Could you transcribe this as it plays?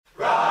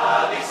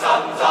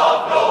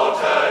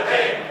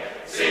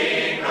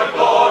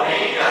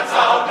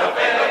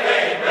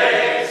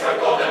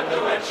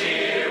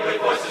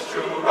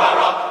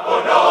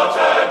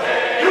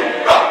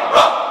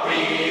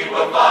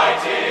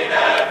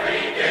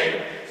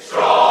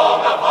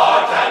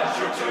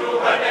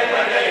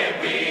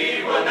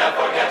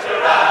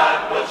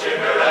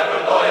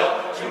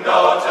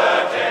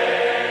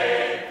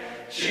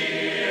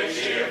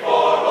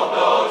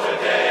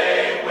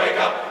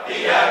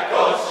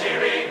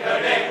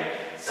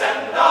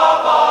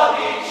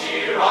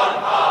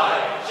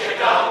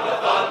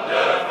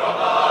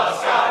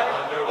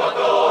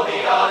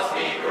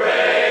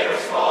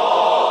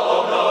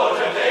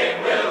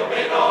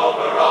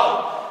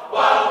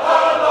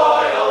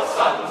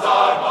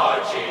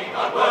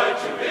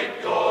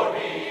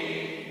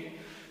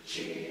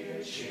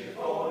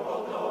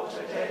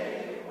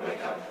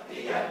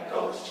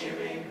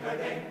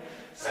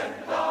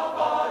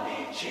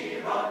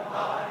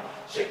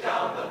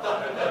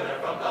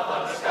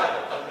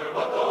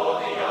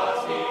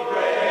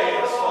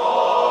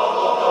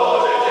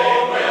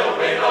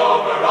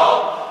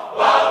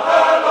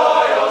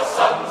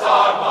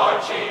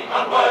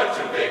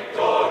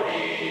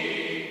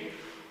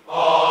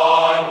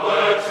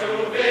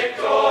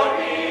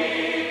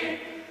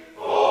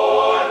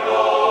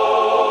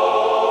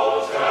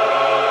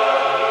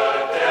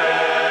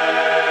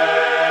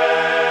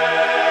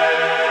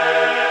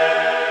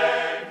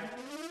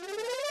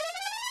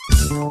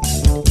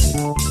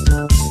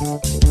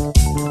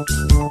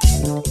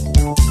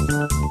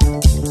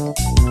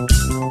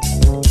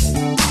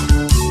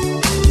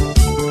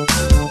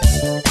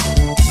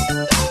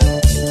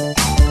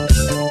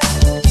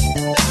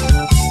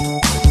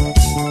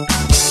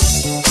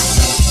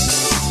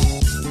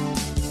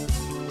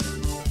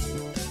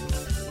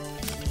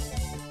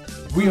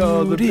We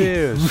are the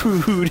Bears.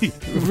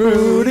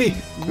 Rudy.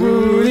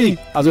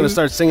 I was going to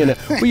start singing it.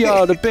 We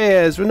are the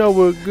Bears. We know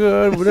we're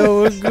good. We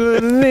know we're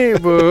good in the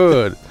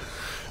neighborhood.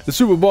 The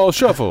Super Bowl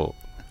Shuffle.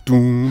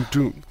 Doom,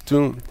 doom,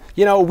 doom.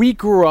 You know, we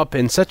grew up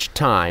in such a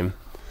time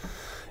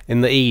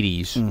in the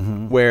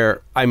 80s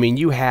where, I mean,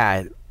 you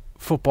had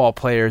football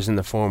players in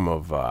the form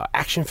of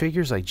action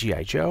figures like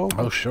G.I. Joe.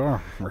 Oh,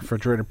 sure.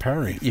 Refrigerator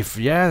Perry. The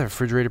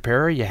Refrigerator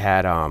Perry. You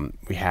had,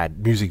 we had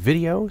music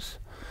videos.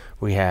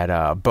 We had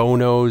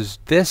Bono's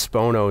this,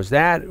 Bono's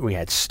that. We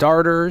had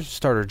starter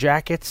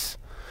jackets.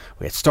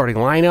 We had starting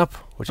lineup,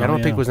 which I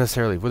don't think was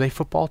necessarily. Were they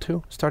football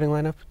too? Starting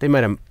lineup? They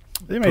might have.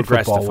 They made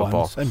football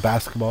ones and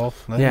basketball.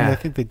 I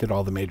think they did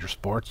all the major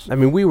sports. I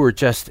mean, we were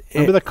just.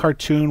 Remember the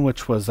cartoon,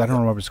 which was, I don't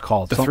remember what it's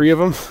called. The three of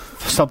them?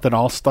 Something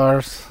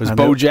All-Stars. It was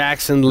Bo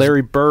Jackson,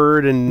 Larry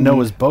Bird, and. No, it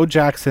was Bo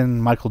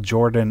Jackson, Michael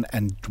Jordan,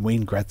 and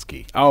Wayne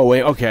Gretzky. Oh,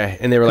 wait, okay.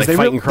 And they were like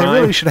fighting crime? They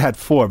really should have had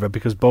four, but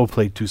because Bo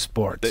played two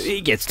sports.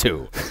 He gets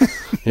two.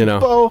 You know?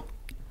 Bo,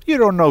 you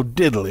don't know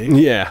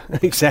diddly. Yeah,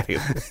 exactly.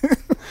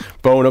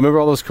 Bono, remember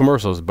all those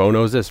commercials? Bo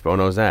knows this, Bo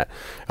knows that.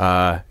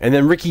 And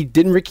then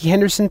didn't Ricky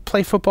Henderson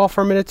play football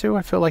for a minute too?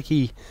 I feel like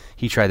he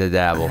tried to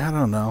dabble. I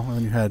don't know.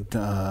 And you had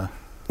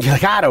you're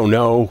like, I don't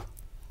know.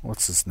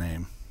 What's his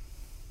name?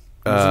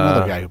 There's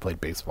another guy who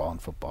played baseball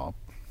and football.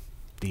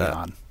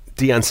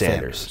 Deion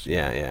Sanders.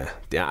 Yeah.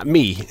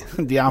 Me.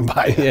 Deion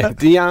Baia.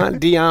 Yeah,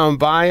 Deion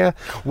Baia.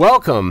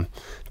 Welcome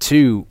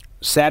to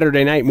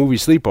Saturday Night Movie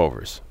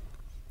Sleepovers.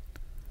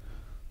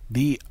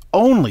 The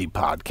only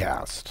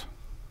podcast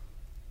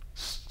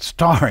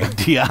starring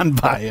Deion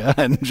Baia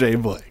and Jay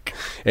Blake.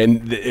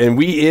 And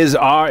we is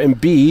R and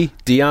B,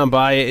 Deion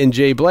Baia and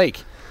Jay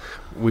Blake.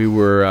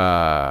 We're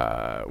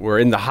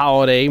in the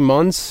holiday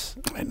months.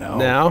 I know.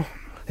 Now.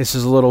 This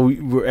is a little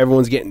where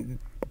everyone's getting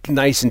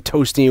nice and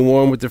toasty and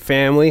warm with their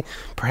family,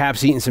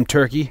 perhaps eating some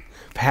turkey,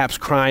 perhaps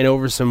crying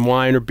over some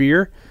wine or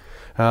beer.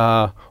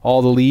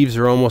 All the leaves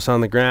are almost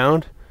on the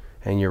ground,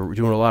 and you're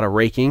doing a lot of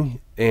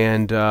raking,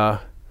 and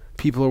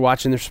people are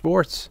watching their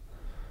sports.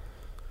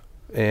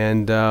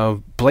 And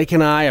Blake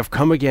and I have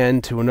come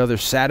again to another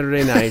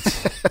Saturday night.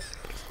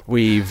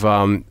 We've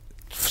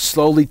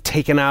slowly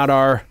taken out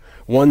our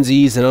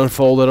onesies and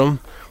unfolded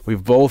them.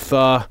 We've both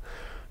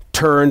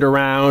turned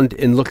around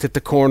and looked at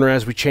the corner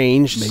as we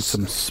changed. Made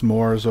some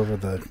s'mores over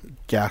the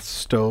gas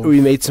stove.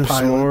 We made some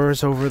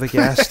s'mores over the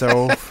gas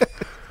stove.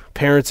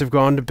 Parents have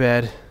gone to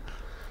bed.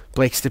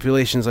 Blake's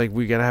stipulations like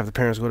we gotta have the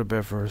parents go to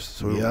bed first.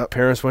 So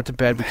parents went to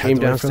bed. We came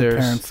downstairs.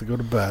 Parents to go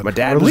to bed. My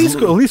dad at least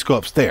go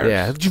upstairs.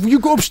 Yeah, you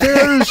go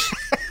upstairs.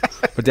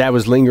 But Dad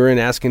was lingering,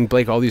 asking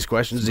Blake all these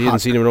questions. He hadn't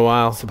seen him in a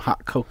while. Some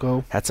hot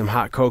cocoa. Had some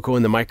hot cocoa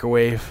in the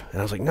microwave,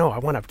 and I was like, "No, I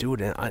want to do it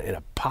in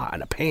a pot,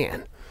 in a pan."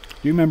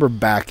 Do you remember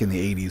back in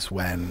the 80s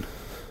when,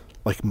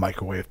 like,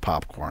 microwave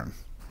popcorn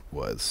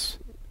was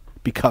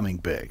becoming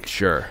big?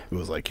 Sure. It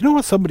was like, you know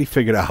what? Somebody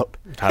figured out.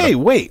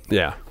 Wait.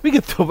 Yeah. We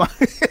could throw.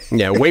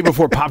 Yeah, way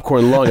before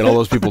popcorn lung and all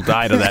those people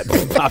died of that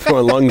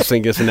popcorn lung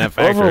singus in that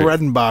factory. Orville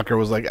Redenbacher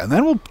was like, and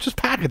then we'll just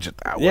package it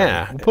that way.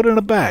 Yeah. We'll put it in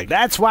a bag.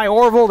 That's why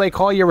Orville, they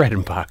call you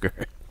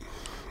Redenbacher.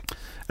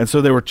 And so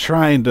they were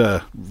trying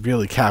to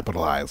really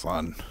capitalize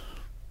on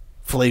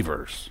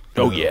flavors.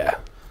 Oh, yeah.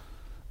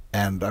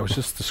 And I was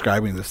just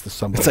describing this to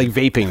somebody. It's like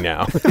vaping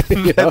now.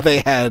 They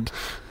had,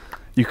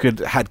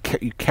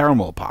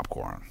 caramel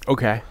popcorn.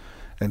 Okay.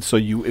 And so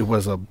it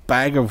was a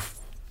bag of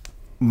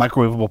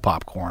microwavable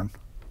popcorn.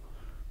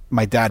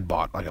 My dad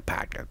bought like a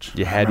package.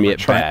 You had me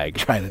at bag.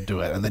 Trying to do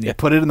it. And then you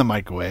put it in the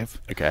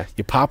microwave. Okay.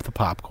 You pop the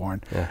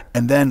popcorn. Yeah.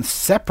 And then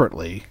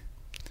separately,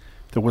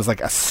 there was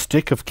like a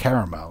stick of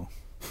caramel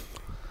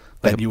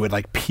that you would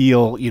like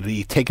peel.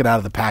 You take it out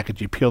of the package,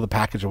 you peel the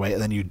package away,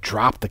 and then you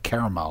drop the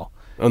caramel.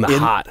 In the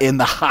hot. And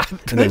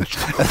then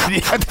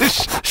you have to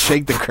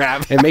shake the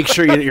crab. And make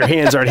sure your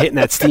hands aren't hitting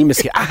that steam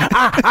escape.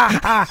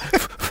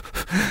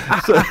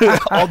 So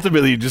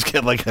ultimately, you just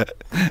get like a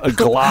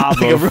glob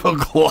like of... a real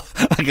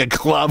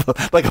glob,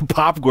 like a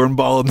popcorn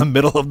ball in the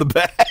middle of the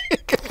bag.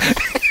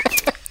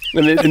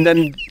 and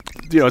then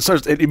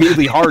it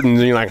immediately hardens,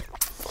 and you're like...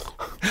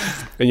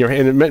 And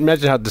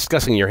imagine how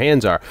disgusting your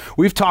hands are.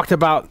 We've talked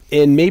about,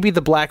 in maybe the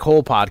Black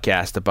Hole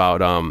podcast,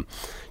 about...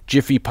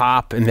 Jiffy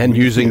Pop, and then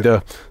using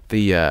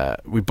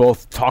we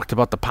both talked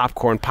about the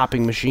popcorn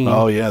popping machine.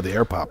 Oh yeah, the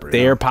air popper. The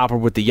air popper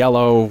with the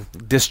yellow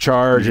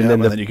discharge, and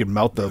then you can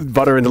melt the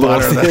butter in the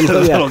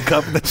little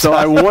cup. So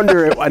I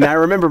wonder, and I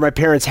remember my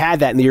parents had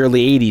that in the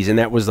early '80s, and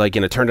that was like,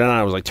 turn it on.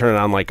 I was like, turn it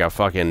on like a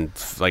fucking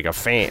a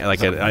fan,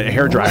 like a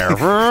hair dryer.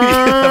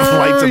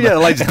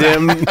 Lights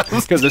dim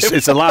because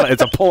it's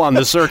a pull on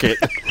the circuit.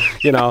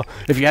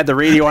 If you had the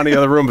radio on the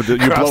other room, but you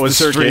blow a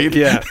circuit,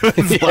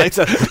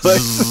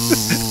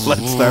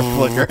 Let's start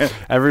flickering.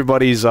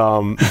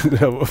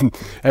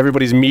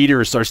 Everybody's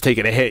meter starts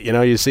taking a hit.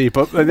 You see,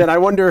 but then I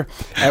wonder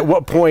at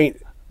what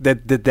point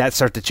that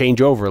started to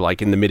change over.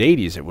 Like in the mid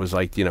 '80s, it was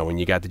like, when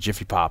you got the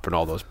Jiffy Pop and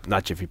all those,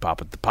 not Jiffy Pop,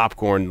 but the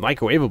popcorn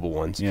microwavable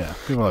ones. Yeah,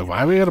 people are like,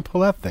 why are we gonna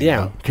pull that thing?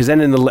 Yeah, because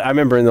then I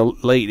remember in the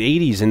late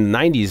 '80s and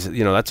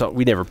 '90s, that's all,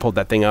 we never pulled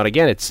that thing out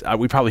again. It's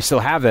we probably still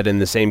have that in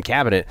the same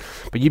cabinet,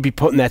 but you'd be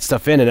putting that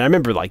stuff in, and I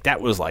remember like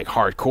that was like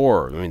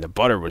hardcore. I mean, the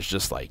butter was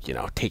just like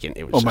taking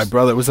it. Was my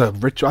brother, it was a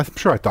ritual. I'm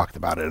sure I talked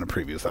about it in a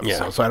previous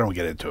episode, so I don't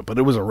get into it, but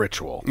it was a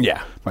ritual.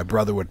 Yeah, my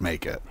brother would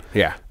make it.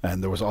 Yeah,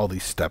 and there was all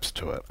these steps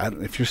to it.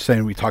 If you're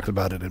saying we talked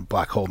about it in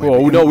Black Hole,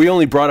 well, no, we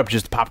only brought up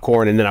just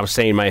popcorn, and then I was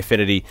saying my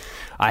affinity.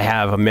 I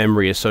have a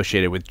memory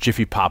associated with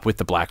Jiffy Pop with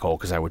the Black Hole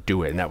because I would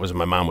do it, and that was when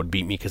my mom would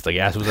beat me because the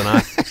gas wasn't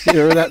on.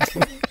 You remember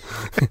that?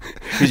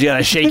 Because you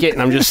gotta shake it,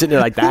 and I'm just sitting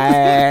there like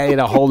that,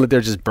 holding it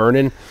there, just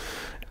burning.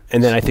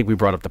 And then I think we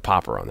brought up the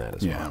popper on that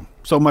as well.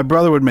 So my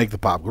brother would make the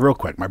popcorn real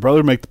quick. My brother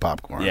would make the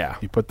popcorn. Yeah,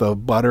 he put the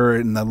butter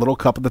in the little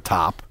cup at the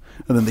top.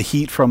 And then the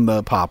heat from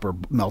the popper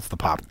melts the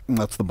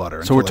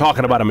butter. So we're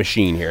talking about a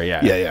machine here,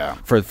 yeah. Yeah.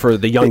 For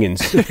the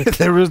youngins.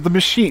 There was the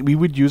machine. We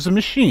would use a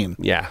machine.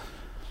 Yeah.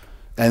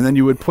 And then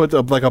you would put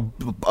like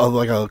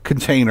a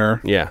container.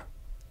 Yeah.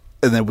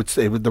 And then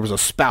there was a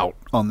spout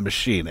on the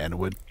machine, and it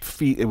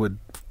would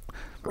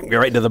go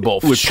right into the bowl.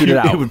 Shoot it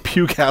out. It would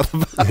puke out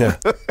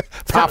the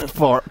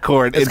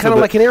popcorn. It's kind of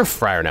like an air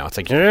fryer now. It's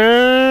like,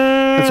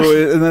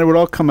 and then it would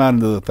all come out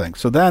into the thing.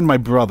 So then my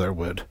brother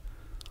would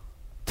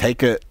take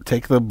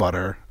the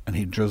butter, and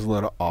he'd drizzle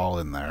it all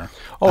in there.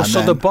 Oh, and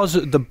so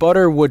the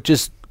butter would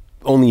just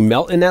only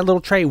melt in that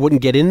little tray? It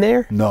wouldn't get in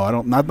there?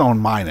 No, not on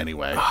mine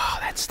anyway. Oh,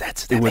 that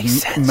it makes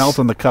sense. It would melt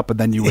in the cup, and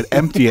then you would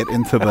empty it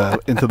into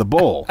the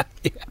bowl.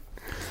 Yeah.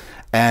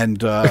 And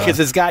because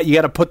you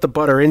got to put the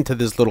butter into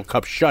this little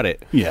cup, shut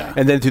it,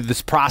 and then through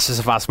this process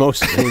of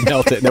osmosis, we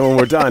melt it. And then when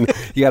we're done,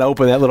 you got to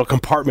open that little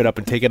compartment up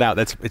and take it out.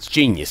 It's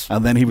genius.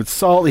 And then he'd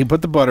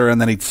put the butter,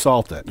 and then he'd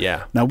salt it.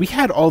 Yeah. Now we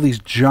had all these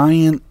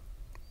giant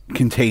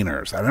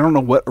containers, and I don't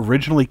know what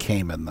originally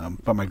came in them,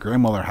 but my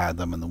grandmother had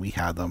them, and then we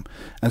had them,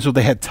 and so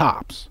they had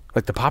tops.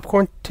 Like the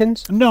popcorn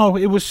tins? No,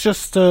 it was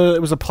just it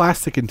was a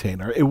plastic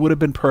container. It would have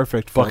been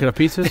perfect for bucket of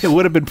pizzas. It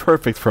would have been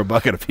perfect for a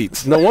bucket of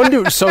pizza. No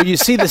wonder. So you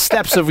see the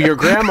steps of your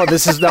grandma.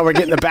 This is now we're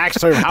getting the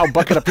backstory of how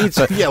bucket of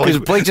pizza. Yeah, because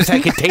Blake just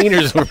had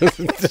containers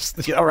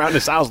just around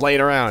his house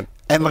laying around.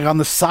 And like on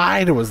the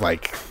side, it was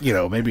like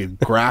maybe a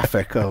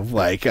graphic of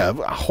like a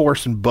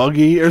horse and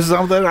buggy or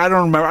something. I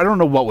don't remember. I don't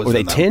know what was. Were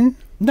they tin?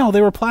 No,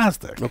 they were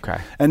plastic. Okay.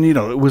 And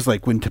it was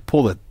like when to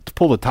pull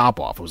the top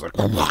off, it was like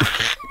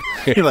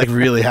you like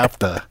really have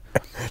to.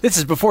 This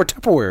is before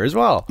Tupperware as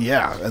well.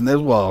 Yeah, and it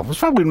was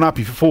probably not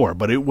before,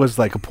 but it was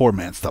like a poor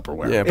man's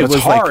Tupperware. Yeah, but it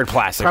was hard like,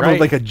 plastic, probably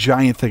right? like a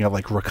giant thing of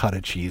like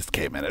ricotta cheese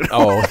came in it.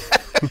 Oh,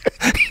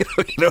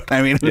 you know what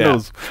I mean?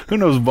 Who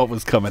knows what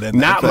was coming in?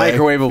 Not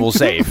microwavable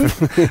safe.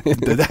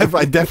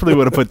 I definitely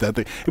would have put that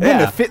thing. It wouldn't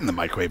have fit in the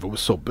microwave. It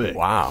was so big.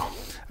 Wow.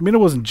 I mean, it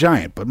wasn't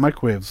giant, but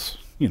microwaves,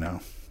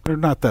 they're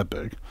not that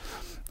big.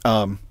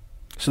 So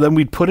then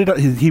we'd put it.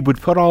 He would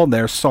put all in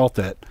there, salt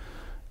it,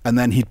 and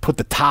then he'd put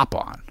the top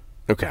on.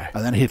 Okay.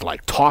 And then he'd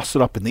like toss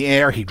it up in the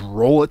air. He'd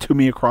roll it to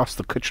me across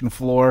the kitchen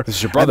floor. This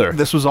is your brother. And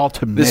this was all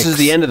to mix. This is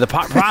the end of the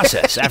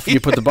process after you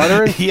put the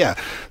butter in? Yeah.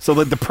 So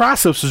the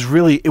process was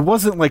really, it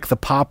wasn't like the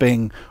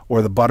popping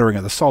or the buttering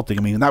or the salting.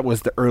 I mean, that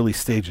was the early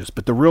stages.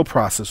 But the real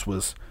process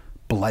was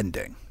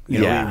blending.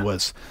 It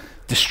was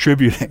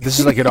distributing. This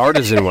is like an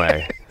artisan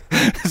way.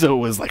 So it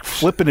was like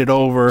flipping it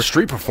over.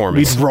 Street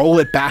performance. We'd roll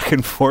it back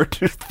and forth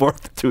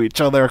to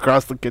each other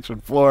across the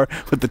kitchen floor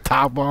with the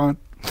top on.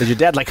 Did your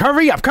dad like,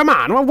 hurry up, come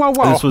on,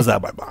 whoa. This was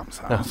at my mom's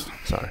house. Oh,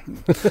 sorry.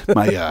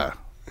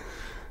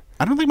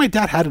 I don't think my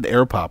dad had an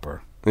air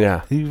popper.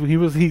 Yeah.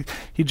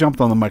 He jumped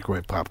on the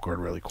microwave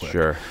popcorn really quick.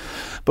 Sure.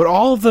 But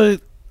all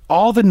the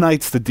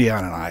nights that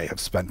Dion and I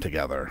have spent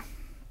together,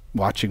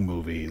 watching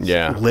movies,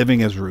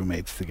 living as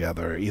roommates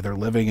together, either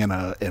living in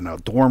a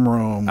dorm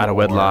room out of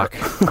wedlock.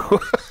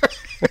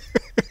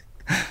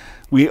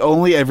 We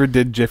only ever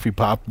did Jiffy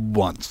Pop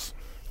once.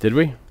 Did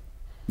we?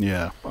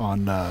 Yeah,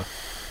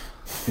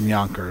 in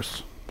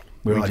Yonkers.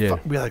 We were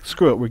like,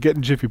 screw it, we're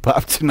getting Jiffy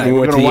Pop tonight.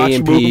 We're going to watch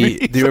movies.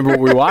 Do you remember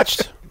what we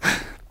watched?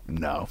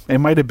 No. It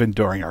might have been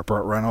during our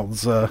Burt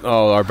Reynolds.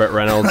 Our Burt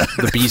Reynolds,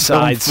 the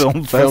B-sides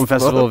film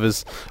festival of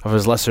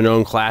his lesser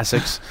known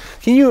classics.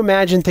 Can you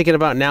imagine thinking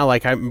about now?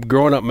 Like I'm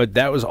growing up,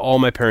 that was all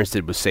my parents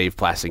did was save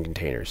plastic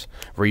containers,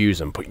 reuse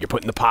them. You're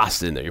putting the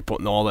pasta in there, you're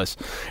putting all this,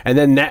 and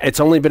then it's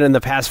only been in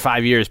the past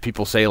 5 years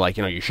people say like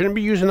you shouldn't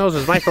be using those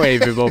as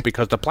microwavable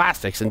because the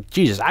plastics. And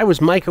Jesus, I was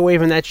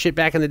microwaving that shit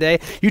back in the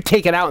day. You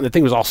take it out and the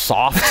thing was all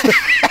soft.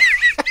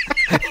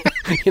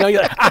 You're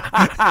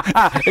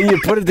like, and you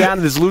put it down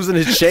and it's losing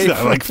its shape.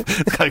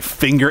 like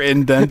finger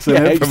indents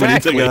in it.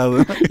 Exactly.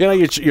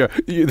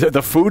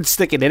 The food's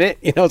sticking in it.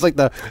 It's like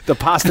the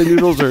pasta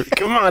noodles are,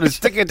 come on, it's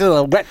sticking to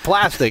the wet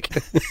plastic.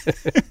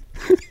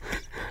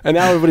 And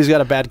now everybody's got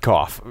a bad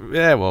cough.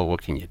 Yeah, well,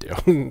 what can you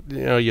do?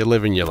 You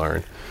live and you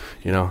learn.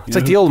 It's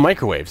like the old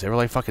microwaves. They were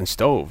like fucking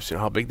stoves. You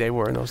know how big they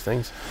were in those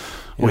things?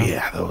 Well,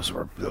 yeah, those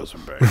were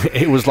big.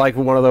 It was like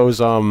one of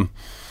those,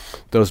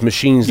 those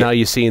machines now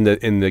you see in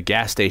the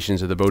gas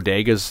stations or the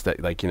bodegas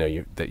that like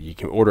that you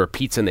can order a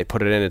pizza and they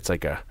put it in. It's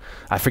like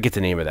I forget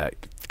the name of that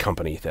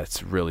company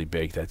that's really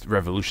big that's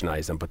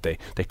revolutionized them, but they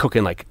cook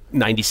in like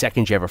 90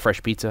 seconds. You have a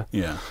fresh pizza.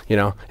 Yeah,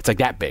 it's like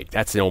that big.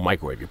 That's the old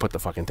microwave. You put the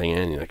fucking thing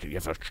in. You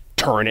have to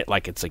turn it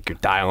like it's like you're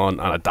on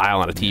a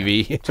dial on a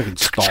TV. It's like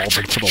installed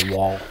into the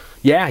wall.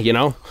 Yeah,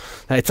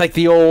 it's like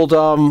the old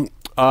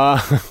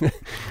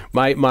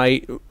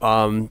my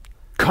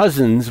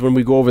cousins, when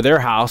we go over their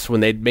house, when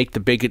they'd make the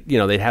big,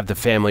 they'd have the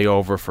family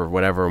over for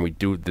whatever, and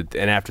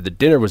and after the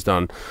dinner was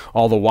done,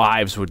 all the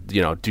wives would,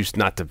 this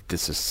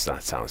is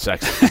not sound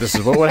sexy, this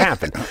is what would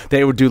happen.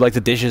 They would do like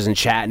the dishes and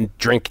chat and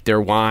drink their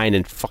wine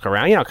and fuck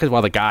around, because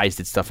while the guys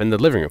did stuff in the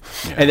living room.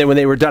 Yeah. And then when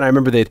they were done, I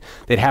remember they'd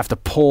have to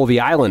pull the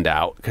island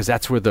out, because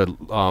that's where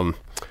the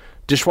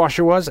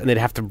dishwasher was, and they'd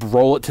have to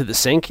roll it to the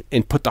sink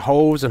and put the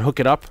hose and hook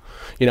it up.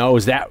 It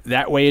was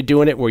that way of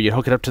doing it, where you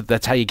hook it up to,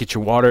 that's how you get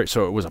your water.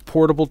 So it was a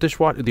portable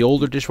dishwasher, the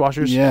older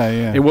dishwashers.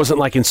 Yeah. It wasn't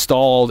like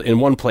installed in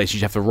one place.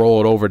 You have to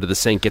roll it over to the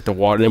sink, get the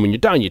water, and then when you're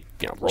done, you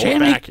roll it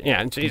back.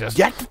 Yeah, Jesus.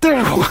 Get the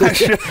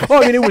dishwasher.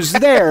 Well, it was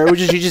there. It was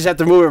just, you just have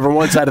to move it from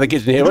one side of the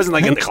kitchen. It wasn't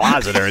like in the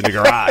closet or in the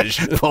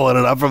garage. Pulling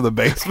it up from the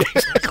basement.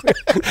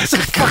 It's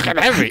fucking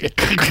heavy.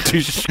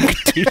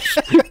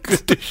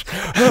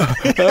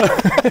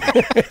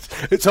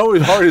 It's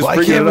always hard as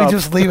Why can't we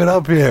just leave it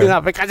up here? No,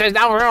 because there's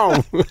no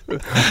room.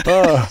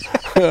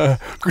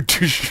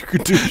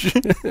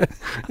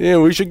 Yeah,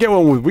 we should get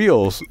one with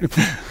wheels.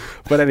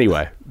 But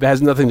anyway, that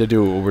has nothing to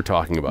do with what we're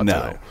talking about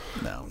tonight.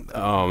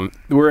 No.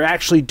 We're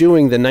actually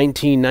doing the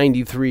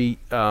 1993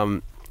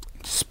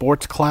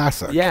 sports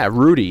classic. Yeah,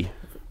 Rudy.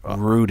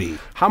 Rudy.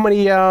 How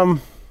many?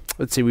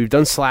 Let's see. We've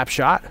done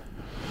Slapshot.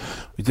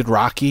 We did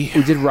Rocky.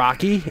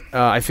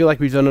 I feel like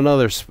we've done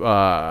another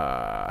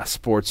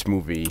sports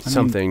movie.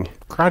 Something.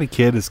 Karate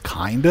Kid is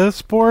kind of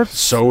sports.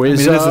 So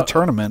is it is a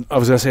tournament. I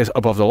was going to say it's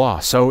Above the Law.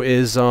 So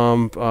is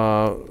Over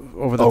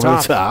the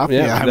Top.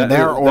 Yeah,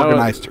 they're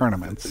organized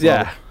tournaments. So.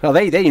 Yeah. Well,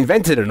 they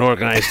invented an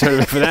organized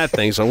tournament for that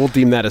thing, so we'll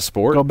deem that a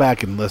sport. Go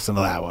back and listen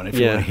to that one if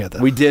you want to hear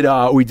that. We did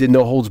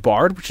No Holds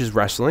Barred, which is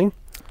wrestling.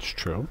 It's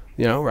true.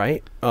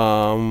 Right?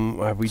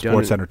 Have we done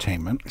sports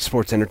entertainment?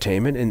 Sports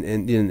entertainment,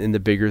 in the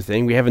bigger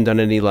thing. We haven't done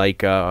any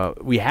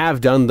we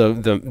have done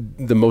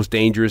the Most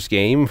Dangerous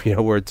Game.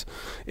 Where it's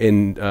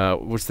in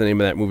what's the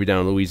name of that movie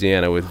down in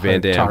Louisiana with Van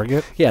Damme?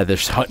 Target. Yeah,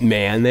 there's Hut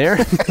Man there.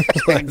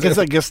 I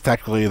guess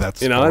technically that's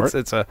sport.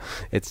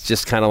 It's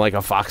just kind of like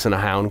a fox and a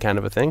hound kind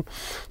of a thing.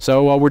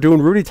 So we're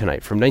doing Rudy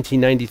tonight from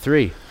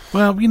 1993.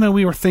 Well,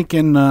 we were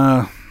thinking.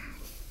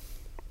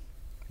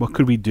 What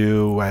could we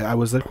do? I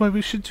was like, well,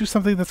 we should do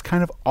something that's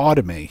kind of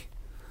automate.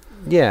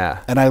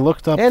 Yeah. And I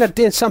looked up... And it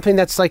did something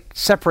that's like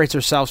separates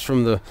ourselves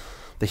from the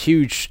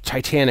huge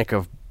Titanic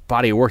of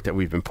body of work that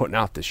we've been putting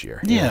out this year.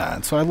 Yeah,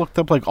 and so I looked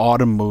up like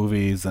autumn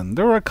movies, and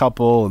there were a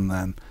couple, and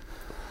then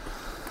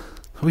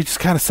we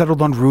just kind of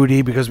settled on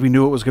Rudy because we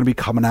knew it was going to be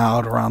coming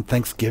out around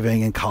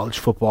Thanksgiving, and college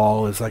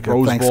football is like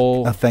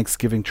a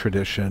Thanksgiving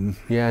tradition.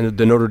 Yeah, and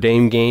the Notre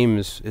Dame game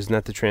isn't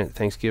that the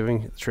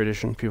Thanksgiving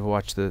tradition? People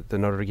watch the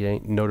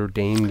Notre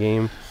Dame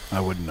game. I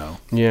wouldn't know.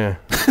 Yeah,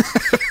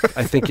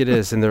 I think it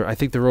is, and I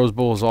think the Rose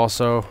Bowl is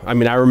also. I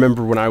mean, I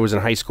remember when I was in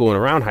high school and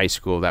around high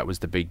school, that was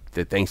the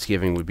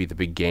Thanksgiving would be the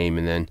big game,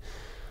 and then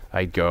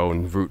I'd go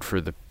and root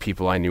for the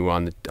people I knew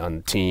on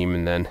the team,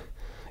 and then.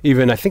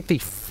 Even I think the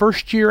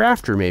first year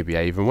after, maybe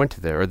I even went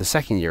to or the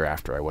second year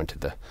after I went to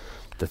the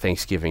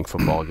Thanksgiving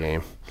football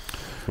game.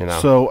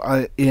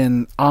 So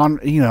in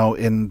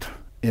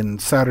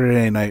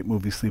Saturday night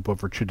movie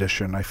sleepover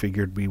tradition, I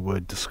figured we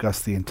would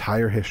discuss the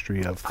entire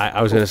history of.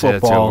 I was going to say that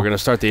too. We're going to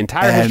start the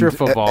entire history of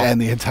football and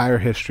the entire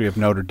history of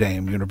Notre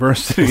Dame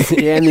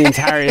University and the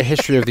entire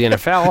history of the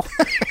NFL.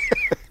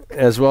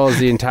 As well as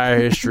the entire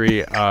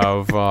history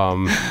of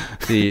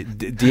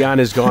Dion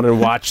has gone and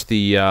watched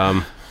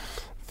the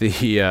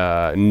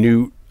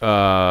Newt,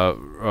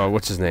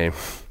 what's his name?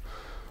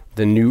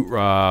 The Newt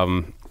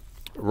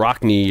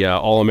Rockney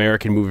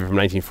All-American movie from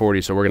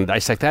 1940. So we're going to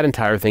dissect that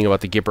entire thing about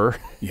the Gipper.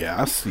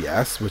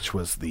 Yes, which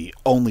was the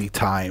only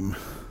time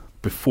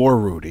before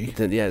Rudy.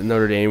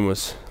 Notre Dame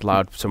was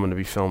allowed someone to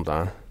be filmed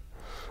on.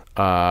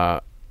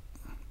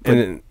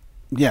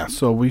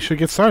 So we should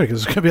get started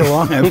because it's going to be a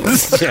long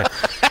episode. Yeah.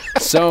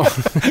 So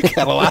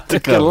got a lot to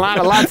go.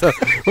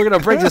 We're going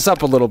to break this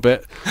up a little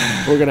bit.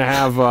 We're going to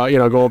have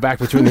going back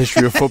between the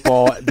history of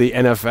football, the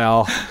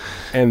NFL,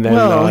 and then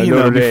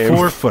Notre Dame.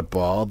 Before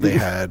football, they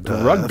had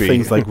rugby.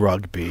 Things like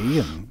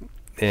rugby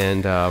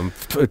and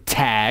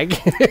tag.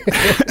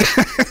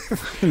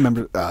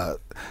 Remember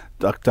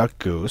Duck Duck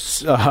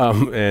Goose.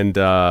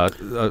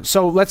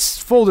 So let's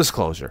full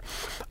disclosure.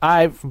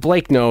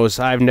 Blake knows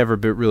I've never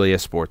been really a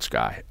sports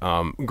guy.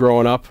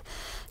 Growing up,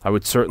 I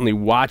would certainly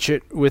watch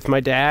it with my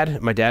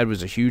dad. My dad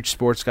was a huge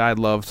sports guy. He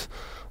loved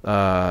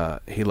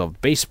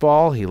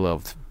baseball. He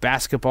loved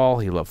basketball.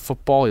 He loved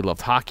football. He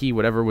loved hockey.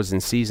 Whatever was in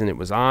season, it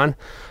was on.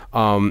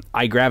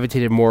 I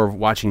gravitated more of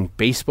watching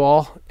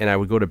baseball, and I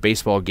would go to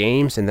baseball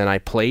games, and then I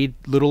played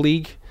Little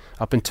League.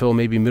 up until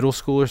maybe middle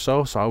school or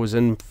so. So I was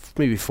in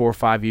maybe 4 or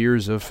 5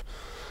 years of,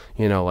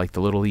 like the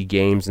Little League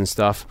games and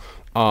stuff.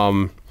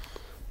 And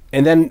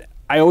then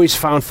I always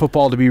found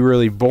football to be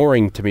really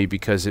boring to me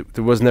because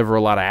there was never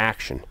a lot of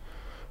action.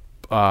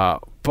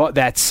 But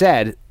that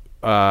said,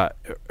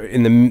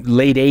 in the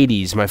late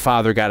 80s, my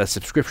father got a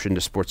subscription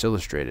to Sports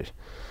Illustrated.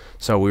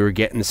 So we were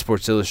getting the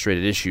Sports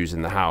Illustrated issues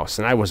in the house,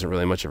 and I wasn't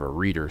really much of a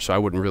reader, so I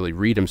wouldn't really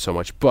read them so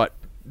much, but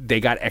they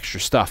got extra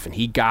stuff, and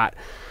he got,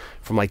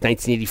 from like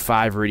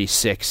 1985 or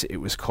 86, it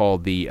was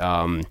called the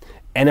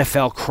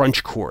NFL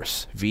Crunch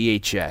Course,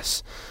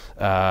 VHS,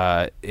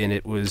 and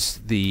it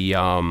was the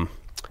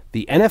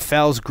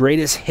NFL's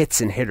greatest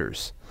hits and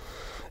hitters,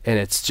 and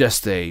it's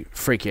just a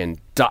freaking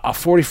a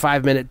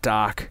 45-minute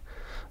doc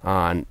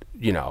on,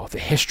 the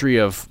history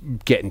of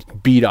getting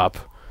beat up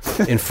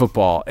in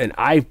football, and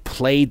I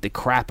played the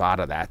crap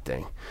out of that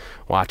thing,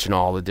 watching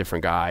all the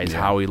different guys,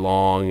 Howie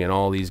Long and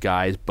all these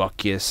guys,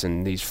 Buckus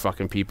and these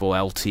fucking people,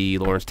 LT,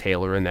 Lawrence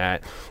Taylor and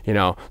that,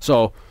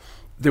 So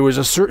there was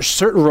a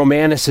certain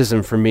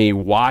romanticism for me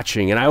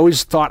watching, and I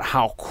always thought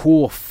how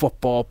cool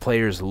football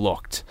players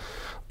looked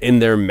in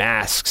their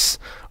masks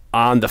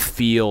on the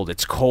field.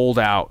 It's cold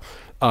out.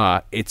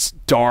 It's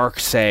dark,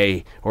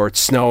 say, or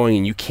it's snowing,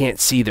 and you can't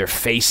see their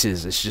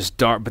faces. It's just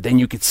dark, but then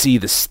you could see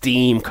the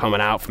steam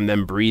coming out from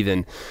them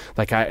breathing.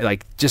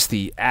 Just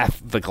the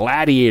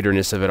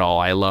gladiatorness of it all.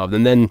 I loved,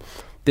 and then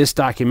this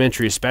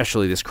documentary,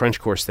 especially this Crunch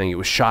Course thing, it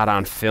was shot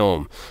on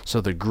film,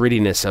 so the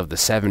grittiness of the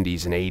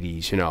 70s and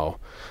 80s,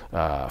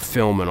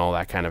 film and all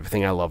that kind of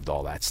thing. I loved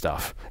all that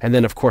stuff. And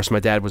then, of course, my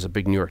dad was a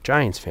big New York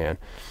Giants fan.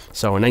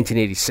 So in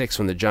 1986,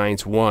 when the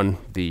Giants won,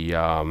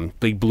 the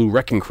Big Blue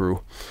Wrecking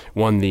Crew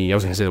won the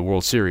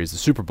World Series, the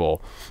Super Bowl,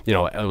 it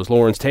was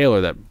Lawrence Taylor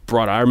that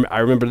brought, I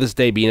remember this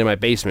day being in my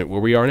basement where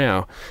we are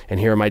now, and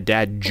hearing my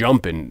dad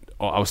jumping.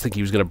 I was thinking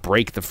he was going to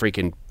break the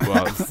freaking,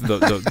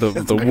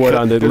 the wood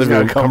on the living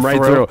room, come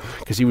right through,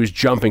 because he was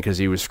jumping because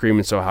he was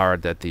screaming so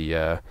hard that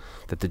the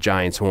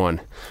Giants won.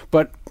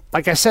 But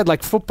like I said,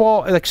 like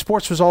football, like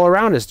sports was all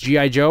around us.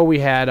 G.I. Joe, we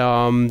had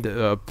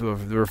the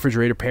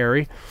Refrigerator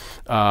Perry.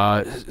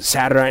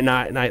 Saturday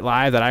Night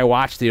Live that I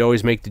watched, they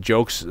always make the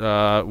jokes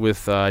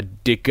with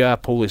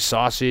Dicka, Polish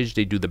sausage.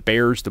 They do the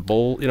Bears, the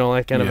Bull,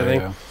 that kind of a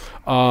thing.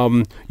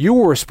 Yeah. You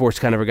were a sports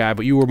kind of a guy,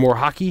 but you were more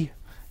hockey?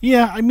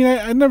 Yeah, I mean,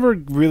 I never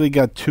really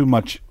got too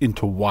much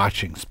into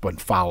watching but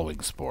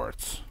following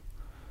sports.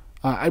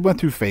 I went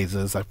through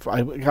phases. I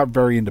got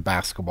very into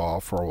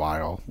basketball for a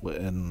while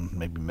in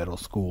maybe middle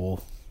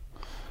school,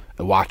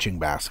 watching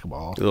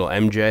basketball. A little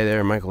MJ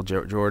there, Michael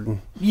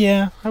Jordan.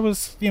 Yeah, I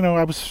was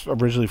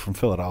originally from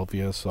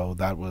Philadelphia, so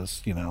that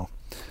was,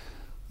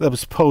 that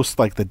was post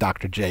like the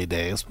Dr. J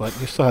days, but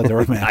you still had the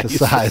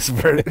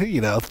romanticized,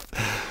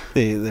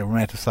 the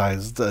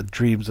romanticized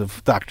dreams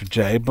of Dr.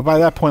 J. But by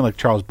that point, like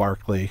Charles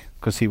Barkley,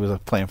 because he was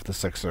playing for the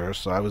Sixers,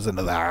 so I was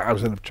into that. I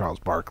was into Charles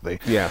Barkley.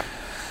 Yeah.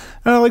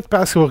 And I liked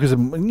basketball because,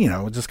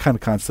 it just kind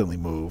of constantly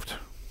moved.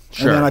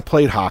 Sure. And then I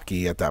played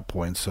hockey at that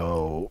point,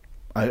 so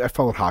I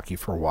followed hockey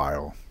for a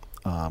while.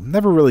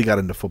 Never really got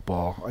into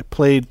football. I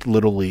played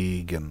Little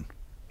League, and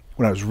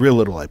when I was real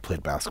little, I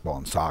played basketball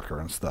and soccer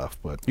and stuff.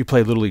 But you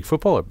played Little League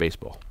football or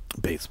baseball?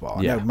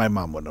 Baseball. Yeah. My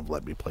mom wouldn't have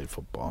let me play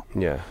football.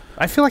 Yeah.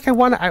 I feel like I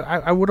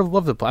would have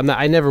loved to play.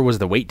 I never was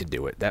the weight to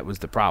do it. That was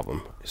the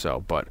problem.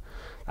 So, but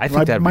I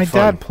think that'd be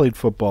fun. My dad played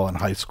football in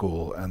high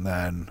school, and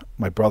then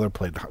my brother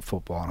played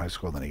football in high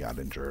school, and then he got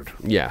injured.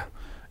 Yeah.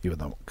 Even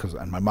though,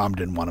 and my mom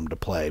didn't want him to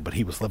play, but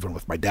he was living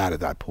with my dad at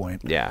that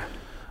point. Yeah.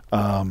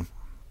 And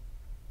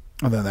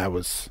then that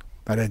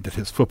ended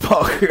his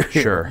football career.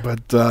 Sure.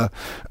 But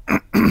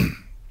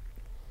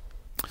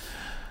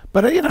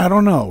I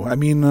don't know. I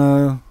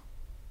mean,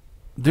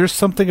 there's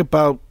something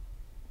about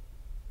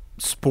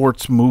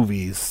sports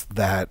movies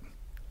that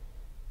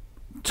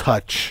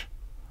touch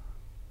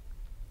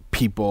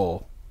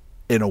people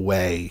in a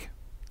way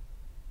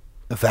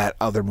that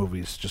other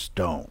movies just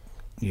don't.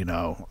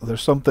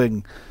 There's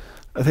something,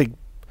 I think,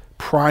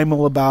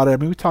 primal about it. I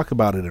mean, we talk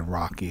about it in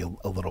Rocky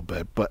a little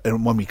bit,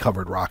 and when we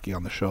covered Rocky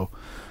on the show,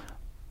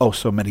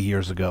 so many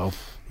years ago.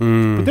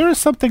 But there is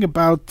something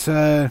about,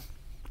 I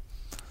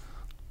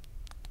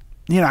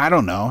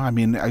don't know. I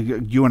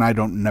mean, you and I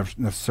don't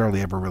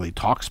necessarily ever really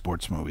talk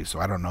sports movies, so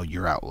I don't know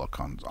your outlook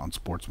on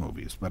sports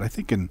movies. But I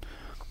think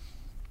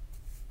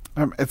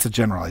it's a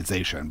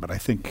generalization, but I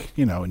think,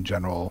 in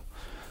general,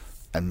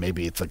 and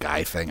maybe it's a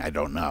guy thing, I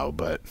don't know,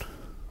 but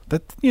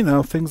that,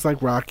 things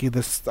like Rocky,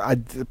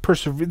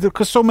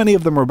 because so many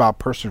of them are about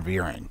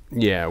persevering.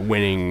 Yeah,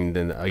 winning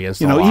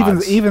against all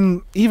odds.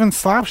 even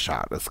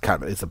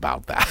Slapshot is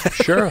about that.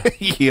 Sure.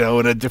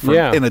 in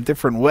a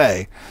different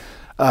way.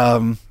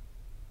 Or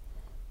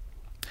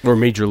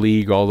Major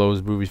League, all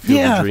those movies,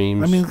 Field of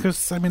Dreams.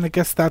 I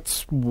guess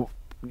that's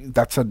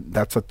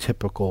a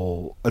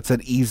typical. It's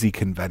an easy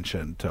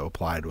convention to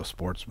apply to a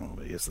sports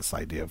movie. Is this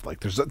idea of like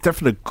there's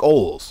definite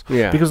goals?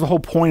 Yeah. Because the whole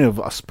point of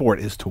a sport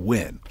is to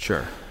win.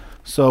 Sure.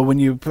 So when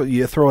you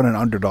throw in an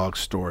underdog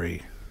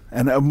story,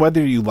 and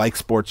whether you like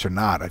sports or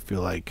not, I feel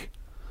like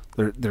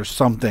there's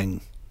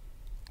something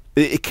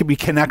it can we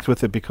connect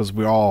with it because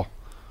we all.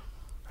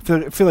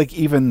 I feel like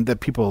even the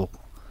people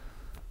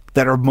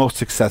that are most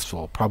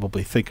successful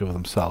probably think of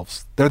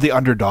themselves. They're the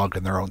underdog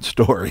in their own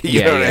story.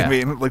 You know what I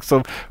mean? Like,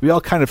 so we all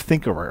kind of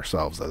think of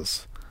ourselves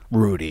as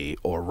Rudy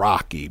or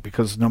Rocky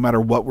because no matter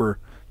what we're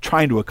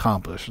trying to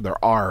accomplish,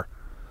 there are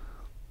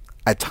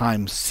at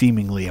times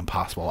seemingly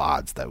impossible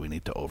odds that we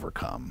need to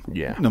overcome.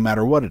 Yeah. No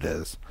matter what it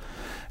is.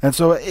 And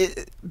so,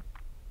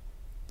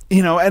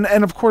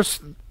 and of course,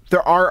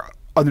 there are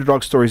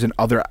underdog stories in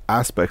other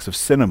aspects of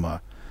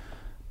cinema,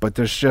 but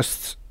there's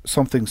just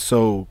something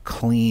so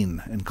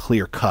clean and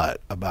clear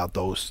cut about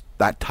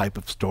that type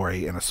of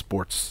story in a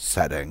sports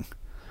setting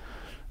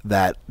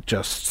that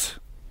just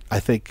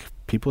I think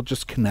people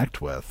just connect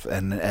with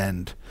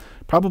and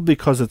probably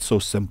because it's so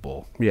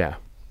simple. Yeah.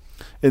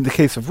 In the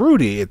case of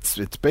Rudy, it's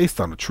based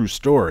on a true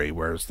story,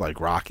 whereas like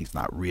Rocky's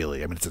not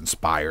really. I mean, it's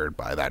inspired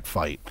by that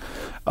fight,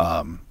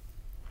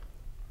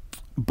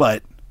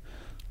 but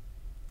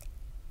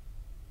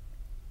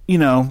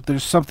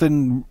there's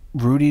something.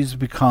 Rudy's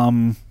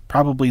become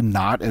probably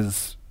not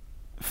as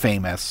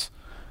famous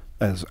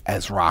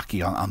as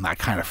Rocky on that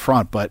kind of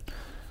front, but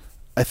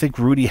I think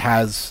Rudy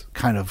has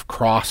kind of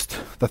crossed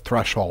the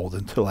threshold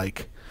into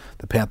like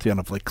the pantheon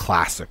of like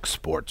classic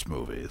sports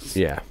movies.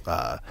 Yeah.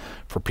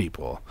 For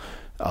people.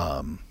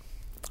 And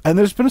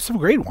there's been some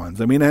great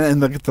ones. I mean, and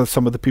look at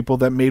some of the people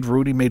that made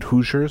Rudy made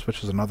Hoosiers,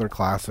 which is another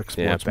classic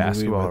sports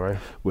basketball, movie right?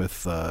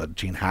 With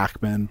Gene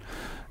Hackman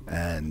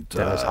and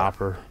Dennis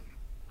Hopper.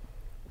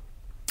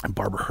 And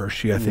Barbara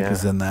Hershey, I think,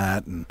 is in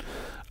that. And,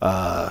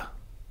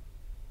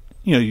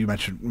 you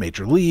mentioned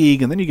Major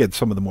League, and then you get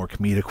some of the more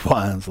comedic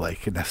ones,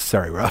 like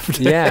Necessary Roughness.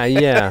 Yeah.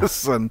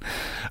 And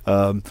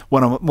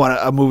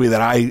a movie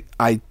that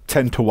I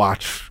tend to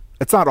watch.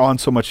 It's not on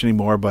so much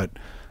anymore, but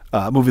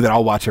a movie that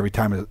I'll watch every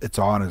time it's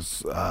on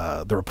is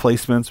The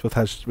Replacements,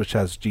 which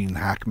has Gene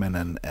Hackman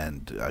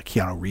and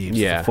Keanu Reeves.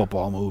 Yeah. It's a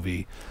football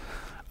movie.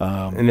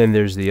 And then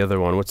there's the other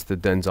one. What's the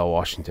Denzel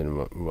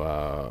Washington?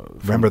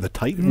 Remember the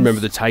Titans?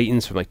 Remember the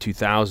Titans from like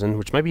 2000,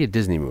 which might be a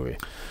Disney movie.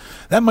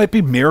 That might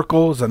be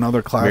Miracles,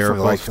 another classic.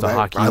 Miracles, the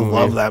hockey movie. I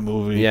love that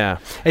movie. Yeah,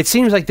 it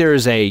seems like there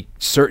is a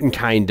certain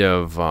kind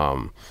of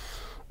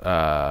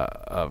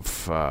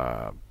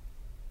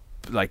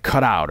like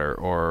cutout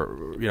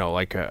or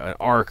like an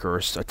arc or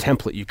a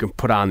template you can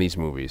put on these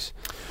movies,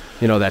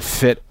 that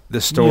fit the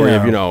story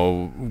of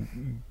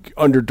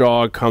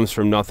underdog comes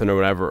from nothing or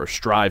whatever, or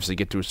strives to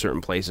get to a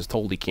certain place, is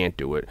told he can't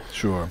do it.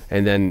 Sure.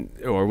 And then,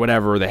 or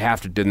whatever they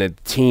have to do, and the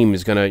team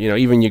is going to,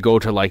 even you go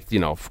to like,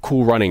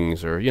 Cool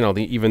Runnings or,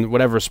 even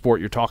whatever sport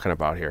you're talking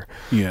about here.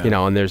 Yeah.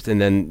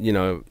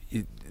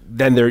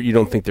 Then you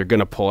don't think they're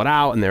going to pull it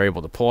out, and they're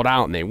able to pull it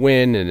out, and they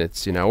win, and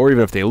it's, or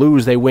even if they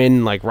lose, they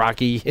win, like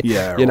Rocky.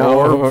 Yeah.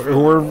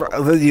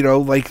 Or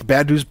like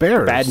Bad News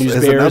Bears. Bad News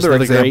is Bears,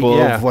 another example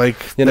great, of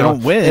like, they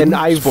don't win,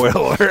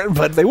 spoiler,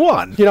 but they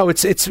won.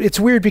 It's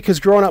weird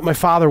because growing up, my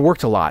father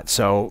worked a lot,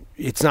 so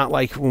it's not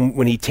like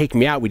when he'd take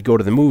me out, we'd go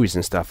to the movies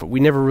and stuff, but we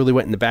never really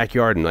went in the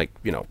backyard and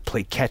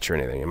played catch or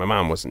anything, and my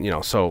mom wasn't,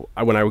 so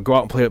when I would go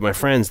out and play with my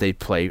friends, they'd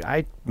play,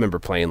 I remember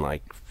playing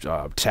like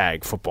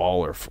tag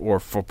football or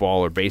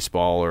football or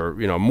baseball or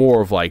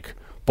more of like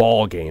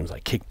ball games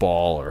like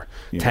kickball or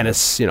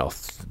tennis.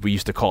 We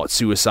used to call it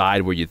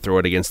suicide, where you'd throw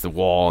it against the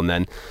wall and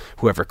then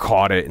whoever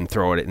caught it and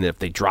throw it, and if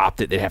they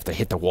dropped it, they'd have to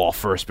hit the wall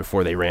first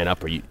before they ran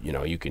up. Or you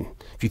can,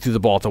 if you threw the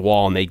ball at the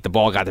wall and the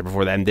ball got there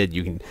before them did,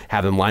 you can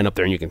have them line up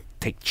there and you can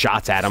take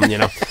shots at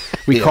them.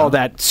 We call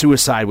that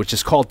suicide, which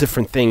is called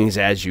different things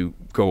as you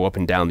go up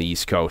and down the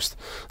East Coast,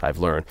 I've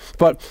learned.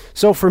 But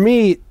so for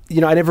me,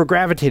 I never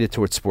gravitated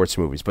towards sports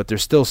movies, but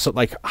there's still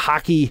like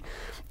hockey.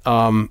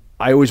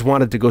 I always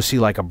wanted to go see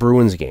like a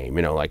Bruins game,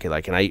 and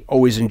I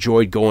always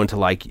enjoyed going to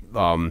like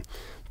the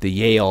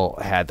Yale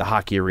had the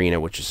hockey arena,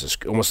 which is this,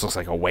 almost looks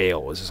like a whale.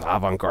 It was this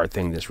avant-garde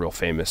thing this real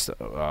famous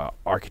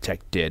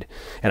architect did,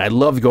 and I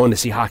loved going to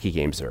see hockey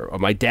games there.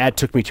 My dad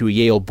took me to a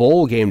Yale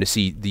bowl game to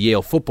see the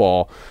Yale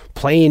football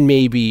playing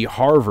maybe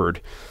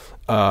Harvard.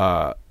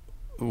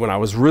 When I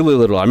was really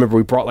little, I remember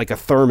we brought like a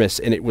thermos,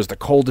 and it was the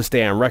coldest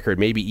day on record,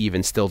 maybe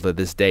even still to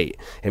this date.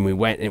 And we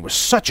went, and it was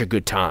such a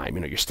good time.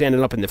 You're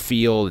standing up in the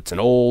field. It's an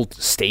old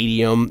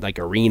stadium, like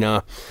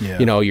arena. Yeah.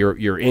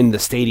 You're in the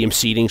stadium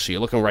seating, so you're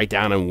looking right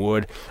down on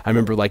wood. I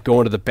remember like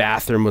going to the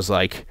bathroom was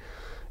like,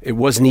 it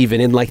wasn't even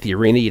in like the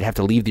arena. You'd have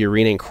to leave the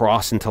arena and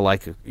cross into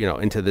like,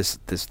 into this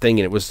thing,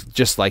 and it was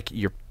just like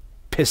you're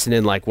pissing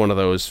in like one of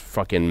those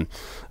fucking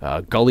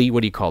gully,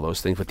 what do you call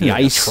those things with the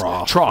ice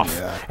trough.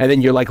 Yeah. And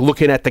then you're like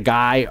looking at the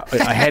guy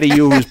ahead of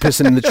you who's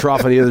pissing in the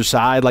trough on the other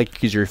side, like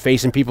because you're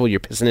facing people, you're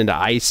pissing into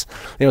ice.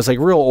 It's like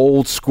real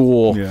old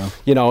school. Yeah.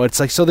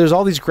 It's like, so there's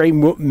all these great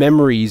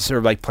memories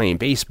of like playing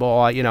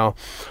baseball,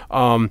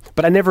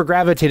 but I never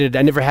gravitated.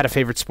 I never had a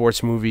favorite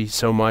sports movie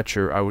so much,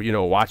 or I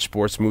watch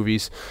sports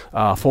movies.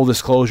 Full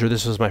disclosure,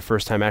 this was my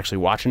first time actually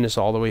watching this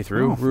all the way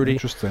through. Rudy,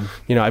 interesting.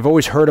 I've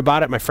always heard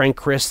about it. My friend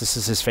Chris, this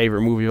is his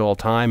favorite movie of all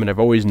time, and I've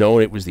always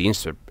known it was the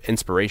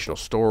inspirational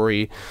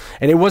story.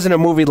 And it wasn't a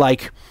movie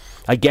like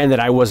again, that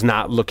I was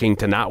not looking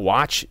to not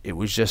watch. It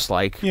was just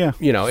like,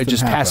 it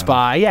just passed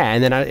by. Yeah.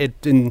 And then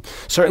and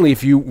certainly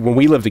when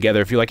we lived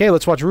together, if you're like, hey,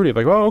 let's watch Rudy, I'm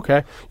like, oh,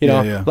 okay.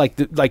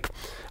 Like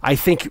I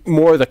think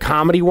more of the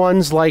comedy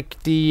ones,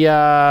 like the,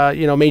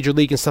 Major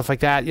League and stuff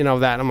like that,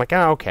 that I'm like,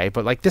 oh, okay.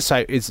 But like this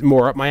is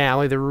more up my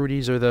alley, the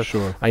Rudies or the,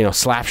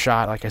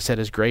 Slapshot, like I said,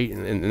 is great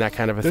and that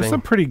kind of a thing. There's a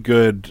pretty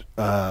good,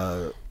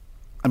 I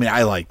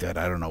liked it.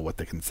 I don't know what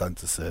the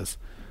consensus is.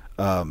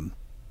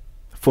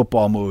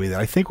 Football movie that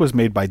I think was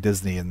made by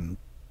Disney in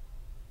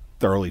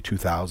the early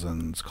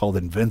 2000s called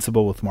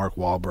Invincible with Mark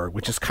Wahlberg,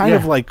 which is kind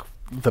of like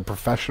the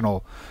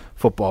professional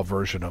football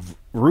version of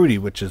Rudy,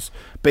 which is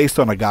based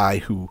on a guy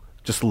who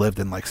just lived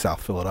in like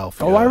South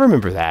Philadelphia. Oh, I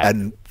remember that.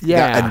 And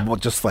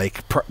just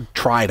like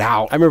tried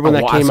out. I remember when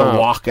that came out.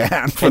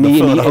 Walk-on for and the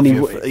Philadelphia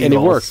Eagles. And he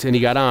worked and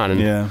he got on.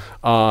 And,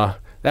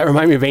 that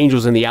reminded me of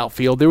Angels in the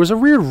Outfield. There was a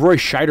weird Roy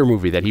Scheider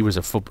movie that he was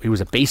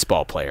a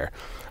baseball player.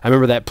 I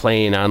remember that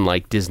playing on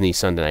like Disney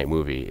Sunday Night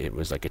Movie. It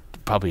was like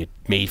probably a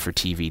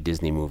made-for-TV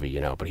Disney movie,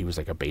 but he was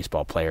like a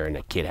baseball player, and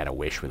a kid had a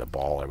wish with a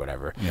ball or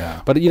whatever.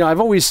 Yeah. But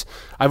I've always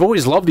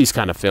loved these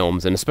kind of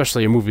films, and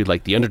especially a movie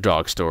like The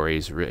Underdog Story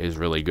is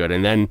really good.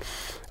 And then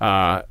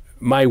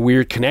my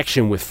weird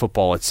connection with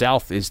football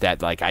itself is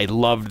that like I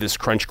loved this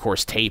Crunch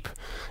Course tape,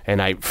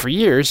 and for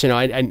years,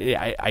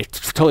 I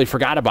totally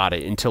forgot about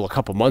it until a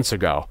couple months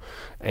ago,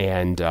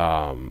 and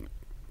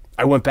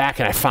I went back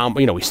and I found,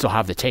 we still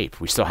have the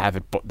tape. We still have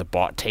it, the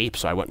bought tape,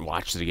 so I went and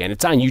watched it again.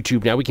 It's on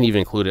YouTube now. We can even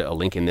include a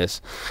link in this,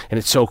 and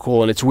it's so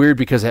cool. And it's weird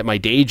because at my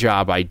day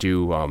job I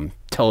do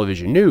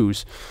television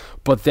news,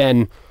 but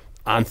then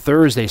on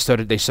Thursday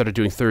they started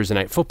doing Thursday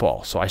Night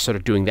Football, so I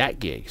started doing that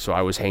gig. So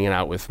I was hanging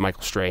out with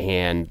Michael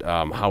Strahan,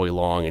 Howie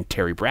Long, and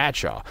Terry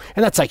Bradshaw,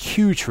 and that's like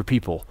huge for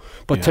people.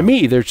 But to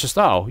me, they're just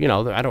I'm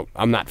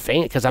not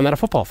fan because I'm not a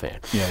football fan.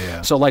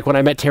 Yeah. So like when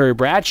I met Terry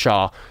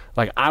Bradshaw,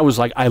 like I was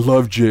like, I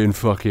love you in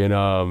fucking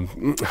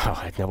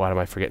why am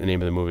I forgetting the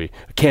name of the movie?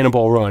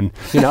 Cannonball Run.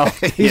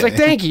 He's like,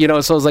 thank you.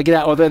 So I was like,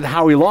 then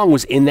Howie Long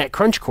was in that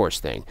Crunch Course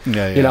thing.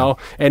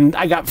 And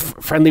I got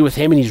friendly with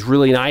him, and he's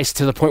really nice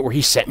to the point where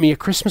he sent me a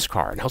Christmas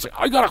card, and I was like,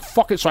 I got a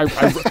fucking. So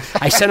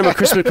I sent him a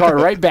Christmas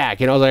card right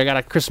back. I was like, I got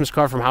a Christmas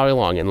card from Howie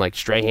Long, and like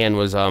Strahan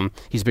was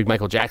he's a big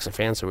Michael Jackson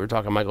fan, so we were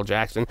talking Michael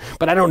Jackson,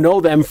 but I don't know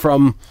them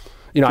from.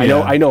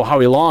 I know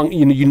Howie Long.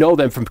 You know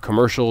them from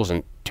commercials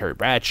and Terry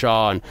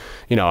Bradshaw, and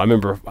I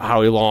remember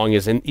Howie Long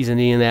he's in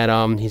that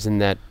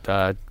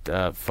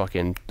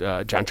fucking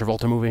John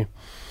Travolta movie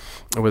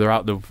where they're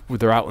out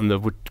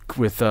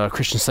with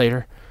Christian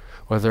Slater,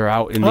 where they're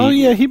out in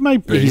the. He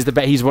might be.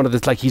 He's one of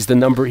the he's the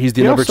number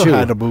also two.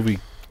 Had a movie.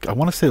 I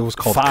want to say it was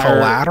called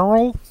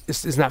Collateral.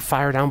 Isn't that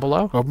Fire Down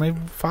Below? Or maybe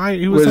Fire.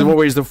 He was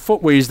where he's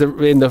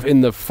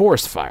in the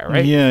forest fire,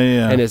 right?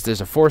 Yeah. And there's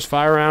a forest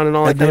fire around and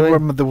all that.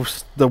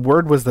 The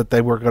word was that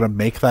they were going to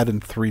make that in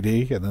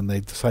 3D, and then they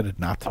decided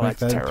not to make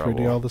that terrible. In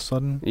 3D all of a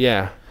sudden.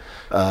 Yeah.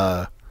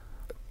 I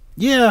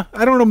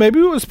don't know.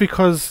 Maybe it was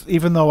because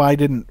even though I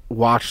didn't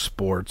watch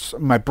sports,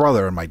 my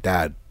brother and my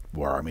dad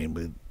were. I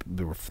mean,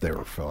 they were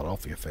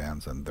Philadelphia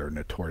fans, and they're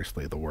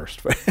notoriously the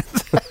worst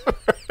fans.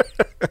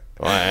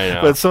 Well, I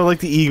know. But so like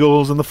the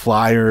Eagles and the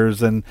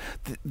Flyers and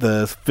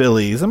the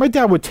Phillies, and my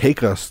dad would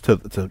take us to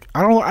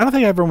I don't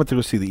think I ever went to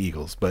go see the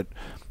Eagles, but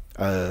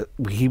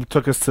he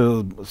took us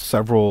to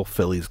several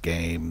Phillies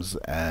games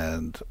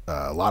and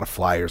a lot of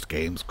Flyers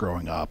games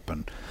growing up,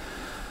 and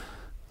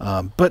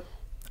but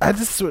I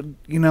just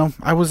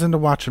I was into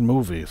watching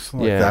movies.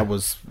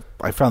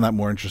 I found that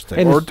more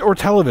interesting, or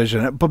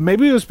television. But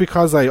maybe it was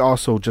because I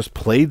also just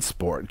played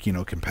sport,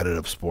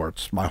 competitive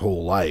sports my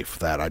whole life,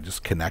 that I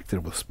just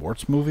connected with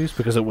sports movies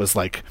because it was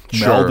like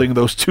melding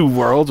those two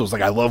worlds. It was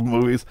like I love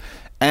movies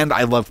and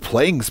I love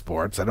playing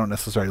sports. I don't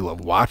necessarily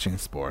love watching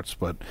sports,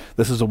 but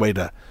this is a way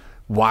to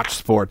watch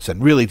sports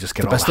and really just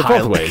get all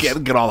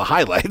the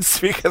highlights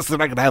because they're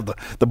not going to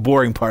have the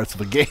boring parts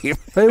of a game.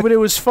 But it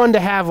was fun to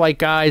have like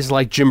guys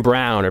like Jim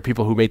Brown or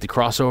people who made the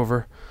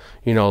crossover.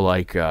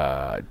 Like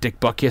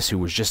Dick Butkus, who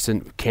was just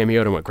in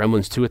cameoed in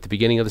Gremlins 2 at the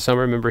beginning of the summer.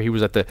 Remember, he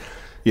was at the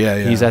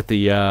he's at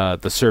the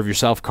serve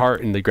yourself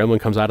cart, and the gremlin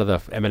comes out of the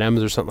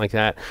M&Ms or something like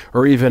that.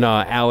 Or even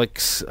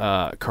Alex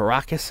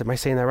Karakis, am I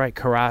saying that right?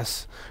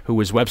 Karas, who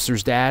was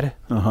Webster's dad.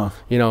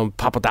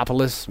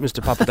 Papadopoulos,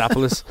 Mr.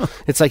 Papadopoulos.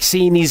 It's like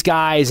seeing these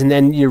guys, and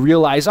then you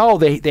realize,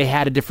 they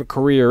had a different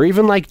career. Or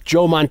even like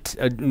Joe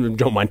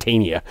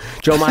Montana.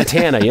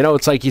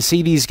 It's like you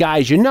see these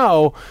guys,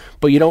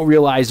 but you don't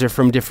realize they're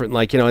from different,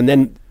 and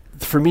then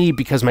for me,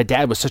 because my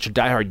dad was such a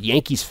diehard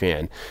Yankees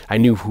fan, I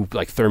knew who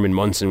like Thurman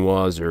Munson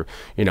was, or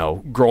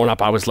growing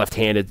up I was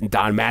left-handed, and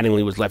Don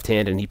Mattingly was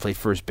left-handed, and he played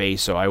first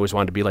base, so I always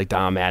wanted to be like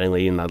Don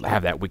Mattingly and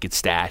have that wicked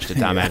stash that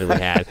Don Mattingly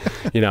had,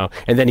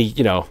 and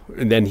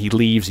then he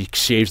leaves, he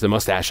shaves the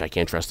mustache, I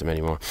can't trust him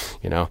anymore,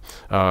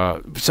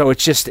 so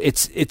it's just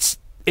it's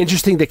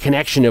interesting, the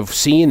connection of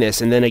seeing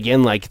this, and then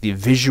again, like the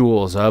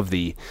visuals of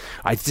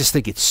I just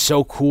think it's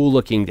so cool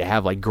looking to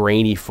have like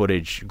grainy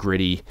footage,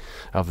 gritty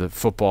of the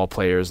football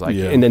players, like,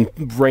 and then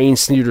rain,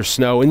 sleet, or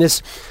snow. And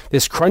this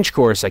crunch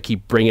course, I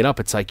keep bringing up.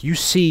 It's like you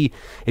see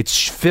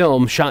it's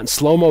film shot in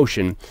slow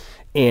motion,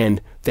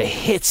 and the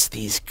hits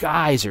these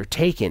guys are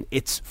taking,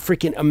 it's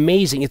freaking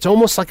amazing. It's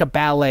almost like a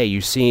ballet.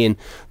 You're seeing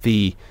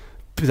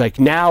like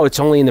now it's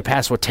only in the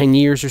past 10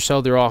 years or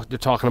so they're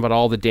talking about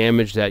all the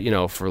damage that,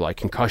 for like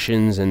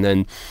concussions, and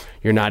then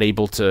you're not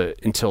able to,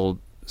 until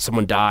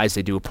someone dies,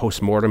 they do a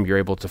post-mortem, you're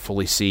able to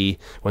fully see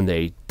when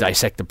they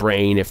dissect the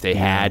brain if they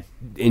had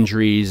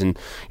injuries, and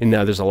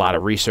now there's a lot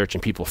of research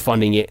and people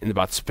funding it, and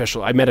about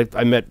special. I met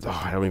I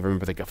don't even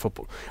remember the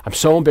football. I'm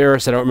so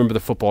embarrassed I don't remember the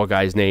football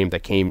guy's name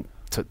that came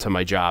to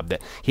my job,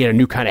 that he had a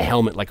new kind of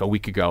helmet like a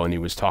week ago, and he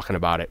was talking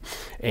about it,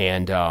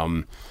 and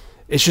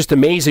it's just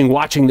amazing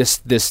watching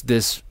this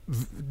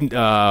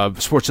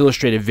Sports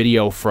Illustrated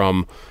video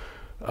from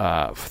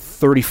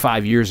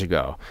 35 years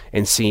ago,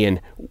 and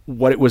seeing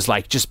what it was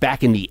like just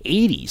back in the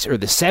 80s or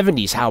the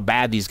 70s, how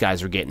bad these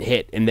guys were getting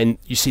hit. And then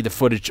you see the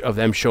footage of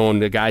them showing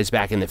the guys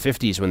back in the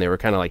 50s when they were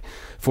kind of like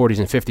 40s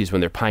and 50s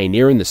when they're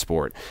pioneering the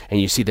sport. And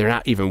you see they're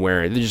not even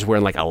they're just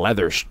wearing like a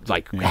leather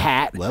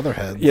hat.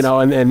 Leatherheads.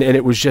 And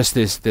it was just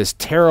this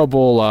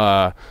terrible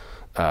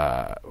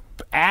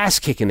ass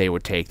kicking they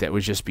would take it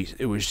was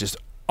just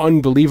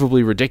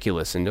unbelievably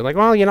ridiculous. And you're like,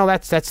 well,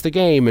 that's the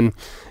game.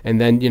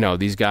 And then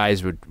these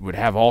guys would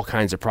have all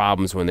kinds of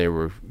problems when they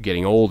were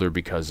getting older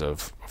because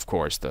of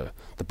course the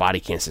body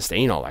can't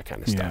sustain all that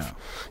kind of stuff.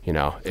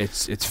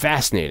 It's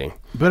fascinating.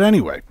 But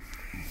anyway,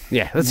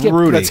 let's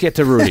get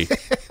to Rudy.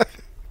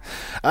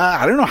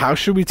 I don't know, how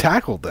should we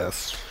tackle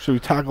this? Should we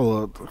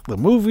tackle the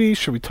movie?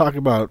 Should we talk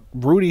about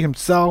Rudy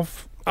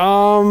himself?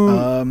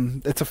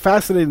 It's a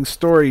fascinating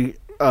story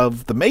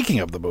of the making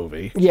of the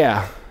movie.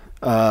 Yeah.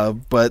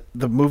 But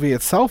the movie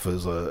itself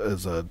is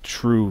a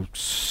true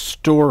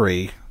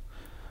story.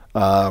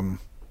 I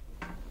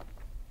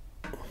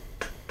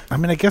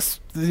guess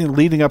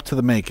leading up to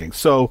the making.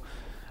 So,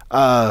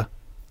 for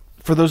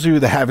those of you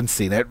that haven't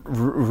seen it,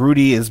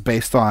 Rudy is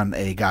based on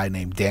a guy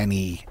named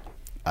Daniel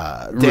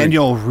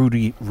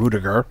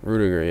Rudiger.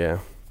 Rudiger, yeah.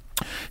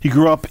 He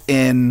grew up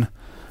in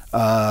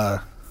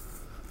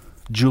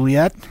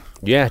Juliet.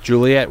 Yeah,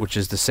 Juliet, which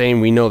is the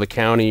same. We know the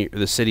county,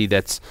 the city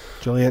that's...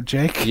 Juliet,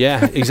 Jake?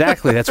 Yeah,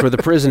 exactly. That's where the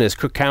prison is.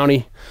 Cook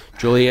County,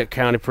 Juliet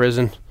County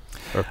Prison.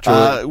 Which,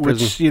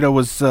 was,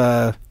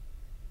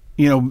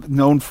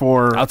 known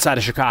for... Outside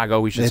of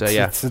Chicago, we should say,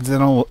 yeah. It's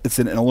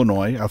in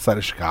Illinois, outside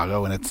of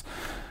Chicago, and it's,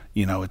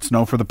 it's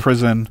known for the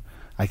prison.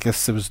 I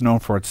guess it was known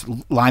for its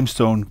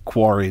limestone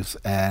quarries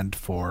and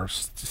for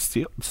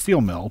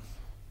steel mill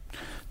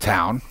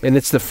town. And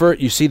it's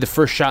you see the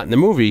first shot in the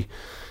movie...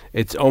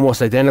 It's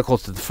almost identical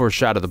to the first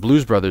shot of the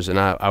Blues Brothers, and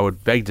I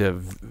would beg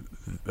to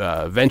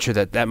venture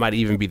that might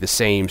even be the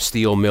same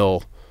steel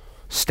mill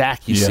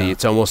stack you see.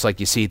 It's almost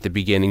like you see at the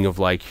beginning of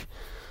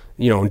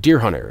in Deer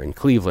Hunter in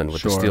Cleveland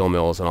with the steel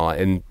mills and all that.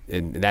 And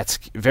that's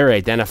very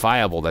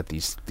identifiable that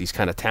these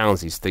kind of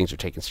towns, these things are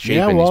taking shape.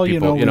 Yeah, and well, these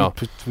people,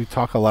 we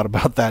talk a lot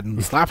about that in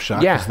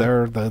Slapshot. Yeah,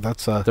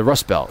 that's the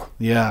Rust Belt.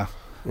 Yeah.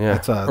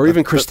 Yeah, or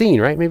even Christine,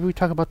 right? Maybe we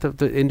talk about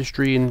the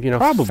industry and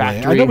probably.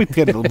 Factory. I know we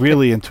get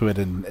really into it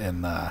in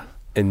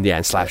Slapshot.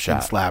 In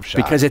Slapshot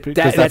because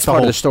that's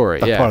part of the story.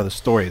 That's part of the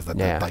story is that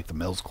like the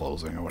mill's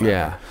closing or whatever.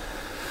 Yeah,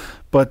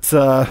 but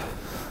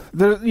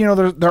there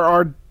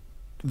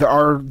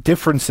are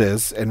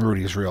differences in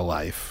Rudy's real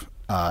life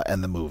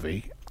and the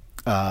movie.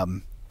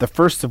 The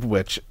first of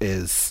which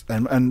is,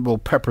 and we'll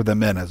pepper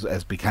them in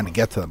as we kind of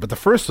get to them. But the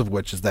first of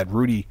which is that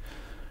Rudy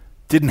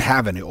didn't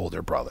have any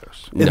older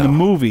brothers. In the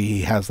movie,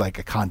 he has like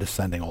a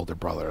condescending older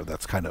brother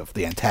that's kind of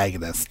the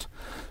antagonist,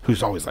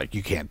 who's always like,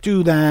 "You can't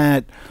do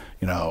that,"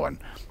 And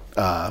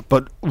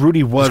but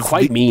Rudy was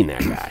quite mean.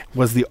 That guy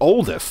was the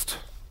oldest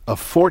of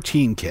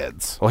 14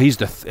 kids. Well,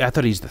 I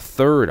thought he's the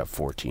third of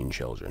 14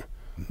 children.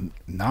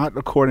 Not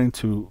according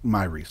to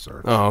my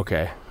research. Oh,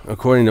 okay.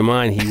 According to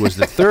mine, he was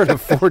the third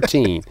of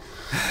 14.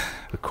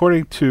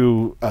 According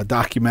to a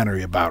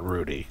documentary about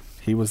Rudy,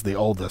 he was the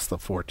oldest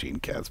of 14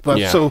 kids. But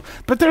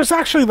but there's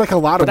actually like a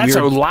lot of that's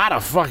weird, a lot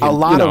of fucking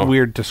of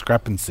weird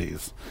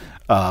discrepancies.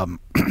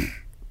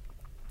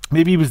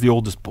 Maybe he was the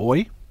oldest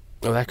boy.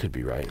 Oh, that could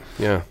be right.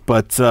 Yeah.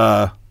 But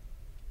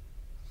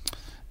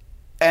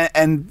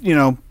and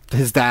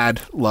his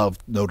dad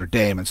loved Notre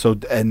Dame, and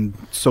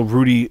so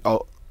Rudy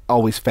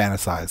always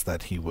fantasized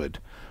that he would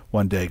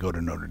one day go to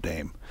Notre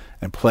Dame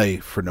and play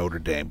for Notre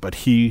Dame, but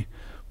he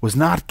was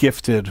not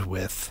gifted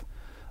with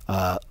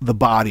the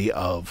body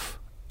of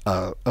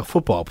a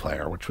football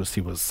player,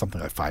 he was something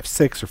like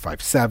 5'6" or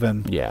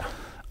 5'7". Yeah.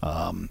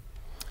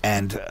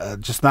 And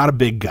just not a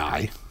big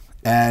guy.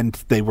 And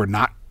they were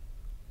not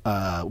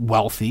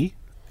wealthy,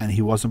 and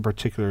he wasn't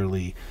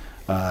particularly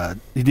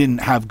he didn't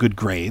have good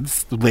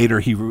grades. Later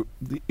he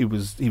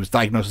was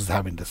diagnosed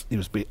as being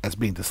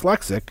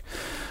dyslexic.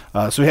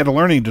 So he had a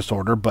learning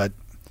disorder, but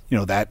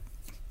that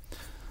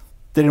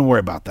They didn't worry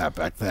about that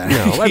back then.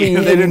 No, I mean,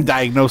 they didn't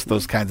diagnose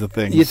those kinds of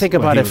things. You think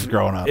about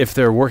if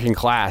they're working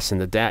class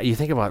and the dad. You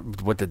think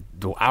about what the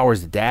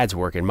hours the dad's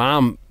working.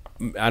 Mom,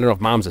 I don't know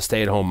if mom's a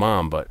stay-at-home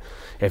mom, but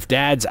if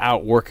dad's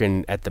out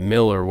working at the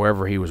mill or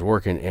wherever he was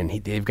working, and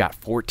they've got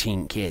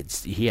 14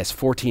 kids, he has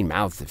 14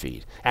 mouths to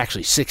feed.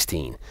 Actually,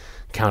 16.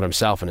 Count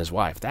himself and his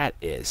wife. That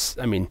is,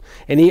 I mean,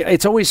 and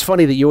it's always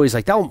funny that you always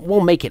like,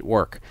 we'll make it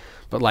work.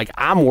 But like,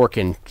 I'm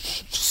working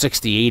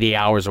 60, 80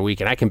 hours a week,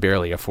 and I can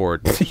barely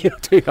afford,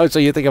 so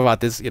you think about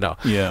this,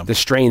 the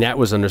strain that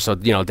was under. So,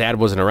 Dad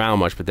wasn't around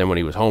much, but then when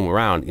he was home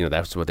around,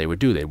 that's what they would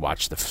do. They'd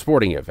watch the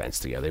sporting events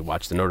together. They'd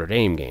watch the Notre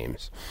Dame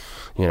games,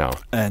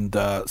 And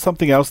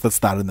something else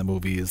that's not in the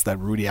movie is that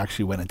Rudy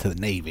actually went into the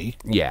Navy.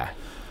 Yeah.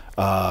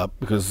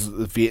 Because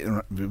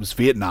it was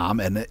Vietnam,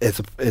 and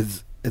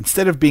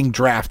instead of being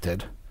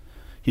drafted,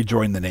 he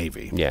joined the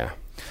Navy. Yeah.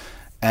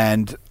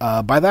 And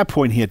by that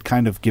point, he had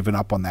kind of given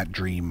up on that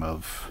dream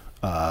of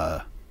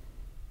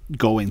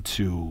going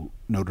to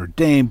Notre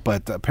Dame.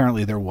 But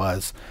apparently,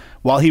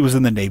 while he was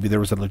in the Navy, there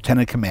was a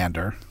lieutenant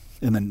commander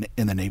in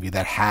the Navy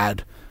that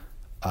had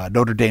a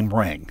Notre Dame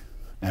ring,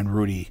 and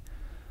Rudy,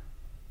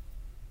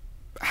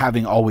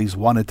 having always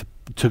wanted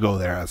to go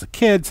there as a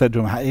kid, said to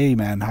him, "Hey,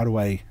 man, how do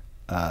I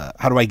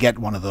get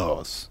one of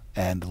those?"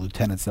 And the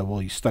lieutenant said,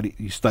 "Well, you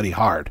study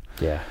hard.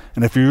 Yeah.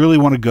 And if you really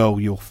want to go,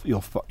 you'll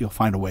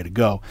find a way to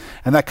go."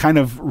 And that kind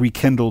of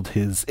rekindled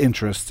his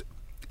interest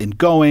in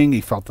going.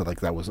 He felt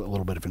that was a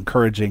little bit of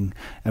encouraging.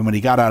 And when he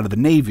got out of the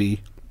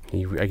Navy,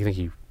 I think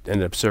he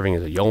ended up serving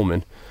as a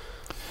yeoman.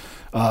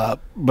 But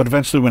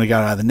eventually, when he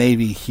got out of the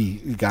Navy, he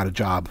got a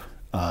job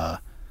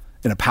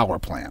in a power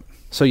plant.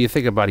 So you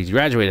think about, he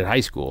graduated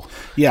high school.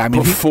 Yeah, I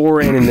mean,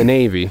 before and in the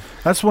Navy.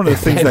 That's one of the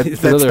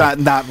things that's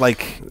not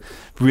like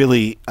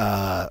really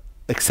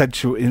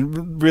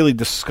really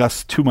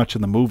discussed too much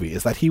in the movie,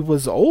 is that he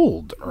was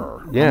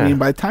older. Yeah. I mean,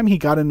 by the time he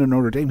got into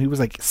Notre Dame, he was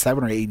like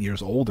 7 or 8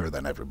 years older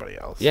than everybody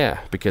else. Yeah,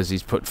 because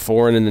he's put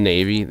 4 in the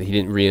Navy. He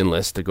didn't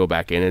re-enlist to go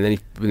back in, and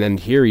then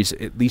here he's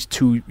at least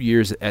 2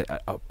 years at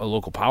a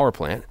local power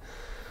plant.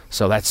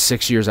 So that's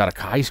 6 years out of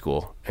high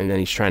school, and then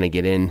he's trying to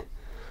get in.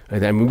 I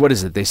mean, what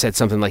is it? They said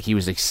something like he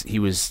was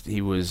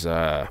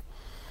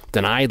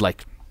denied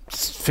like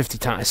 50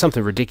 times,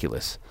 something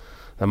ridiculous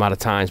amount of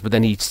times. But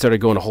then he started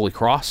going to Holy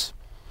Cross.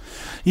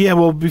 Yeah,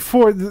 well,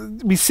 before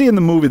we see in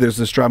the movie, there's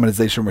this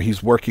dramatization where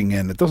he's working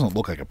in. It doesn't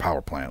look like a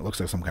power plant. It looks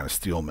like some kind of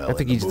steel mill. I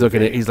think he's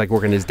like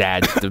working his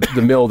dad's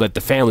the mill that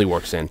the family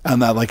works in,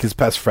 and that like his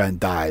best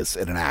friend dies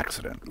in an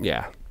accident.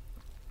 Yeah.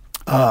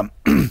 Now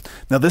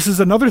this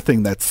is another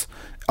thing that's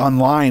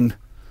online.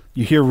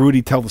 You hear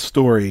Rudy tell the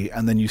story,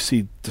 and then you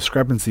see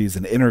discrepancies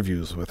in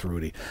interviews with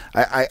Rudy.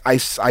 I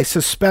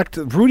suspect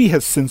Rudy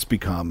has since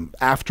become,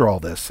 after all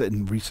this,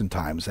 in recent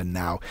times, and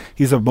now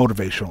he's a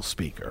motivational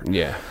speaker.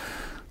 Yeah.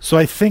 So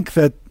I think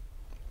that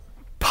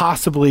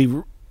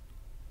possibly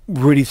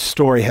Rudy's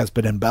story has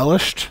been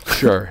embellished.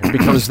 Sure, it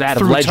becomes that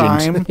of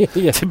legend.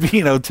 Yeah.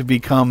 To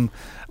become,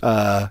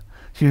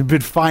 he's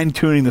been fine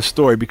tuning the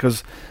story,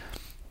 because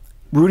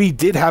Rudy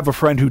did have a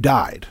friend who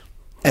died,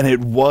 and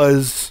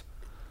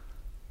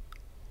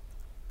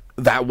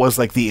that was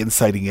like the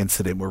inciting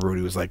incident where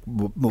Rudy was like,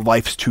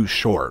 life's too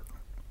short.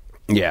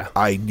 Yeah.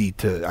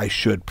 I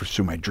should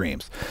pursue my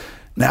dreams.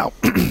 Now,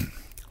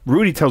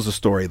 Rudy tells a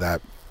story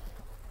that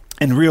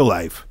in real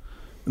life,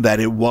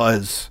 that it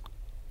was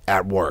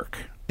at work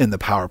in the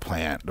power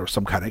plant or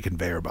some kind of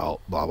conveyor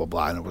belt, blah, blah,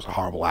 blah, and it was a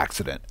horrible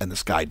accident, and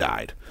this guy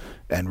died.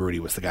 And Rudy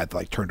was the guy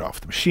that turned off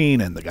the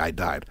machine, and the guy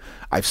died.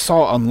 I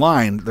saw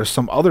online, there's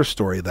some other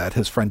story that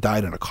his friend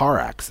died in a car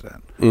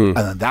accident, and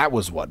then that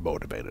was what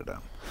motivated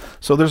him.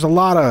 So there's a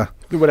lot of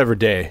whatever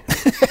day.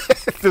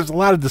 There's a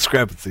lot of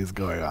discrepancies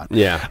going on.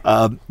 Yeah,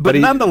 but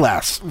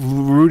nonetheless,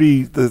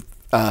 Rudy,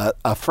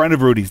 a friend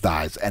of Rudy's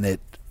dies, and it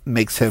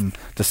makes him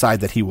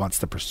decide that he wants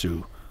to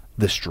pursue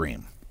this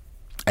dream.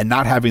 And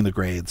not having the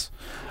grades,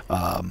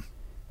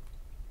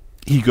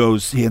 he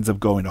ends up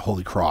going to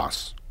Holy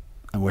Cross,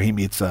 and where he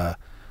meets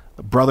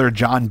brother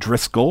John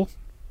Driscoll,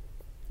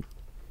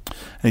 and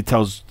he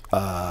tells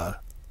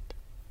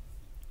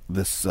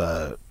this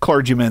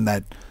clergyman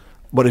that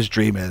what his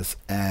dream is,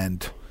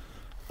 and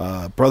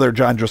brother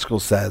John Driscoll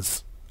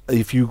says,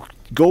 if you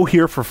go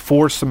here for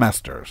 4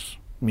 semesters,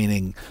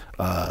 meaning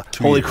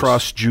Holy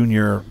Cross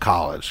Junior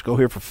College, go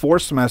here for 4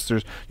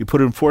 semesters, you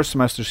put in 4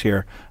 semesters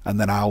here, and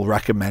then I'll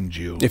recommend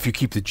you. If you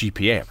keep the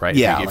GPA up, right?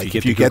 Yeah,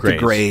 if you get the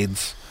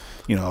grades,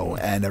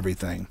 and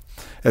everything.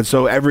 And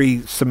so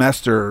every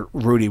semester,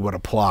 Rudy would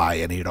apply,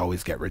 and he'd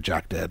always get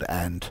rejected,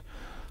 and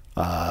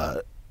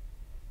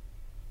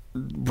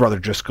Brother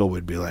Driscoll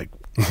would be like,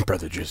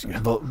 Brother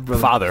Driscoll,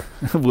 father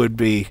would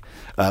be.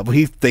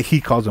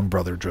 He calls him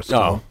Brother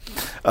Driscoll.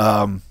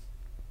 Oh.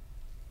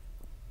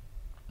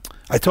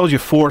 I told you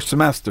 4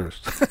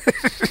 semesters.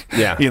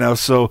 Yeah.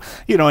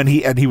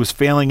 And he was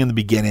failing in the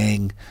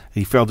beginning.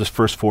 He failed his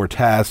first 4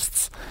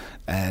 tests,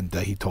 and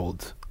he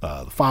told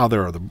the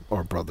father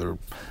or brother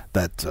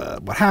that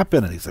what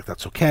happened, and he's like,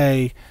 that's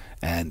okay.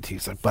 And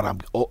he's like, but I'm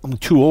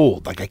too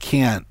old. Like, I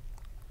can't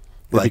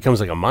It becomes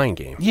like a mind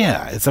game.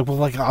 Yeah, it's like, well,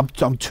 like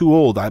I'm too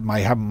old.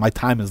 My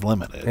time is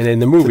limited. And in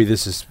the movie,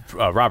 this is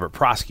Robert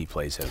Prosky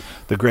plays him,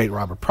 the great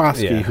Robert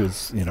Prosky,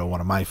 who's one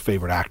of my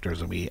favorite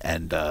actors,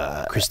 and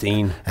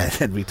Christine,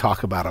 and we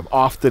talk about him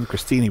often.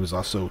 Christine, he was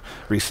also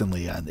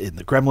recently in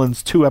the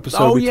Gremlins 2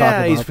 episode. Oh we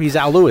talk about. He's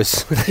Al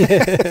Lewis.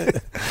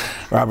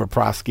 Robert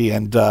Prosky,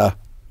 and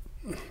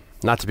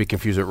not to be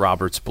confused with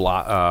Robert's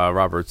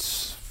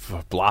Blossoms.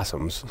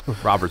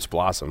 Robert's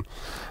Blossom.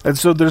 And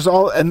so there's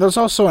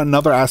also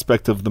another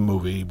aspect of the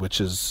movie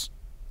which it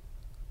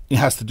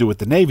has to do with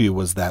the Navy,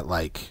 was that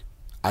like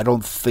I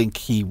don't think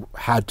he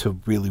had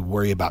to really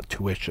worry about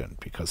tuition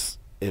because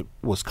it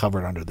was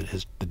covered under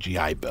the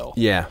GI Bill.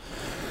 Yeah.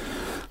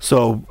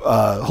 So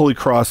Holy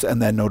Cross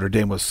and then Notre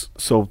Dame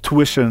so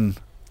tuition.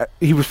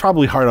 He was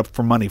probably hard up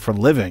for money for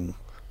living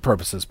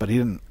purposes, but he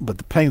didn't.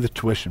 But paying the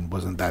tuition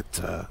wasn't that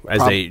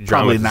as they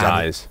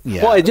dramatize.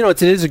 Yeah. Well,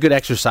 it is a good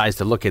exercise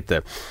to look at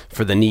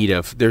for the need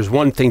of. There's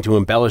one thing to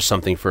embellish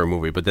something for a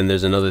movie, but then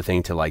there's another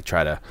thing to like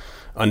try to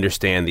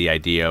understand the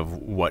idea of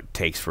what it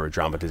takes for a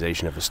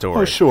dramatization of a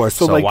story. Oh, sure.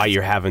 So like, why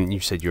you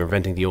said you're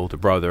inventing the older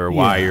brother,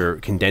 why you're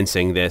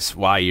condensing this,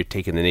 why you're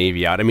taking the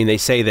Navy out. I mean, they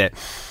say that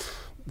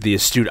the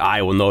astute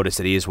eye will notice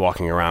that he is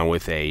walking around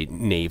with a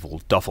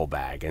naval duffel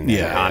bag, and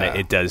on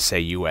it does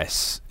say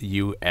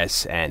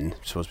USN,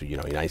 supposed to be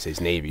United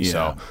States Navy. Yeah.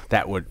 So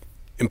that would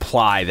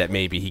imply that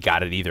maybe he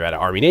got it either at an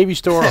Army Navy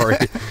store or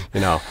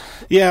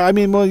Yeah, I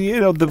mean, well,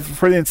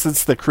 for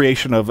instance, the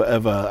creation of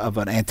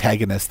an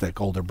antagonistic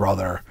older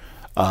brother,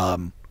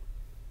 I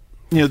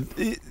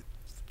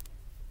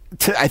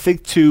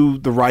think to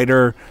the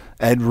writer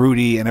and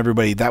Rudy and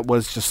everybody, that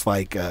was just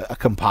like a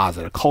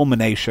composite, a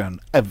culmination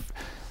of.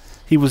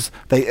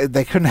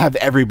 They couldn't have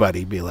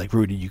everybody be like,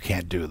 Rudy, you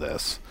can't do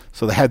this.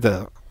 So they had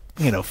to,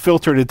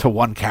 filter it into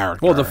one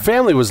character. Well, the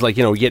family was like,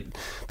 we get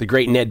the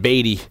great Ned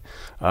Beatty,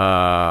 who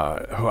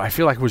I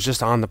feel like was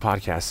just on the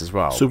podcast as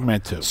well.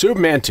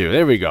 Superman 2.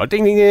 There we go.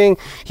 Ding, ding, ding.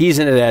 He's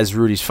in it as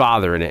Rudy's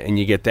father in it, and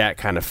you get that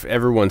kind of,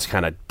 everyone's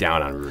kind of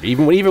down on Rudy.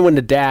 Even when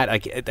the dad,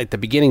 like at the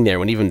beginning there,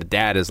 when even the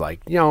dad is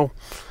like,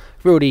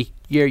 Rudy,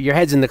 your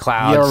head's in the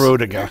clouds. Yeah,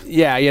 Rudiger.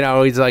 Yeah,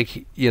 he's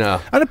like,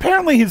 And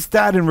apparently his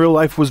dad in real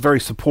life was very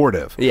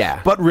supportive.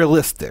 Yeah. But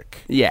realistic.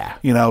 Yeah.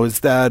 His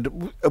dad,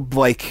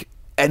 like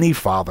any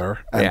father,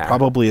 and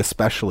probably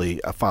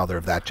especially a father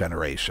of that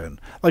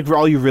generation, like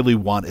all you really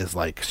want is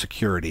like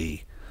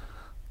security.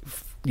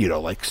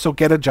 So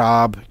get a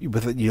job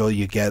with it,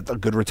 you get a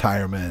good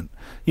retirement.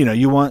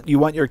 You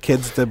want your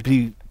kids to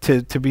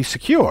be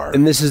secure.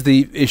 And this is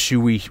the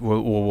issue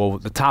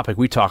the topic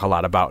we talk a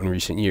lot about in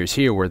recent years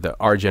here, where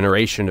our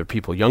generation of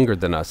people younger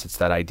than us, it's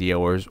that idea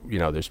where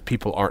there's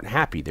people aren't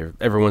happy.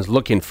 Everyone's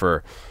looking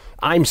for,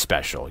 I'm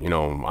special.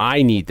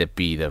 I need to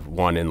be the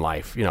one in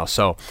life.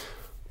 So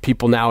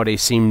people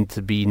nowadays seem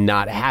to be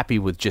not happy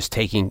with just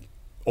taking.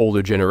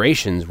 Older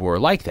generations were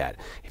like that.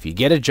 If you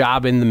get a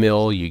job in the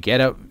mill, you get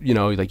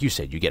like you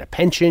said, you get a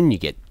pension, you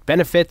get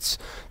benefits.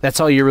 That's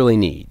all you really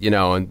need,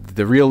 And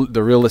the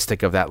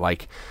realistic of that,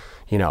 like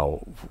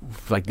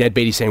Ned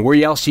Beatty saying,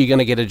 where else are you going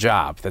to get a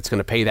job that's going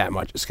to pay that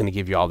much? It's going to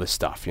give you all this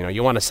stuff.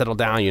 You want to settle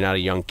down. You're not a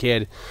young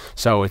kid.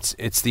 So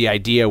it's the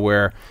idea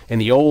where in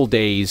the old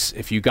days,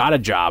 if you got a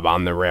job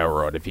on the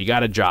railroad, if you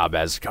got a job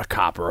as a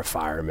cop or a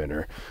fireman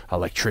or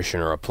electrician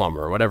or a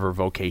plumber or whatever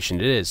vocation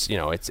it is,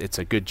 it's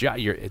a good job.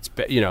 It's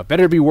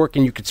better to be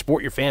working. You can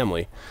support your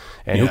family.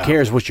 And who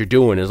cares what you're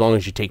doing as long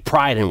as you take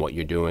pride in what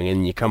you're doing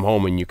and you come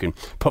home and you can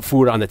put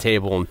food on the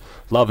table and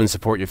love and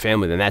support your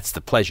family, then that's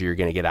the pleasure you're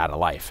going to get out of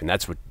life. And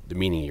that's what the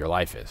meaning of your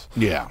life is.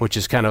 Yeah. Which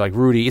is kind of like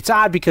Rudy. It's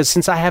odd because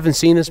since I haven't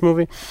seen this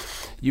movie,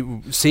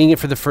 seeing it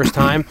for the first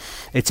time,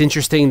 it's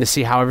interesting to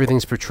see how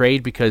everything's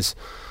portrayed because,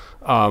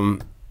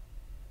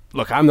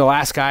 look, I'm the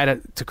last guy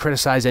to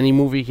criticize any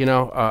movie,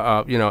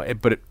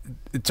 but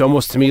it's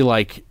almost to me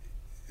like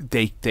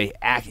they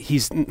act.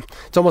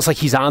 It's almost like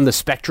he's on the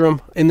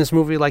spectrum in this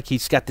movie. Like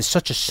he's got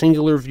such a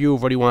singular view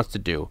of what he wants to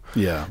do.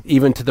 Yeah.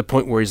 Even to the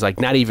point where he's like,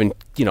 not even,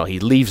 he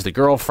leaves the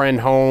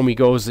girlfriend home. He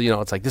goes,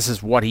 it's like this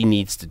is what he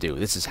needs to do.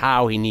 This is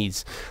how he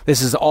needs.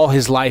 This is all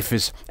his life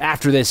is.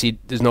 After this,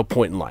 there's no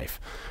point in life.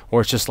 Or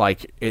it's just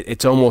like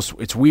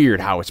it's weird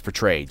how it's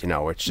portrayed.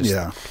 It's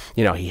just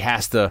he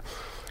has to.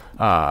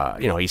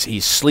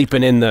 He's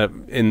sleeping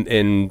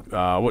in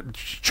what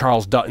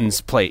Charles Dutton's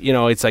plate.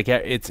 It's like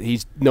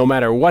he's no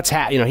matter what's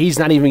happening. He's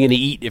not even going to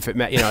eat if it.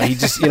 He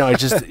just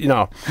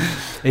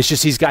it's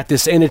just he's got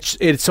this, and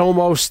it's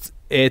almost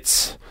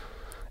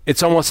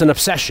an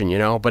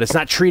obsession. But it's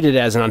not treated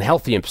as an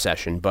unhealthy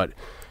obsession. But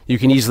you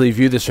can easily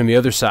view this from the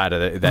other side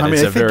of it. That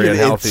it's a very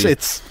unhealthy.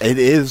 It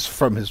is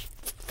from his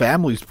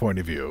family's point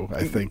of view,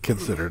 I think,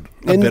 considered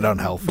a bit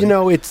unhealthy.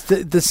 It's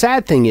the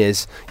sad thing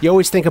is you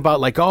always think about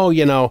like,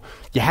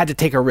 you had to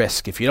take a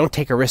risk. If you don't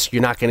take a risk,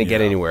 you're not going to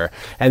get anywhere.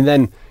 And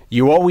then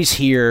you always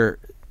hear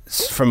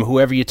from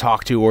whoever you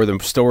talk to or the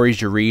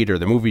stories you read or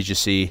the movies you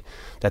see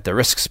that the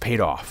risks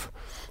paid off.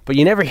 But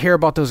you never hear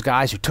about those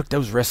guys who took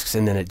those risks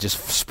and then it just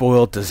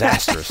spoiled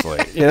disastrously.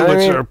 You know what I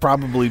mean? Which are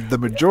probably the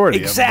majority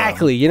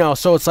exactly. You know,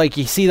 so it's like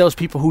you see those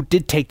people who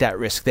did take that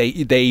risk.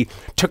 They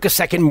took a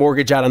second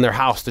mortgage out on their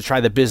house to try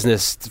the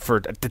business for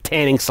the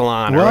tanning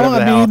salon or whatever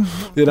the hell.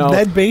 You know,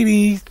 Ned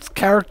Beatty's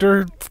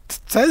character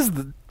says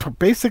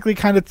basically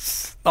kind of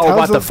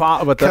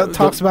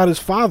talks about his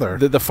father,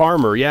 the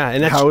farmer,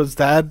 and that's how his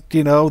dad,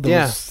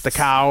 the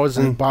cows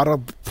and bought a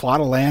plot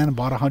of land,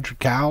 bought 100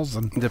 cows,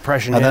 and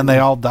depression, and then they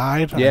all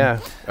died,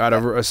 out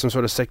of some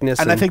sort of sickness.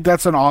 And I think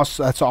that's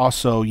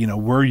also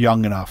we're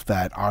young enough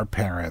that our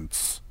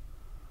parents,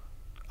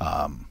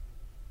 they're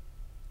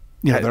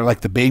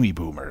like the baby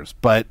boomers,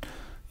 but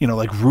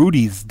like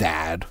Rudy's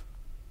dad.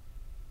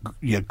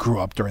 Grew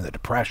up during the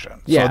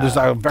Depression. Yeah, so there's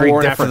a very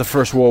born different, after the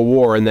First World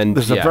War, and then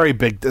there's a very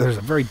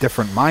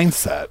different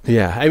mindset.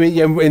 Yeah, I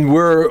mean, and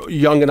we're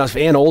young enough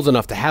and old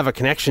enough to have a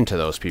connection to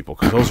those people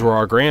because those were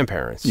our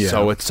grandparents.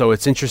 Yeah. So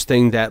it's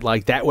interesting that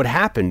like that would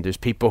happen. There's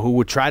people who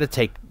would try to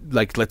take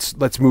like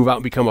let's move out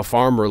and become a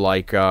farmer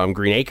like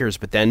Green Acres,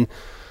 but then.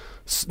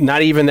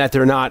 Not even that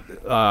they're not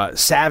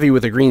savvy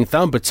with a green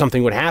thumb, but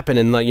something would happen,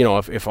 and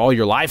if all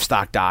your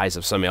livestock dies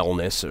of some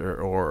illness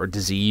or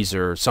disease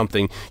or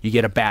something, you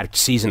get a bad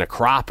season of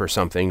crop or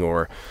something,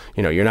 or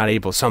you're not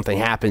able. Something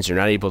happens, you're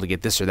not able to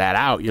get this or that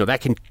out.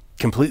 That can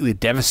completely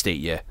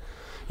devastate you,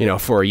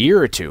 for a year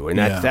or two, and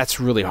that's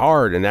really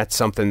hard, and that's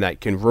something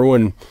that can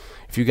ruin.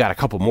 If you got a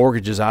couple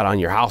mortgages out on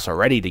your house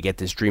already to get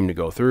this dream to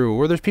go through,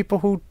 or there's people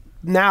who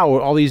now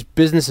all these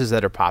businesses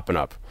that are popping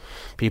up.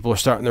 People are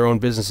starting their own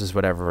businesses,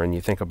 whatever, and you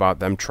think about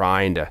them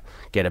trying to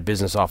get a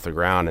business off the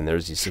ground, and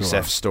there's these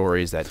success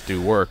stories that do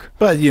work.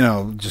 But,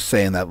 just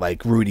saying that,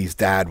 like, Rudy's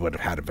dad would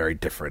have had a very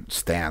different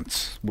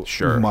stance.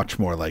 Sure. Much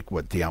more like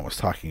what Dion was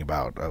talking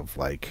about of,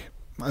 like,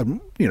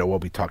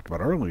 what we talked about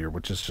earlier,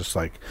 which is just,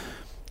 like,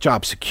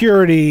 job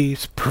security,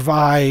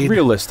 provide. The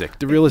realistic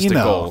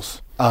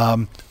goals.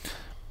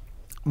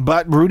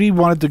 But Rudy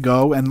wanted to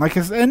go, and like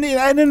I said,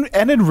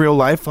 and in real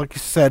life, like you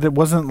said, it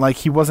wasn't like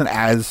he wasn't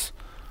as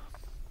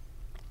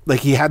like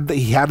he had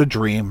a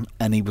dream,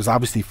 and he was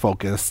obviously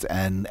focused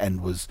and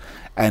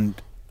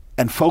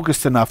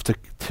focused enough to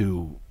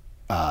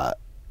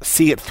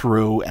see it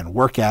through and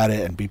work at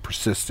it and be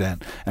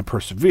persistent and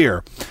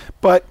persevere.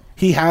 But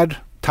he had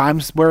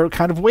times where it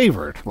kind of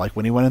wavered, like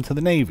when he went into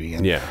the Navy,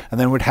 and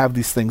then would have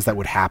these things that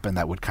would happen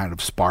that would kind of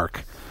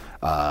spark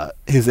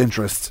his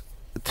interest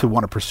to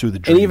want to pursue the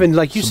dream. And even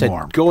like you said,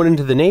 more. Going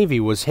into the Navy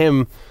was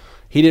him.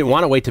 He didn't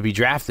want to wait to be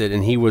drafted,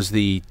 and he was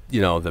the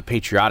the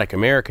patriotic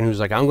American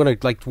who's like, I'm going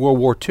to, like World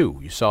War II.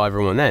 You saw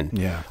everyone then.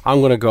 Yeah. I'm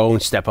going to go and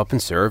step up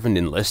and serve and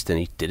enlist, and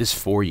he did his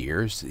 4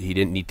 years. He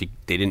didn't need to.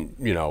 They didn't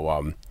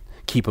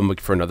keep him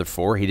for another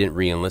 4. He didn't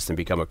re-enlist and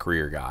become a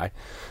career guy.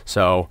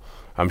 So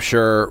I'm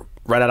sure.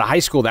 Right out of high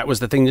school, that was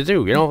the thing to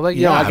do.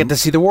 I get to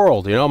see the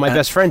world. My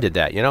best friend did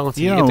that. So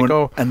you get to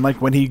go. And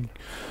like when he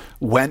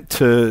went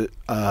to.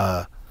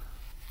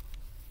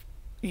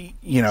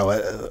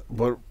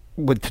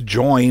 To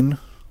join,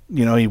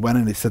 he went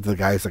and he said to the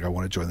guys, like, I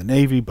want to join the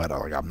Navy, but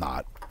I'm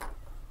not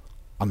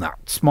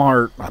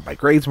smart. My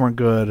grades weren't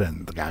good.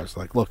 And the guy was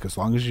like, look, as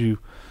long as you,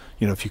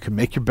 if you can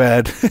make your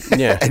bed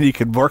and you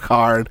can work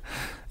hard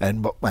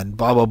and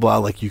blah, blah, blah,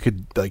 like you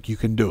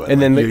can do it.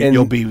 And then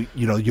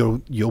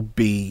you'll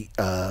be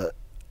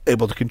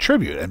able to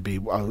contribute and be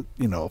a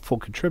full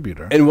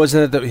contributor. And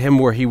wasn't it him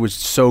where he was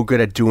so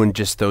good at doing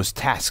just those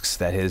tasks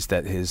that his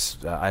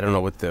I don't know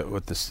what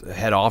the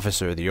head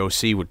officer, the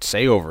OC, would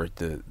say over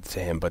to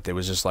him, but it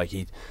was just like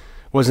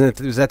was that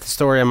the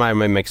story? Am I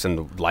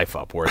mixing life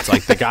up? Where it's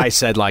like the guy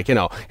said, like,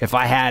 if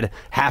I had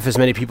half as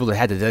many people that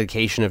had the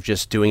dedication of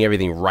just doing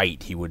everything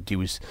right, he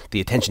was the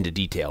attention to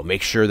detail.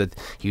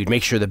 He would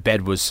make sure the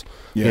bed was,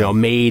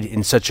 made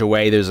in such a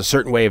way. There's a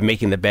certain way of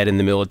making the bed in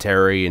the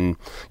military, and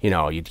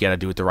you'd got to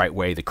do it the right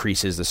way. The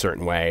creases the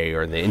certain way,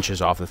 or the inches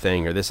off the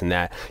thing, or this and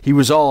that. He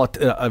was all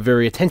a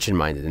very attention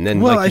minded, and then,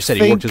 like you said,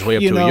 he worked his way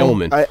up to a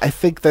yeoman. I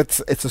think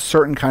it's a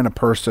certain kind of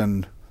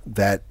person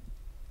that.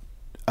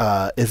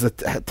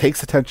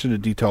 Takes attention to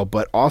detail,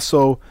 but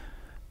also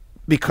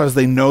because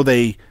they know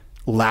they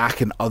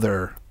lack in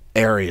other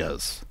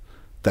areas,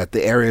 that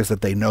the areas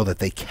that they know that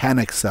they can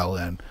excel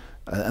in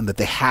and that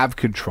they have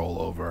control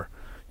over,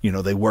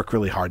 they work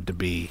really hard to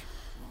be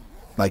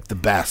like the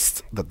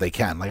best that they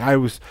can. Like I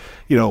was,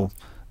 in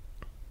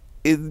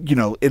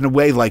a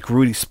way, like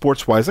Rudy,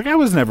 sports wise, like I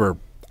was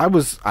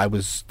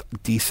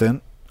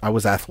decent. I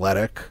was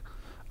athletic.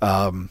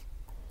 I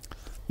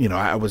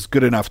was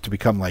good enough to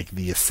become like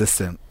the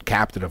assistant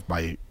captain of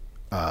my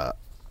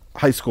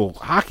high school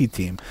hockey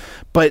team,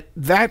 but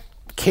that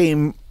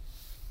came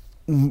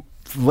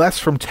less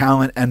from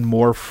talent and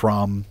more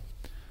from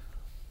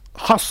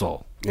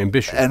hustle,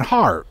 ambition, and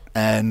heart,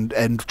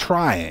 and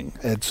trying.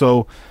 And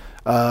so,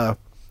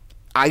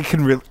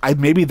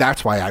 maybe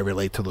that's why I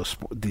relate to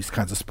these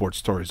kinds of sports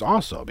stories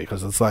also,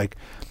 because it's like.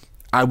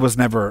 I was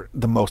never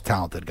the most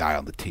talented guy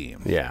on the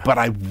team. Yeah. But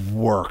I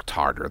worked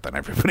harder than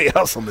everybody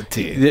else on the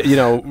team.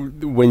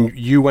 When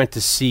you went to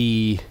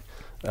see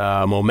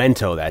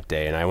Memento that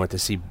day, and I went to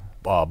see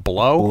Blow.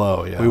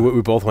 Blow, yeah.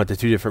 We both went to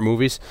two different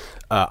movies.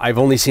 I've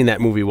only seen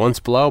that movie once,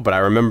 Blow, but I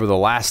remember the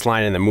last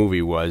line in the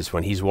movie was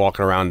when he's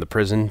walking around the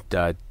prison,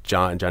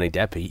 Johnny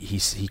Depp,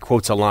 he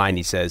quotes a line.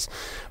 He says,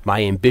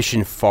 "My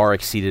ambition far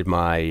exceeded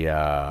my...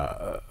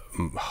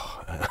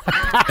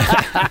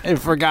 I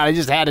forgot. I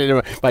just had it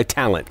in my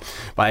talent.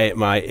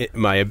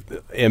 My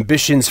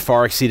ambitions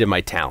far exceeded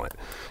my talent.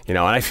 And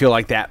I feel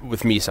like that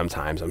with me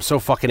sometimes. I'm so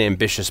fucking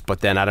ambitious,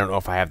 but then I don't know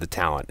if I have the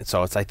talent. And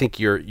so I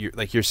think you're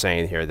like you're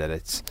saying here that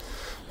it's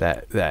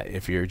that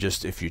if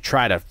you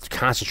try to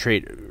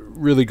concentrate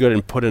really good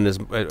and put in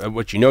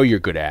what you're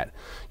good at.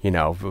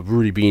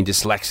 Rudy being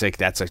dyslexic,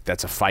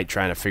 that's a fight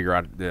trying to figure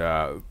out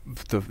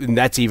and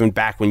that's even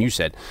back when you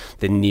said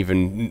they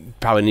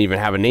probably didn't even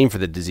have a name for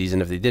the disease,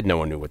 and if they did, no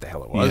one knew what the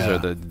hell it was or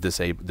the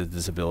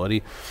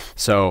disability.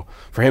 So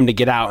for him to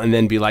get out and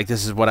then be like,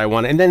 this is what I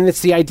want, and then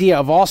it's the idea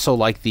of also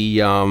like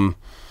the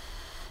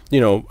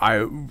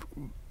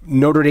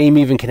Notre Dame,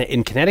 even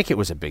in Connecticut,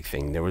 was a big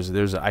thing.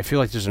 I feel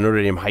like there's a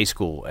Notre Dame high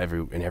school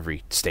in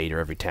every state or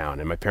every town.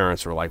 And my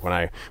parents were like, when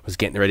I was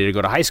getting ready to go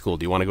to high school,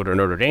 do you want to go to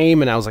Notre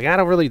Dame? And I was like, I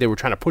don't really. They were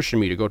trying to push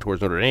me to go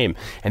towards Notre Dame,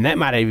 and that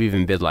might have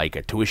even been like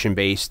a tuition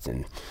based,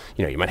 and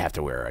you might have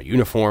to wear a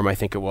uniform, I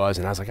think it was.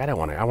 And I was like, I don't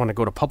want to. I want to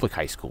go to public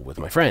high school with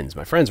my friends.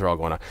 My friends were all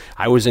going to.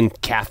 I was in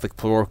Catholic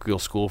parochial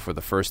school for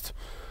the first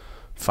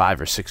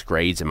 5 or 6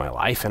 grades in my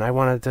life, and I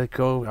wanted to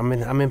go. I'm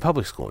in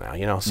public school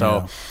now,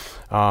 So.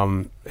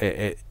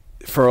 Yeah.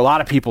 For a lot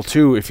of people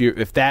too,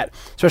 if that,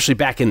 especially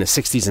back in the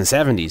 60s and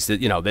 70s,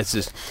 that this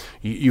is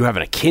you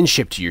having a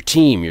kinship to your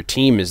team. Your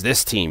team is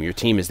this team. Your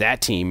team is that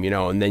team.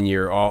 And then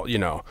you're all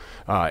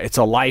it's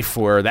a life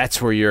where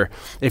that's where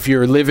if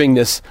you're living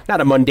this,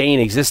 not a mundane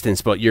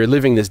existence, but you're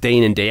living this day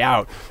in and day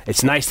out.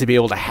 It's nice to be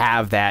able to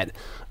have that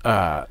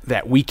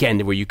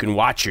weekend where you can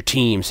watch your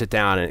team, sit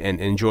down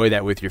and enjoy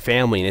that with your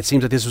family. And it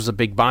seems like this was a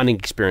big bonding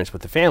experience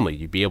with the family.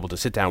 You'd be able to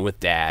sit down with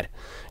Dad.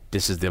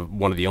 This is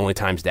one of the only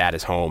times Dad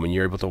is home, and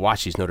you're able to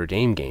watch these Notre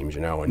Dame games,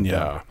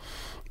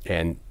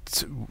 and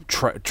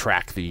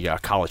track the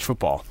college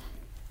football.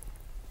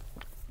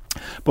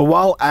 But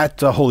while at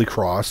Holy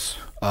Cross,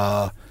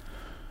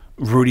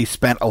 Rudy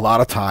spent a lot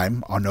of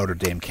time on Notre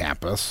Dame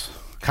campus,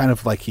 kind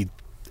of like he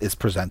is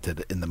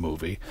presented in the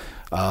movie.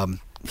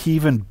 He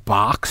even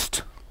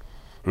boxed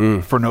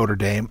for Notre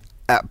Dame,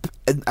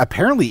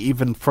 apparently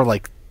even for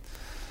like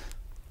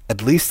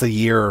at least a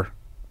year.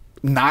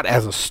 Not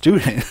as a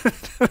student,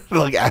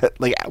 like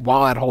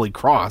while at Holy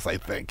Cross, I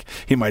think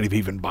he might have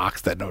even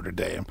boxed at Notre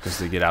Dame just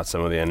to get out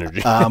some of the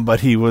energy. But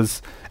he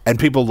was, and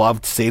people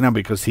loved seeing him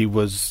because he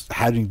was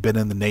having been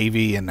in the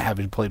Navy and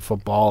having played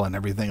football and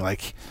everything.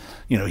 Like,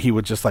 he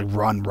would just like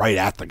run right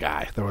at the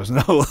guy. There was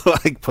no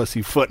like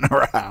pussyfooting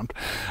around.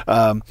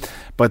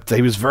 But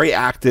he was very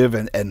active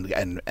and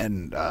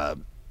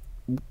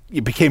he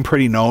became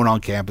pretty known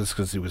on campus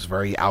because he was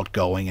very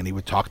outgoing, and he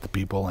would talk to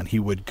people, and he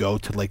would go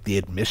to like the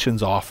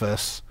admissions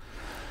office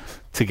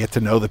to get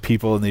to know the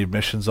people in the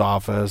admissions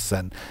office,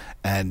 and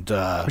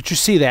but you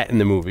see that in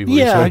the movie.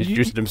 Yeah, he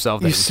introduced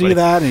himself. You see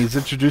that, and he's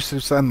introduced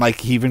himself, and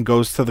like he even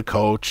goes to the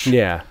coach.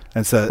 Yeah.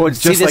 And so,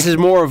 this is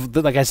more of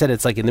like I said.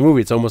 It's like in the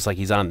movie. It's almost like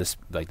he's on this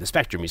like the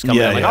spectrum. He's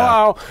coming in like,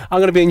 "Hello, I'm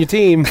going to be on your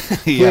team."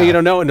 You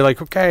don't know, and they're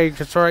like, "Okay,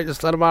 that's all right.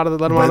 Just let him out of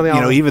the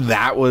island." Even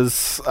that was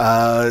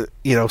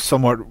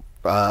somewhat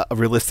a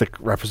realistic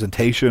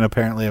representation,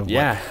 apparently, of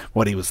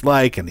what he was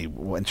like, and he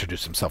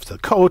introduced himself to the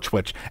coach,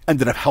 which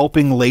ended up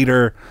helping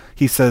later.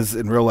 He says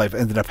in real life,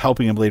 ended up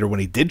helping him later when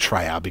he did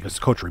try out because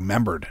the coach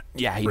remembered.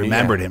 Yeah, he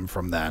remembered him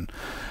from then,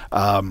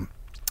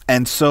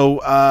 and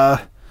so.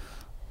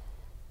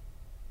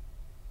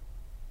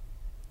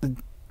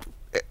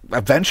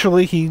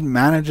 Eventually, he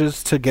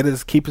manages to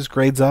keep his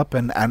grades up,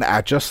 and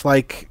just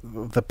like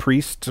the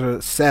priest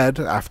said,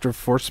 after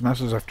 4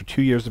 semesters, after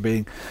 2 years of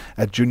being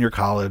at junior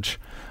college,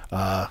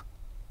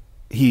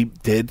 he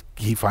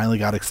finally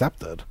got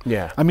accepted.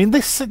 Yeah, I mean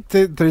they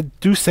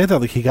do say that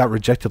like he got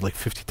rejected like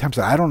 50 times.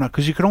 I don't know,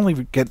 because you could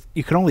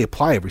only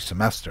apply every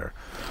semester,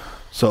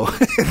 so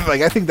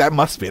like I think that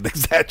must be an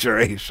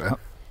exaggeration.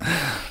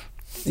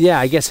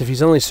 Yeah, I guess if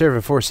he's only serving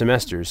 4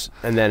 semesters,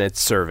 and then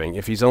it's serving.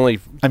 If he's only...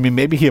 I mean,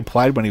 maybe he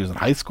applied when he was in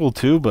high school,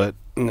 too, but...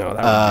 No,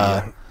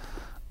 that would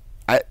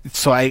be...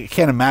 So I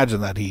can't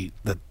imagine that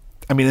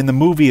I mean, in the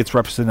movie, it's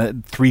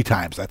represented 3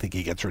 times. I think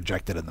he gets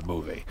rejected in the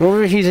movie. Well,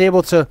 maybe he's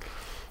able to...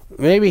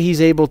 Maybe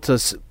he's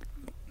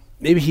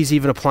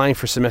even applying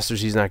for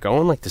semesters he's not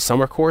going, like the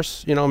summer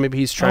course. Maybe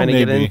he's trying to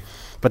get in.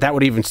 But that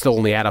would even still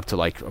only add up to,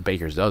 like, a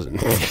baker's dozen.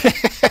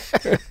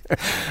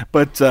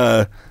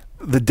 But...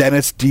 the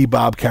Dennis D.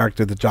 Bob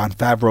character that Jon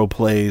Favreau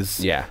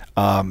plays,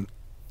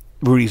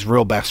 Rudy's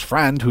real best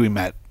friend, who he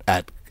met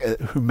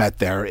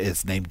there,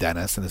 is named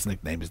Dennis, and his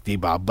nickname is D.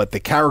 Bob. But the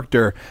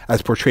character,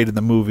 as portrayed in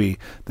the movie,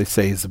 they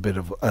say is a bit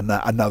of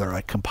another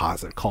like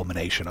composite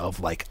culmination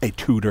of like a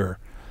tutor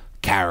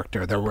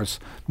character. There was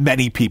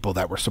many people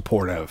that were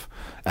supportive,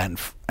 and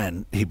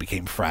he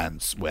became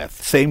friends with.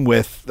 Same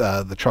with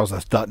the Charles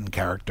S. Dutton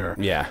character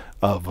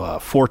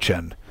of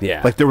Fortune.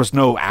 Yeah, like there was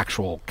no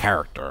actual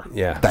character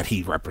that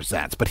he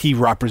represents, but he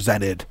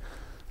represented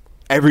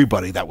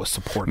everybody that was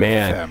supportive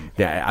of him.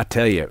 Yeah, I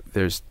tell you,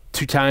 there's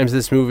 2 times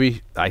this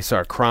movie I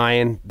started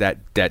crying. That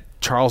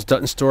Charles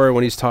Dutton story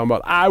when he's talking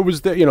about I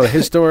was there,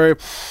 his story,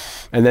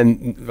 and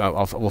then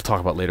we'll talk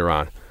about later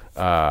on.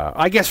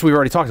 I guess we've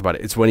already talked about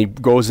it. It's when he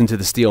goes into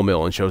the steel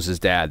mill and shows his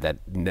dad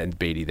and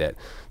Beatty that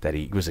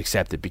he was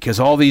accepted, because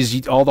all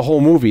the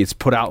whole movie it's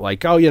put out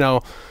like,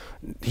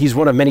 he's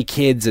one of many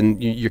kids,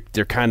 and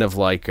they're kind of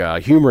like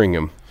humoring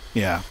him.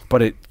 Yeah,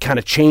 but it kind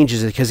of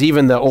changes it, because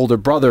even the older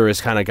brother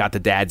has kind of got the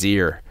dad's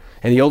ear,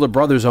 and the older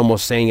brother's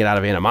almost saying it out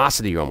of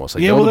animosity, almost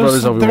like the older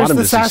brothers want him to succeed.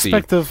 There's this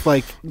aspect of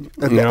like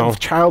of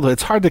childhood.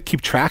 It's hard to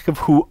keep track of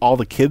who all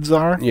the kids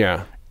are.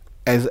 Yeah,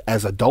 as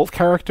adult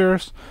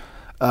characters.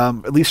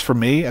 At least for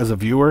me as a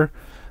viewer,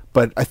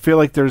 but I feel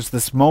like there's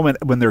this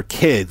moment when they're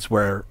kids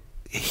where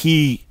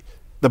the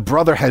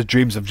brother has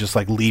dreams of just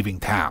like leaving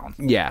town.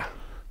 Yeah.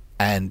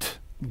 And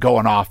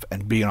going off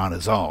and being on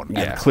his own.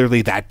 Yeah. And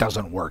clearly that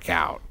doesn't work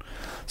out.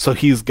 So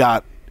he's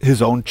got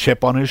his own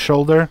chip on his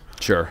shoulder.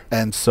 Sure.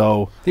 And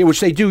so... Yeah, which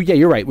they do,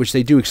 you're right, which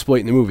they do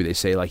exploit in the movie. They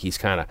say, like,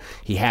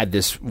 he had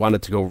this,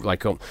 wanted to go,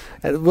 like,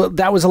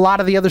 that was a lot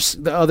of the other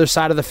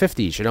side of the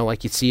 50s,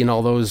 like you see in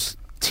all those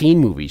teen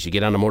movies. You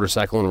get on a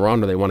motorcycle and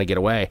run, or they want to get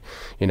away,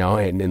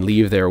 and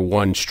leave their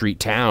one street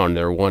town,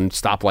 their one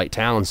stoplight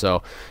town.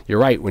 So you're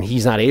right. When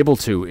he's not able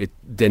to, it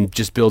then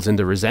just builds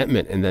into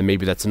resentment, and then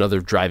maybe that's another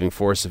driving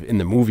force in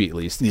the movie, at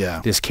least.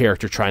 Yeah. This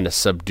character trying to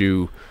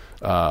subdue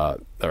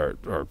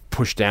or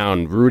push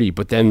down Rudy,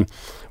 but then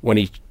when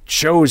he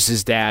shows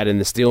his dad in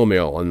the steel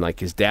mill, and like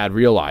his dad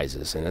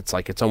realizes, and it's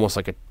almost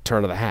like a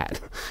turn of the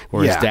hat,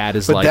 where his dad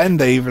is but then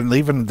they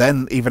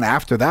even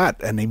after that,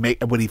 and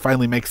when he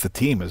finally makes the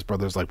team, his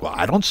brother's like, well,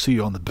 I don't see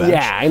you on the bench.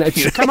 Yeah,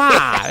 and come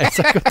on, it's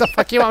like, what the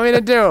fuck you want me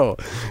to do?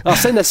 I'll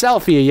send a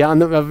selfie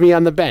of me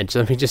on the bench.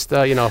 Let me just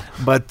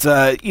But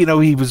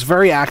he was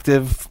very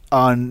active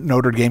on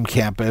Notre Dame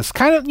campus.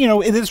 Kind of,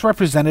 it is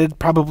represented,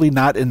 probably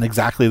not in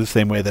exactly the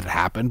same way that it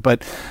happened,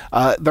 but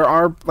there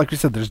are, like we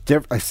said,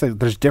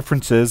 there's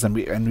differences, and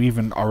we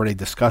even already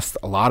discussed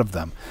a lot of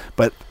them.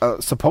 But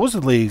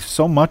supposedly,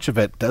 so much of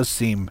it does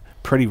seem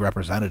pretty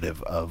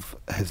representative of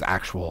his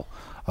actual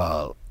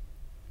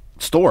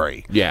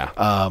story. Yeah.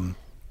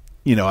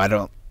 I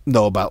don't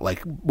know about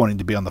like wanting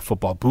to be on the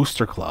football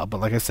booster club, but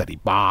like I said, he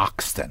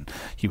boxed and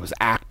he was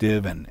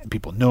active, and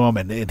people knew him,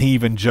 and he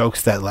even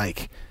jokes that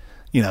like,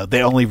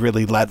 they only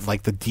really let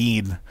like the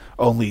dean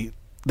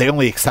they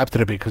only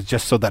accepted it because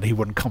just so that he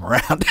wouldn't come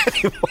around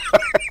anymore.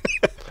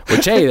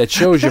 Which, hey, that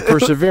shows your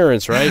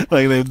perseverance, right?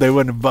 Like they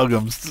wouldn't bug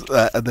him.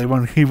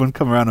 He wouldn't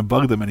come around and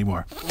bug them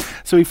anymore.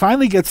 So he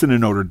finally gets into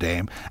Notre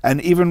Dame, and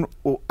even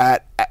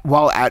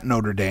while at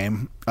Notre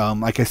Dame,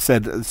 like I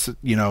said,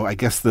 I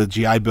guess the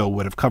GI Bill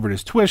would have covered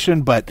his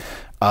tuition, but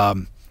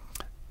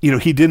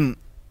he didn't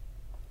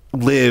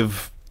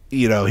live.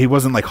 He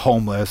wasn't like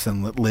homeless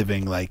and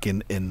living like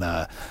in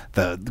the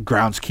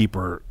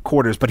groundskeeper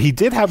quarters, but he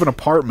did have an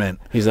apartment.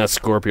 He's not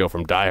Scorpio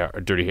from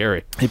Dirty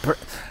Harry.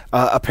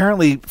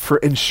 Apparently, for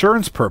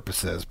insurance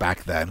purposes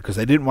back then, because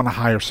they didn't want to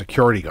hire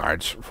security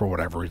guards for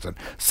whatever reason,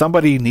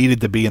 somebody needed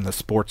to be in the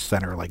sports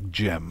center, like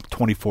gym,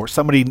 24.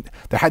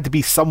 There had to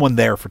be someone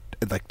there for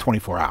like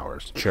 24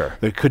 hours. Sure.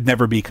 It could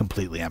never be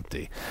completely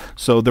empty.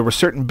 So there were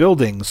certain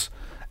buildings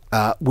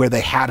where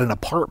they had an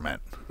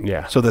apartment.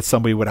 Yeah. So that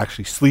somebody would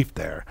actually sleep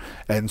there.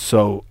 And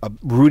so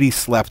Rudy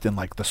slept in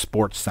like the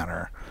sports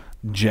center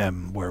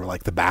gym where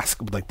like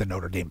the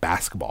Notre Dame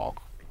basketball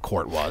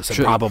court was, and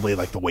probably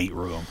like the weight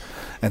room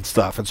and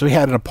stuff. And so he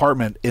had an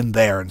apartment in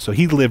there, and so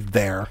he lived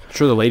there.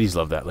 Sure, the ladies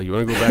love that. Like, you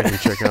want to go back and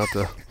check out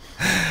the...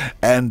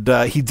 And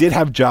he did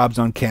have jobs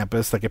on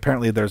campus. Like,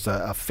 apparently there's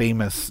a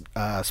famous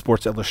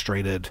Sports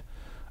Illustrated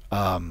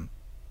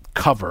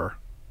cover.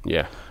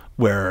 Yeah.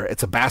 Where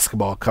it's a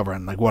basketball cover,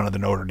 and like one of the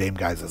Notre Dame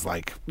guys is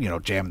like,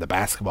 jamming the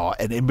basketball,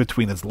 and in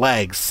between his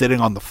legs, sitting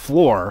on the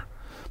floor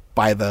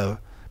by the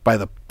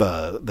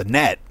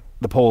net,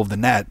 the pole of the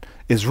net,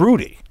 is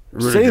Rudy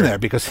sitting there,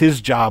 because his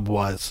job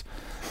was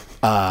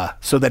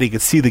so that he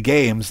could see the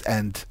games,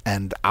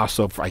 and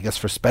also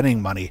for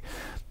spending money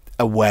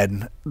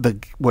when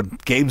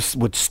games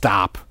would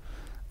stop.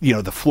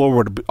 The floor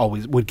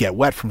would get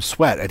wet from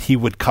sweat, and he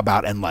would come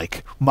out and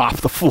like mop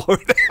the floor.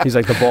 He's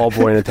like the ball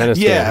boy in a tennis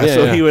game.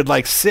 Yeah, he would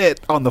like sit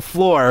on the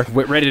floor,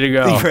 ready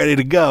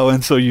to go.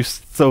 And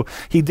so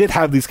he did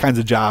have these kinds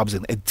of jobs,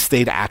 and it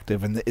stayed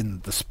active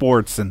in the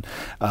sports and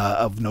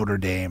of Notre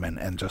Dame,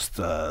 and just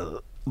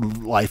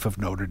life of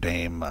Notre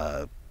Dame,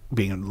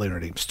 being a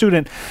Notre Dame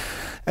student.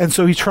 And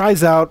so he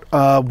tries out.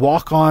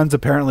 Walk-ons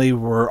apparently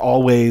were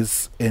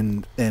always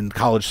in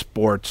college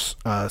sports,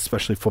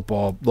 especially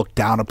football, looked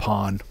down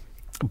upon.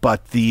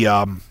 But the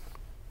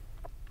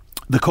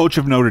coach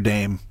of Notre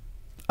Dame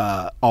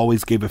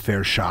always gave a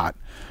fair shot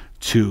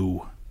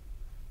to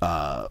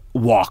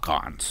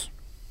walk-ons,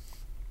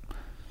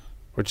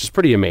 which is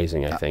pretty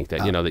amazing. I think that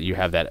that you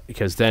have that,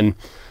 because then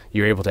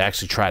you're able to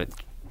actually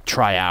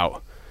try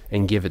out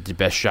and give it the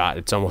best shot.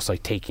 It's almost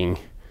like taking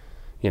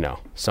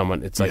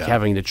someone. It's like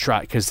having to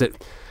try,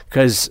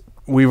 because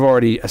we've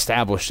already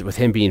established with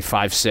him being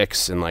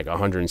 5'6" and like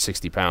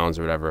 160 pounds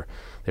or whatever,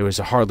 there was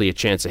hardly a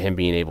chance of him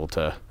being able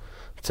to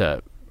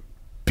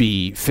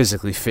be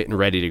physically fit and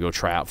ready to go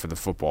try out for the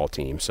football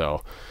team.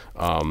 So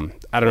I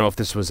don't know if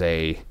this was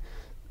a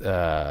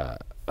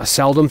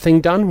seldom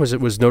thing done.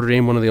 Was Notre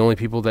Dame one of the only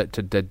people that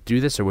do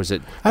this, or was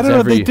it? I don't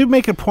know. They do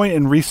make a point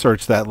in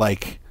research that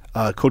like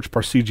Coach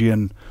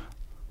Parsegian,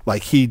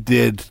 like he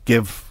did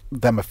give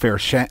them a fair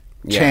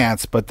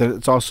chance, but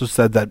it's also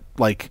said that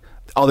like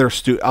other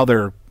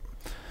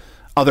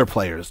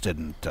players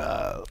didn't,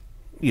 kind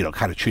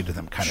of treated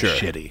them kind of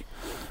shitty.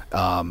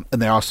 And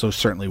they also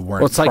certainly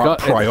weren't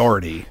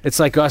priority. It's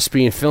like us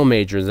being film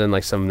majors and then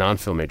like some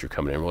non-film major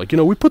coming in. We're like,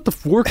 we put the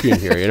work in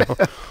here,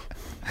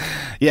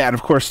 Yeah, and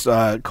of course,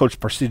 Coach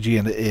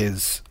Parsegian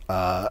is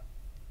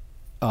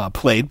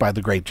played by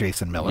the great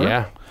Jason Miller.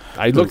 Yeah.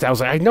 I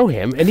was like, I know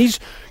him, and he's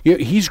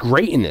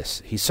great in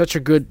this. He's such a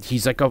good.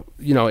 He's like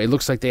it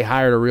looks like they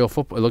hired a real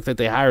football. It looked like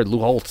they hired Lou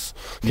Holtz.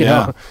 You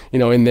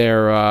know, in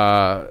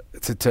their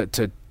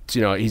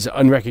he's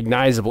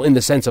unrecognizable in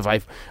the sense of I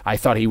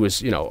thought he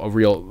was a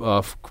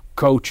real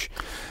coach.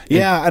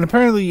 Yeah, and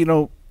apparently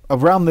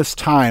around this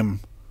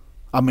time,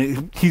 I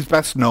mean he's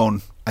best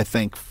known I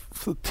think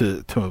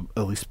to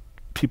at least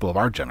people of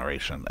our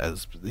generation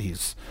as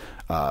he's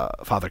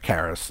Father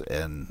Karras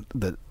in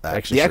the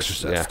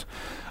Exorcist. Yeah.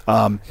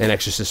 And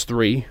Exorcist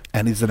 3.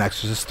 And he's in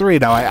Exorcist 3.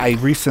 Now, I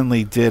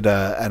recently did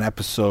an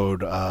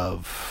episode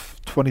of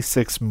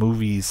 26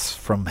 Movies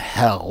from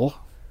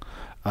Hell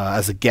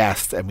as a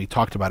guest, and we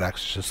talked about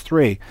Exorcist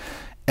 3.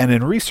 And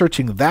in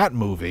researching that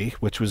movie,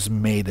 which was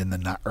made in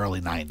the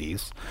early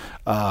 90s,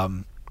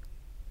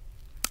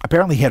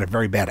 apparently he had a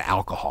very bad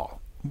alcohol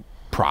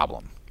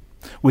problem,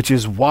 which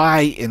is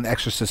why in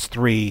Exorcist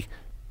 3,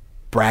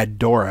 Brad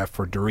Dourif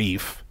for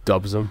Dourif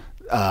dubs him.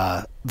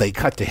 They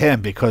cut to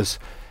him because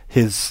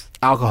his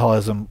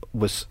alcoholism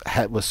was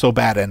so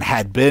bad and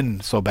had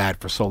been so bad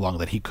for so long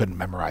that he couldn't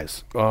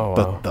memorize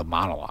the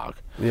monologue.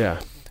 Yeah.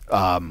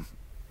 But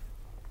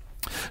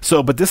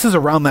this is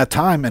around that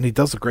time, and he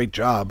does a great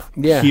job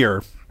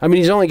here. I mean,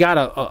 he's only got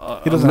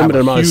a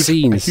limited amount of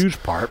scenes. A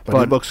huge part, but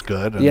he looks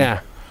good.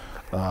 And,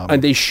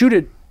 and they shoot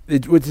it.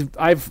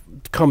 I've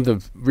come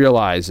to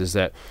realize is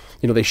that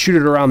they shoot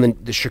it around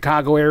the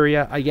Chicago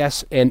area, I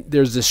guess, and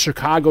there's this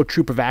Chicago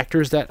troupe of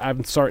actors that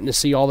I'm starting to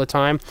see all the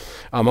time.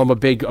 I'm a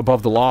big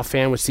Above the Law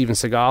fan with Steven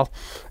Seagal,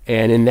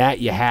 and in that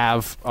you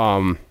have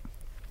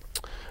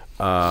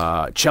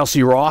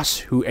Chelsea Ross,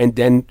 who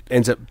then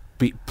ends up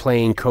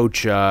playing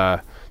Coach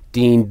Dan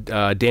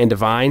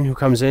Devine, who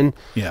comes in.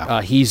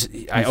 Yeah, he's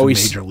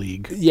Major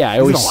League.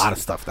 Yeah, he's in a lot of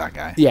stuff. That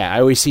guy. Yeah,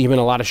 I always see him in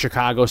a lot of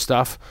Chicago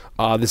stuff.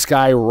 This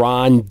guy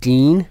Ron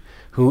Dean,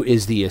 who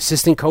is the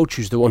assistant coach,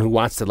 who's the one who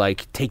wants to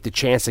take the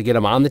chance to get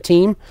him on the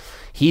team.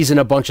 He's in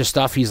a bunch of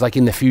stuff. He's like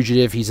in The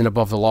Fugitive. He's in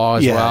Above the Law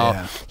as well.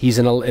 Yeah. He's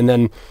in and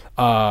then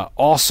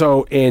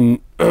also in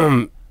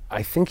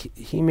I think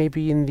he may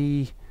be in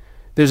the.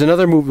 There's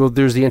another movie. Well,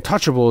 there's The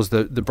Untouchables,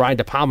 the Brian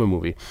De Palma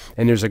movie,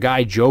 and there's a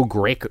guy Joe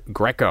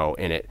Greco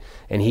in it,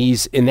 and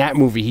he's in that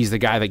movie. He's the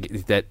guy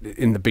that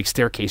in the big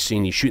staircase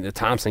scene, he's shooting the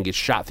Thompson, gets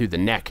shot through the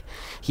neck.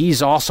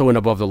 He's also in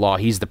Above the Law.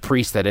 He's the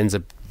priest that ends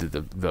up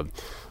Steven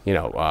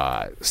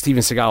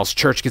Seagal's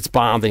church gets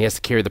bombed and he has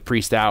to carry the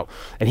priest out,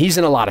 and he's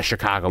in a lot of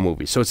Chicago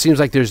movies. So it seems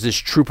like there's this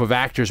troupe of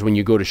actors when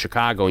you go to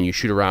Chicago and you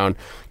shoot around,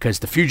 because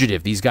The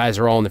Fugitive, these guys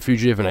are all in The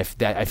Fugitive, and I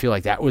feel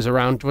like that was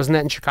around. Wasn't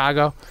that in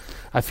Chicago?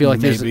 I feel like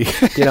maybe.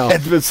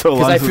 It's been so long.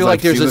 Because I feel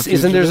like there's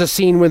there's a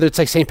scene where it's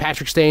like St.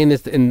 Patrick's Day in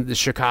the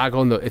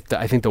Chicago, and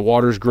I think the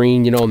water's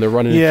green, and they're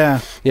running. Yeah.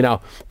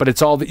 But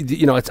it's all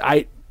it's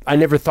I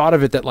never thought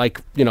of it that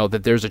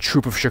that there's a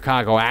troupe of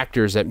Chicago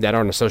actors that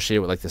aren't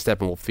associated with the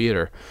Steppenwolf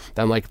Theater.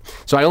 That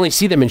so I only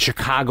see them in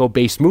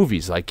Chicago-based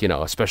movies,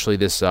 especially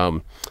this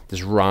Ron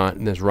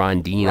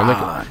Dean. I'm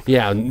like,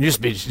 yeah,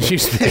 used to be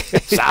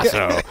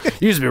Sasso,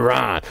 used to be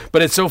Ron.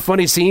 But it's so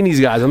funny seeing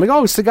these guys. I'm like,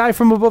 oh, it's the guy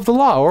from Above the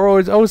Law,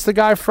 or it's the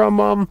guy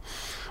from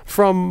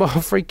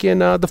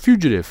freaking The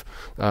Fugitive.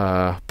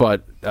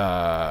 But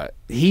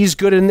he's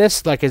good in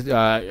this.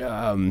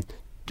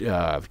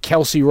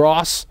 Kelsey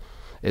Ross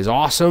is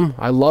awesome.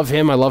 I love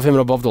him. I love him in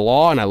Above the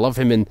Law, and I love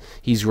him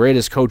he's great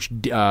as Coach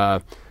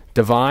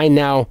Devine.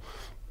 Now,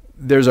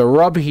 there's a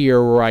rub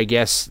here where I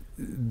guess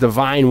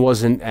Devine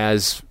wasn't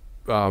as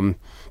you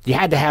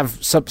had to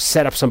have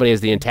set up somebody as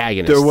the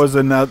antagonist. There was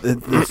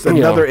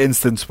another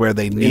instance where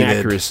they needed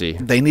inaccuracy.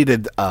 They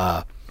needed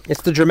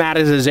it's the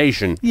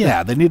dramatization.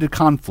 Yeah, they needed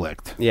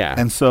conflict. Yeah,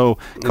 and so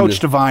Coach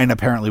Devine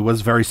apparently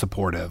was very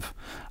supportive.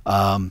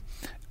 Apparently,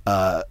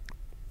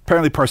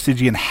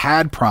 Parsegian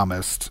had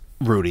promised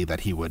Rudy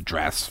that he would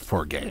dress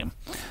for a game.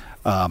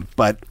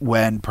 But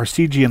when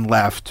Parsegian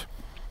left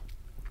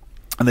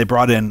and they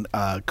brought in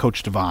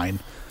Coach Devine,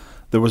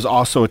 there was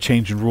also a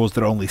change in rules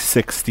that only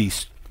 60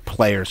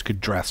 players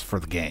could dress for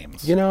the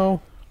games.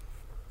 And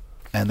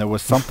there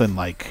was something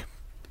like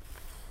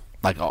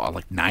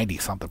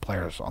 90-something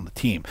players on the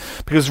team,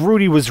 because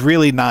Rudy was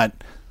really not.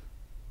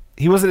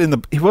 He wasn't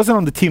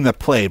on the team that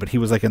played, but he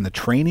was in the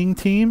training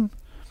team.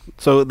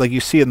 So like you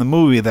see in the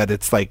movie that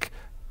it's like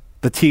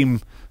the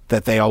team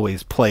that they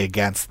always play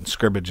against in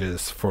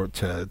scrimmages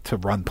to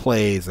run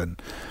plays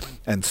and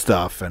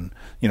stuff. And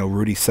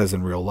Rudy says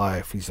in real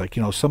life, he's like,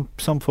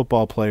 some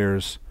football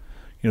players,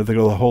 they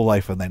go the whole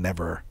life and they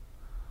never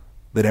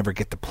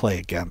get to play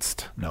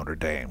against Notre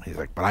Dame. He's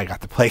like, but I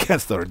got to play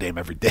against Notre Dame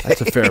every day.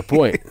 That's a fair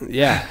point.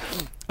 Yeah.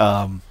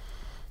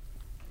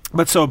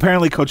 But so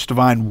apparently Coach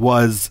Devine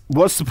was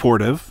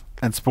supportive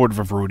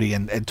of Rudy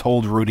and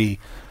told Rudy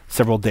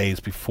several days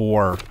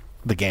before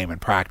the game in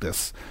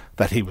practice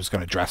that he was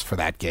going to dress for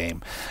that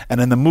game.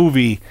 And in the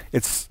movie,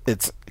 it's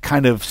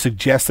kind of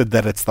suggested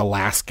that it's the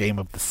last game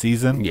of the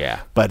season.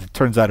 Yeah. But it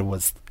turns out it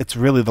was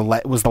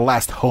the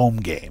last home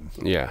game.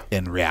 Yeah.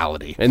 In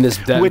reality. And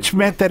which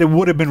meant that it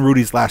would have been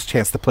Rudy's last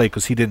chance to play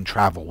because he didn't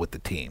travel with the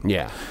team.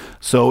 Yeah.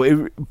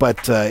 So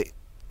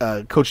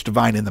Coach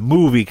Devine in the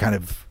movie kind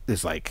of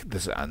is like,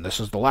 this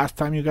is the last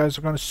time you guys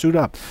are going to suit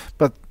up.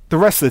 But the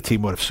rest of the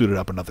team would have suited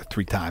up another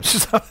 3 times or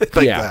something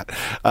like that.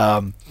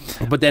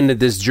 But then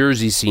this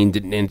jersey scene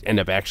didn't end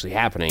up actually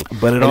happening.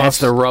 But that's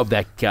the rub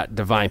that got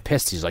Devine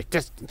pissed. He's like,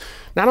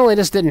 not only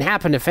this didn't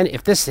happen,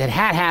 if this had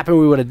happened,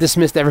 we would have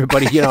dismissed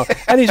everybody,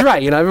 And he's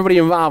right, everybody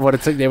involved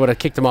they would have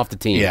kicked him off the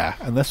team. Yeah,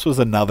 and this was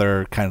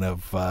another kind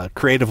of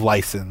creative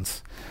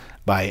license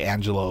by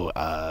Angelo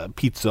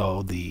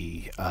Pizzo,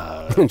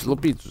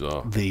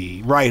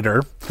 the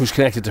writer, who's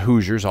connected to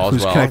Hoosiers,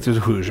 Who's connected to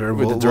Hoosier.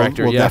 With the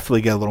director. We'll definitely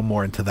get a little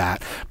more into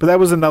that. But that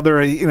was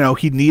another.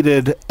 He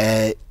needed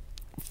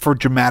for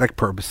dramatic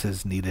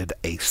purposes, needed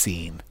a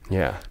scene.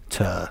 Yeah.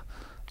 To,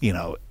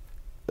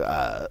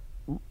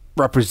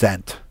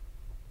 represent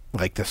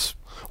like this.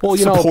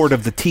 Support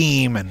of the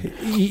team, and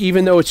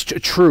even though it's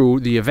true,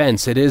 the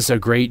events, it is a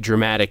great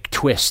dramatic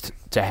twist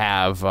to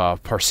have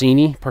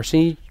Parsegian?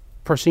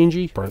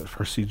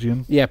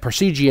 Yeah,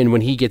 Parsegian,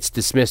 when he gets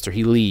dismissed or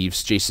he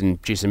leaves, Jason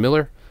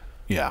Miller.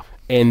 Yeah.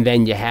 And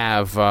then you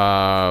have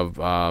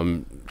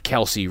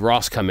Kelsey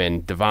Ross come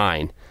in,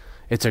 Devine.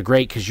 It's a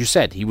great, because you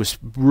said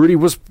Rudy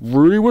was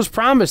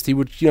promised he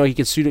would, he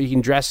could suit it, he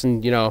can dress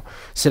and,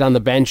 sit on the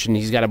bench, and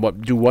he's got to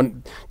do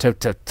one to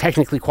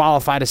technically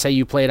qualify to say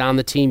you played on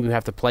the team. You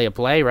have to play a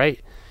play, right?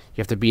 You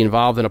have to be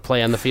involved in a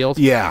play on the field.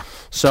 Yeah.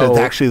 So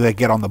to actually they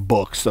get on the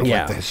books of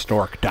like the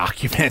historic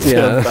document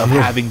of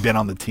having been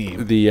on the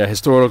team. The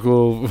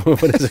historical,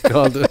 what is it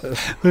called? The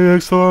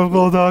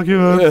historical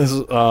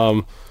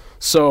document.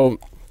 So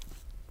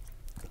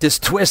this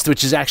twist,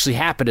 which has actually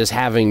happened, is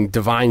having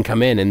Devine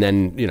come in, and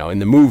then in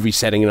the movie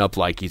setting it up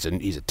like he's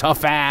a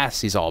tough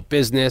ass. He's all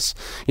business.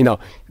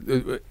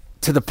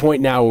 To the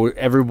point now where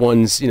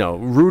everyone's,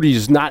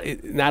 Rudy's not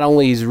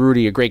only is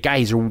Rudy a great guy,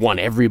 he's won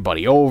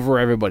everybody over.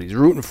 Everybody's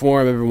rooting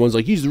for him. Everyone's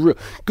like, he's the real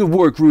good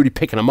work, Rudy,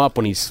 picking him up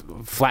when he's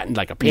flattened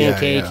like a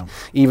pancake. Yeah.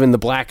 Even the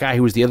black guy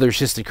who was the other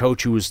assistant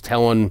coach who was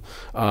telling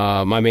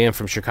my man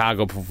from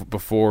Chicago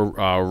before,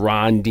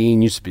 Ron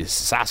Dean used to be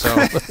Sasso.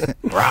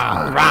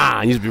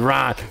 Ron used to be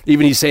Ron.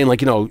 Even he's saying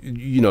like,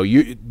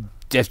 you.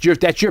 That's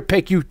your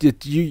pick. You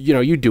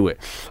do it.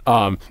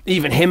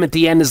 Even him at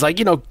the end is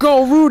like,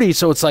 go Rudy.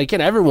 So it's like,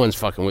 everyone's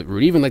fucking with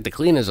Rudy. Even like the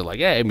cleaners are like,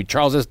 hey,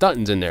 Charles S.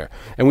 Dutton's in there,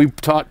 and we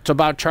talked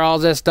about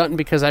Charles S. Dutton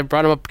because I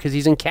brought him up because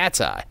he's in Cat's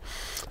Eye.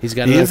 He's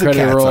got an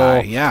incredible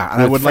role. Yeah,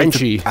 and I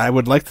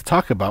would like to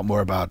talk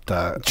more about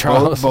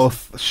Charles,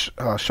 both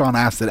Sean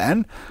Astin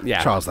and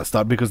Charles S.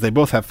 Dutton, because they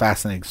both have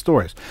fascinating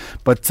stories.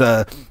 But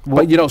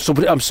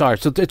I'm sorry.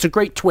 So it's a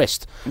great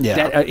twist. Yeah.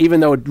 That, even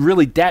though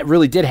that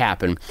really did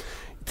happen.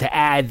 To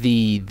add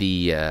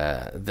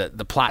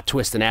the plot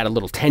twist and add a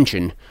little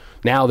tension,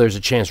 now there's a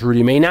chance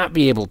Rudy may not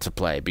be able to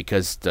play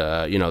because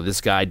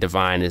this guy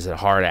Devine is a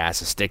hard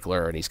ass, a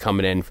stickler, and he's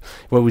coming in.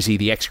 What was he?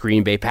 The ex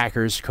Green Bay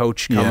Packers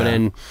coach coming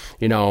in,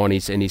 and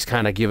he's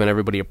kind of giving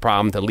everybody a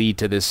problem to lead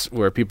to this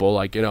where people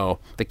like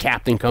the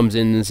captain comes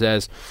in and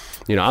says,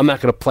 I'm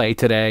not going to play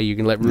today. You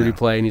can let Rudy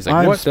play, and he's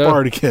like, I'm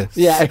Spartacus.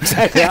 Yeah,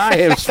 exactly. I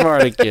am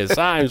Spartacus.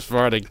 I'm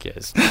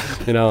Spartacus.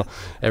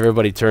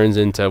 Everybody turns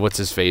into what's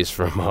his face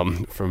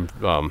from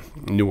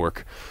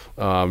Newark.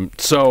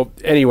 So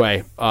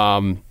anyway.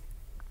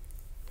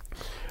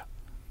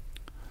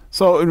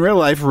 So in real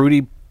life,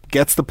 Rudy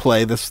gets to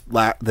play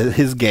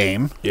his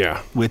game,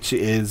 which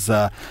is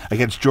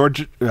against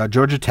Georgia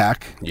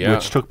Tech,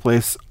 which took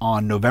place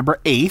on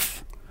November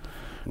 8th,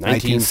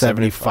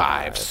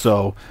 1975.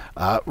 So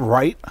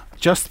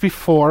just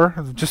before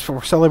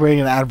celebrating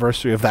an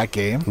anniversary of that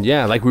game.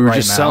 Yeah, like we were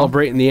just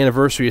celebrating the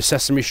anniversary of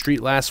Sesame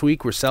Street last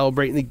week. We're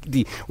celebrating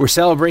the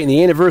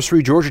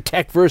anniversary Georgia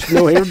Tech versus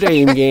Notre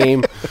Dame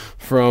game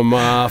from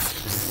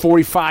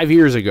 45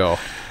 years ago.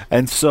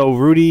 And so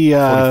Rudy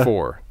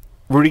 44.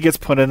 Rudy gets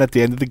put in at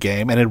the end of the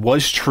game, and it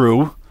was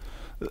true,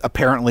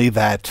 apparently,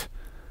 that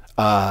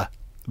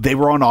they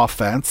were on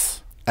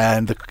offense,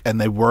 and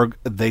the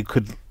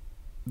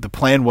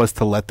plan was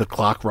to let the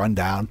clock run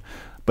down,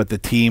 but the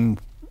team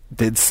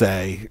did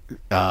say,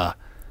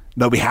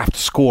 no, we have to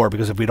score,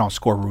 because if we don't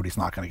score, Rudy's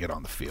not going to get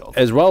on the field.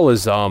 As well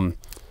as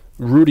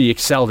Rudy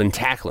excelled in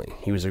tackling.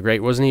 He was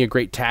wasn't he a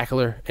great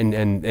tackler?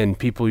 And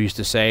people used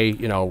to say,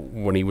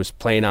 when he was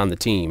playing on the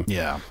team,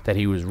 that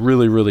he was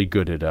really, really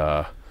good at,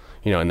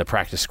 in the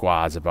practice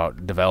squads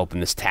about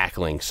developing this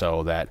tackling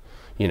so that,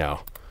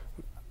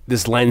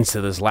 this lends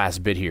to this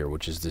last bit here,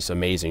 which is this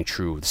amazing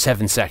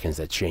 7 seconds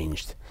that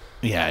changed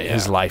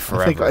his life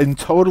forever. I think in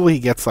total he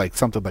gets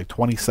something like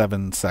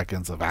 27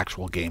 seconds of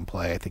actual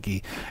gameplay. I think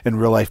he, in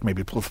real life,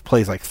 maybe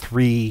plays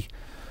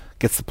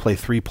gets to play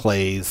 3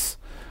 plays.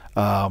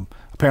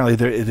 Apparently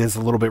it is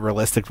a little bit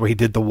realistic where he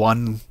did the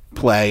one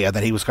play and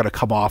then he was going to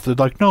come off. They're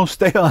like, no,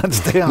 stay on.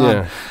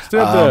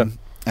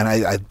 And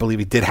I believe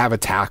he did have a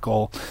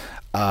tackle.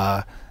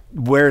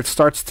 Where it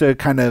starts to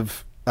kind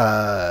of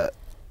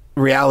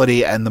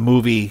reality and the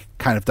movie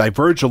kind of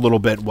diverge a little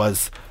bit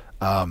was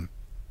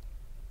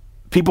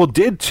people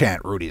did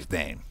chant Rudy's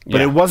name,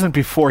 but it wasn't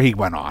before he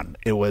went on.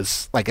 It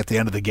was at the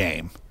end of the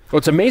game. Well,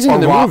 it's amazing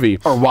in the movie,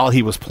 or while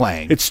he was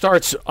playing. It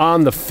starts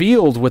on the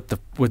field with the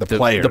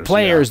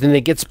players, then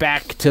it gets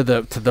back to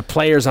the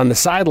players on the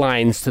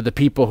sidelines, to the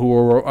people who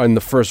were in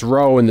the first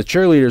row and the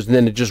cheerleaders, and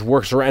then it just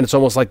works around. It's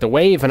almost like the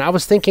wave. And I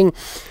was thinking,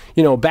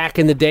 back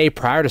in the day,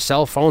 prior to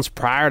cell phones,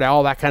 prior to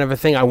all that kind of a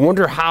thing, I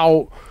wonder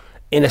how,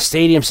 in a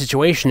stadium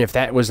situation, if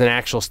that was an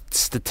actual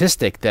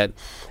statistic, that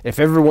if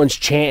everyone's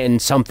chanting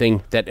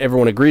something that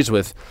everyone agrees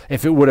with,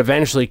 if it would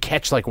eventually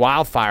catch like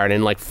wildfire, and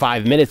in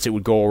 5 minutes it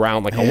would go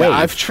around like a wave.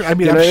 I'm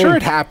sure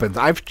it happens.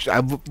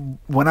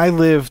 When I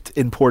lived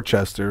in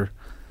Portchester,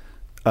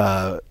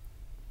 one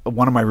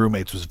of my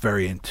roommates was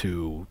very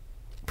into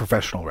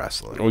professional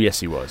wrestling. Oh, yes,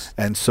 he was.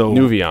 And so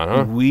Nuvion,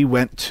 huh? We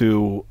went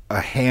to a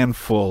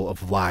handful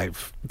of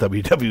live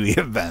WWE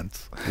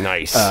events.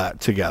 Nice.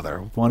 Together.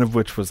 One of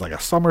which was a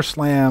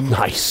SummerSlam.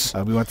 Nice.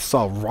 We went to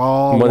saw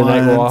Raw Monday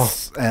Night Raw.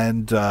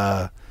 And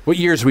what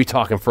years are we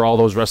talking for all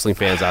those wrestling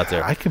fans out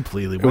there? I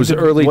completely. It was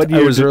early. What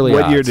year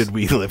did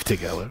we live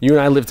together? You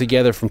and I lived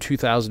together from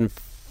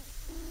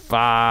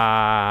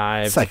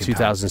 2005 to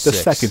 2006. The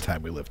second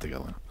time we lived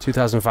together.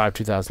 2005,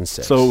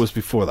 2006. So it was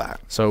before that.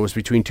 So it was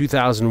between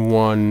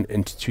 2001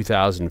 and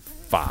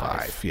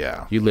 2005.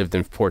 Yeah. You lived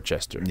in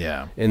Portchester.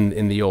 Yeah.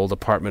 In the old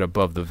apartment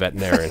above the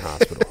veterinarian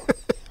hospital.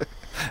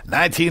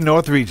 19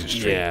 North Regent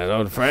Street.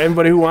 Yeah, for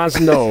anybody who wants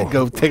to know.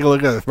 Go take a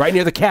look at it. Right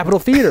near the Capitol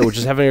Theater, which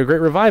is having a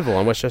great revival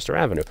on Westchester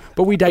Avenue.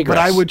 But we digress. But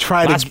I would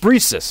try Las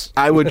Brisas.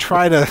 I would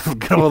try to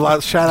give a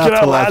lot, shout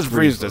out to Las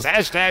Brisas.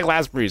 Hashtag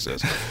Las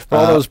Brisas.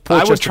 All those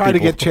Portchester I would try people.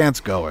 to get chants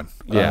going.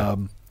 Yeah.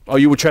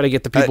 You would try to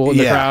get the people in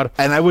the crowd?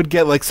 And I would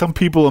get some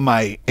people in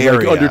my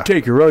area.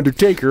 Undertaker.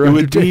 It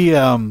would be,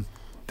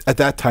 at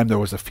that time there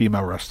was a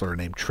female wrestler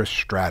named Trish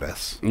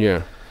Stratus.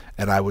 Yeah.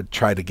 And I would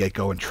try to get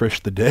going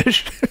Trish the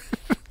Dish.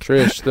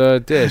 Trish the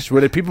Dish.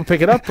 Would people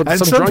pick it up? But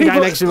some drunk guy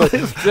next to me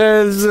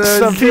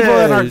some people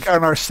in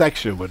our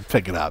section would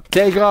pick it up.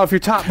 Take off your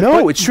top.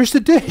 No, it's Trish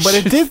the Dish. But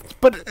it did.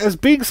 But as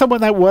being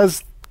someone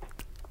that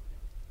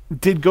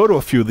did go to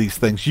a few of these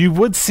things, you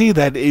would see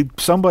that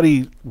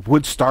somebody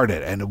would start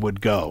it and it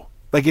would go.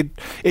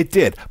 It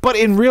did. But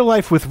in real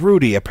life with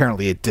Rudy,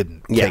 apparently it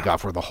didn't take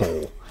off for the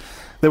whole.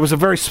 There was a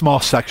very small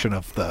section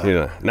of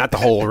the not the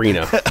whole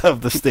arena of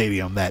the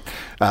stadium that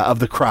of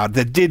the crowd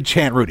that did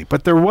chant Rudy,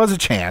 but there was a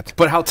chant.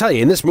 But I'll tell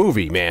you, in this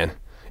movie, man,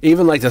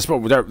 even this,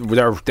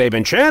 they've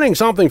been chanting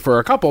something for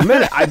a couple of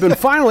minutes. I've been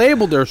finally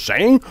able to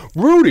saying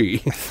Rudy,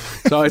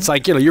 so it's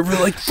you're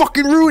really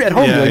fucking Rudy at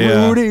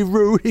home,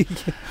 Rudy.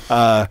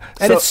 And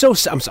it's so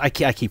I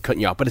keep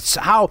cutting you off, but it's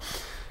how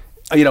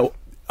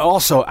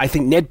Also, I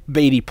think Ned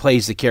Beatty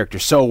plays the character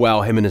so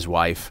well. Him and his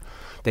wife.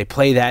 They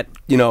play that,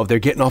 they're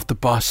getting off the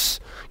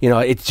bus.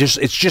 It's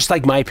just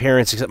like my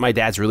parents, except my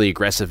dad's really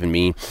aggressive and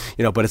mean.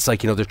 But it's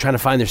they're trying to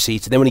find their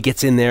seats. And then when he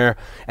gets in there,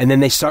 and then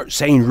they start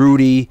saying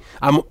Rudy.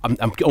 I'm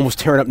almost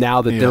tearing up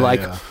now that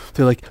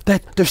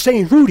they're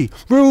saying Rudy.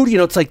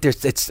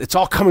 It's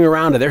all coming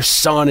around to their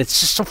son. It's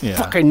just so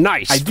fucking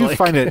nice. I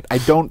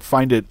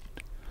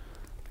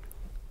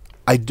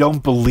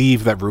don't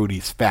believe that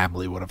Rudy's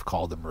family would have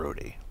called him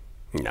Rudy.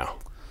 No.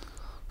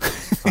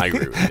 I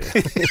agree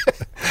with you.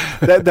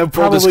 that Full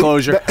probably,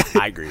 disclosure,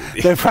 I agree with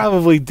you. They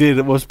probably did.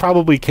 It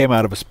probably came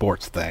out of a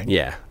sports thing.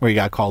 Yeah. Where he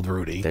got called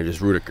Rudy. They're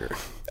just Rudiger.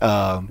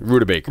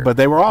 Rudibaker. But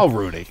they were all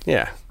Rudy.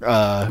 Yeah.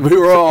 We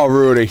were all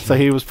Rudy. So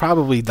he was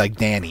probably like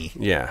Danny.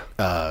 Yeah.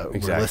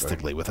 Exactly.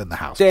 Realistically within the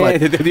house.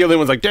 The other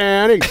one's like,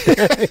 Danny.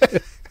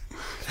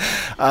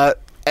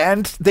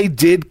 And they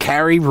did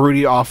carry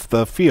Rudy off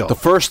the field. The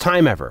first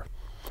time ever.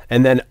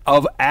 And then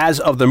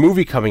as of the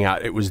movie coming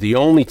out, it was the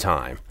only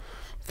time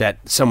that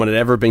someone had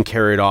ever been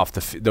carried off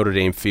the Notre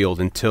Dame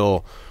field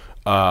until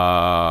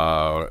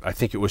I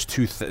think it was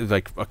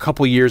a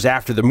couple years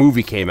after the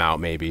movie came out,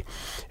 maybe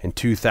in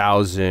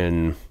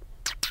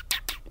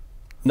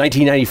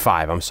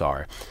 1995. I'm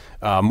sorry.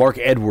 Mark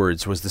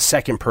Edwards was the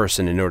second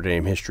person in Notre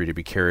Dame history to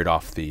be carried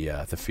off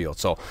the field.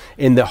 So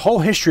in the whole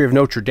history of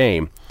Notre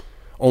Dame,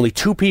 only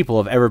two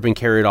people have ever been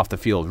carried off the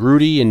field.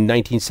 Rudy in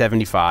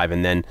 1975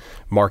 and then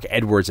Mark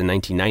Edwards in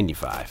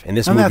 1995. And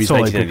this movie's 1993. That's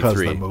only because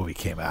the movie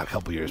came out a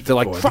couple years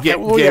before. They're like, fuck it.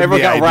 Everyone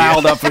got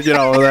riled up with,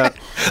 that.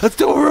 Let's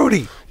do a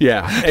Rudy.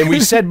 Yeah, and we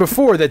said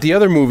before that the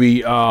other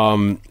movie,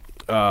 Newt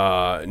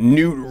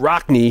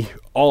Rockne,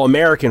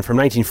 All-American from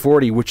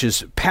 1940, which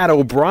is Pat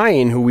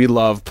O'Brien, who we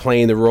love,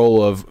 playing the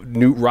role of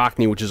Newt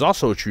Rockne, which is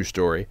also a true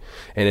story.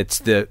 And it's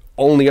the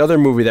only other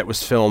movie that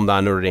was filmed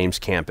on Notre Dame's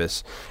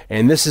campus.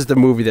 And this is the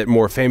movie that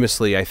more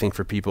famously, I think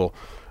for people,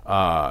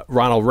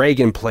 Ronald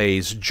Reagan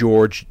plays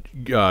George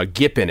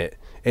Gipp in it.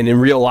 And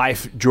in real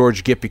life,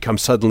 George Gipp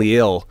becomes suddenly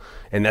ill,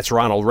 and that's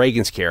Ronald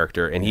Reagan's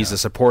character, and he's a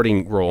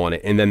supporting role in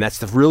it. And then that's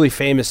the really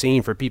famous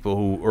scene for people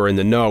who are in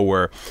the know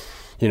where,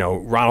 you know,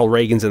 Ronald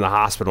Reagan's in the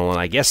hospital, and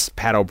I guess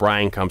Pat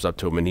O'Brien comes up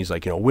to him, and he's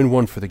like, you know, win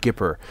one for the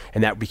Gipper,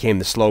 and that became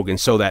the slogan.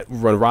 So that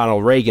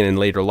Ronald Reagan in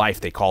later life,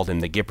 they called him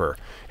the Gipper,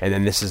 and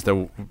then this is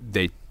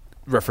they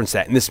reference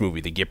that in this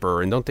movie, the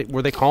Gipper, and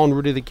were they calling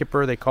Rudy the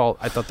Gipper?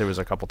 I thought there was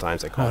a couple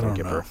times they called him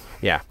Gipper.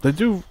 Yeah, they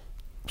do.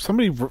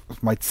 Somebody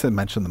might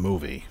mention the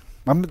movie.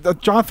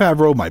 Jon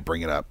Favreau might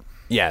bring it up.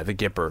 Yeah, the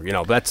Gipper. You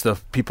know, that's the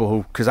people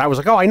who, because I was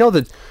like, oh, I know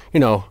that, you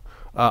know.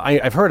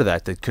 I've heard of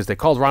that because they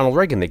called Ronald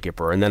Reagan the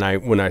Gipper, and then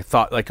when I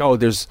thought like, oh,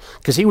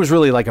 because he was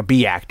really like a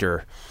B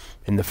actor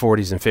in the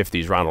 40s and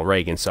 50s, Ronald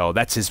Reagan, so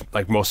that's his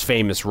like most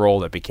famous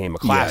role that became a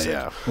classic.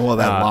 Yeah. Well,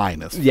 that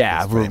line is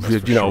famous do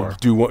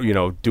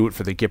it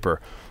for the Gipper.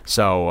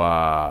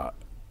 So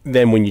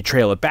then when you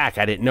trail it back,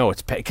 I didn't know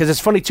it's because it's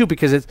funny too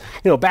because it's,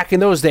 you know, back in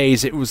those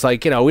days it was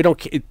like, you know,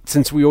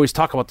 since we always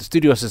talk about the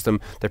studio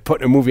system, they're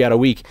putting a movie out a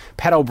week.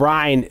 Pat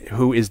O'Brien,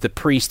 who is the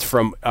priest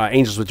from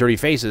Angels with Dirty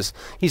Faces,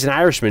 he's an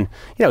Irishman.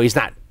 You know, he's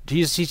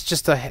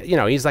just a, you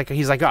know, he's like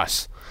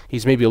us.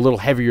 He's maybe a little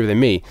heavier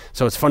than me,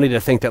 so it's funny to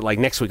think that like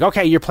next week,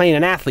 okay, you're playing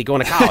an athlete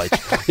going to college,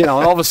 you know,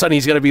 and all of a sudden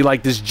he's going to be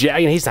like this. You know,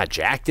 he's not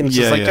jacked, and it's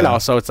just like you know,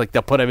 so it's like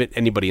they'll put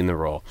anybody in the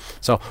role.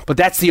 So, but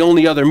that's the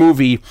only other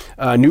movie,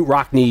 Newt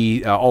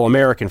Rockne,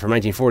 All-American from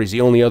 1940, is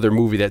the only other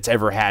movie that's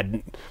ever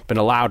been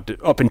allowed to,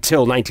 up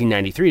until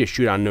 1993 to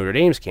shoot on Notre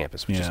Dame's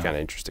campus, which is kind of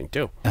interesting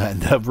too.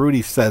 And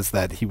Rudy says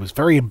that he was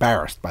very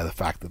embarrassed by the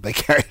fact that they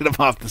carried him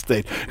off the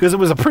stage because it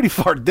was a pretty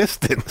far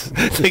distance.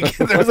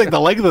 There was like the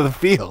length of the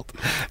field,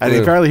 and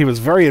apparently he was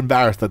very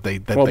embarrassed that they.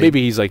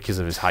 Maybe he's like because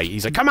of his height.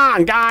 He's like, "Come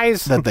on,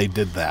 guys!" That they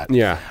did that.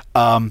 Yeah.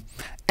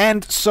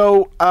 And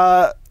so,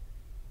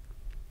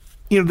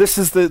 you know, this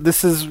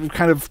is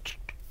kind of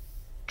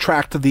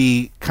tracked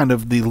the kind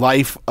of the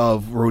life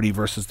of Rudy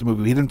versus the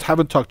movie. We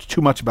haven't talked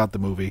too much about the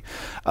movie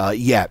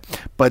yet,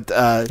 but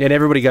and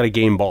everybody got a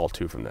game ball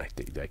too from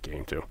that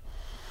game too.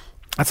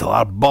 That's a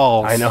lot of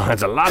balls. I know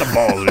that's a lot of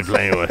balls we're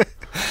playing with.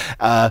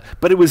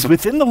 But it was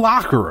within the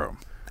locker room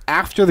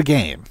after the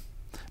game.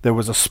 There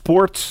was a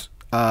sports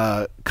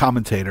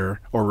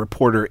commentator or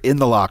reporter in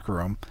the locker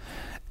room,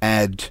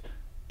 and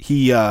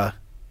he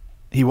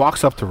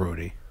walks up to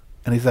Rudy,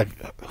 and he's like,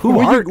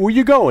 where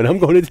you going? I'm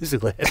going to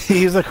Disneyland.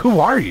 He's like, who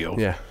are you?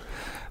 Yeah.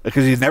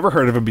 Because he's never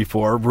heard of him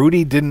before.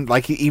 Rudy didn't,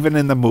 even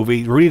in the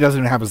movie, Rudy doesn't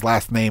even have his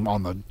last name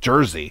on the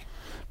jersey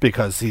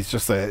because he's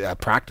just a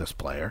practice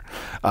player,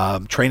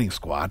 training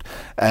squad.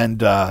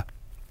 And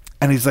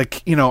he's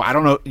like, you know, I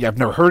don't know, I've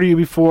never heard of you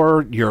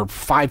before. You're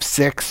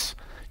 5'6".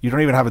 You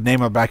don't even have a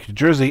name on the back of your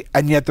jersey,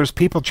 and yet there's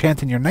people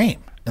chanting your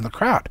name in the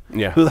crowd.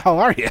 Yeah. Who the hell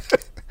are you?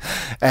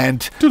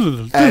 and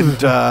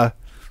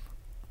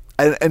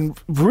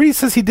Rudy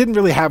says he didn't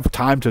really have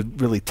time to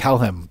really tell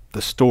him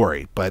the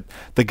story, but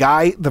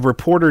the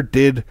reporter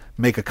did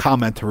make a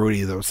comment to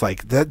Rudy that was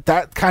like,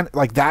 that kind of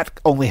like that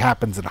only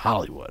happens in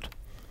Hollywood.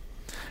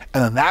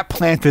 And then that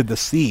planted the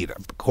seed,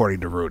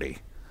 according to Rudy,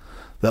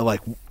 that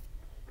like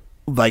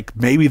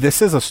maybe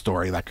this is a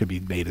story that could be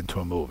made into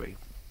a movie.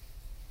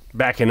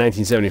 Back in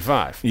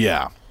 1975.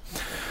 Yeah.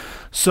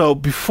 So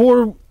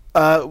before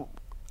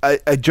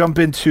I jump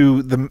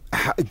into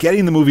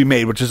getting the movie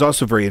made, which is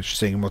also very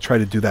interesting, and we'll try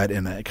to do that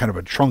in a kind of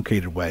a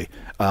truncated way,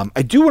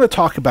 I do want to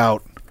talk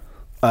about...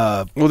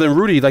 well, then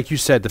Rudy, like you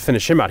said, to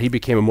finish him out, he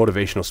became a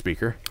motivational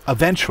speaker.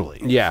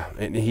 Eventually. Yeah.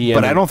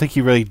 But I don't think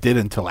he really did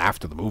until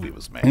after the movie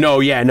was made.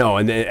 No.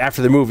 And then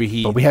after the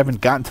movie, But we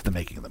haven't gotten to the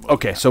making of the movie.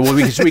 Okay, so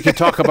we can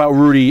talk about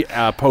Rudy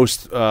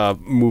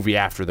post-movie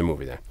after the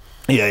movie then.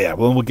 Yeah.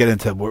 Well, we'll get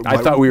into. I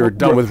thought we were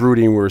done with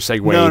Rudy and we were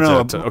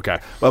segueing to okay.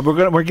 Well,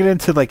 we're getting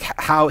into like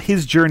how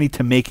his journey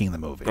to making the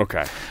movie.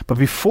 Okay. But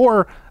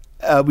before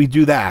we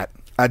do that,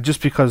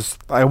 just because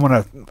I want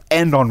to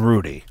end on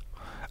Rudy,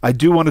 I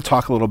do want to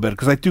talk a little bit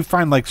because I do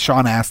find like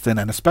Sean Astin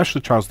and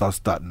especially Charles S.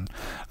 Dutton,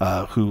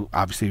 who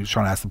obviously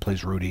Sean Astin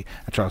plays Rudy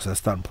and Charles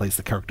S. Dutton plays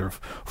the character of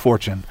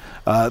Fortune.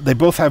 They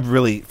both have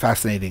really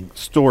fascinating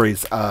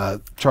stories.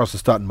 Charles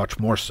S. Dutton much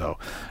more so.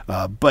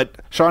 But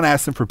Sean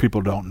Astin, for people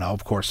who don't know,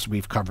 of course,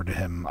 we've covered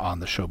him on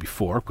the show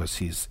before because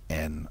he's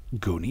in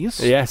Goonies.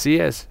 Yes, he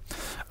is.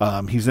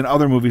 He's in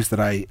other movies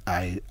that I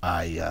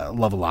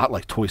love a lot,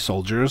 like Toy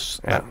Soldiers.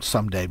 That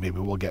someday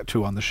maybe we'll get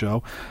to on the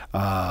show.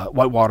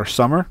 Whitewater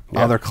Summer,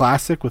 other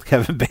classic with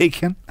Kevin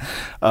Bacon.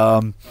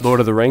 Lord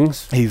of the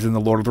Rings. He's in the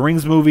Lord of the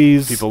Rings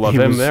movies. People love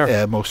him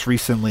there. Most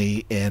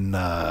recently in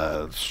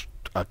a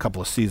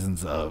couple of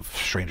seasons of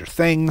Stranger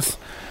Things.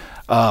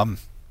 But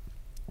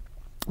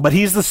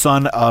he's the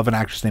son of an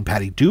actress named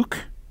Patty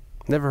Duke.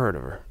 Never heard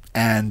of her.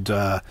 And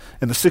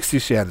in the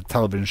 60s, she had a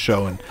television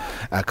show and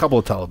a couple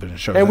of television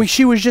shows. And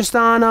she was just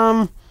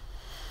on.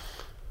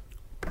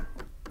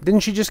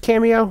 Didn't she just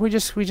cameo? We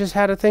just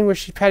had a thing where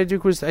Patty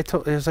Duke was. It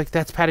was like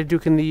that's Patty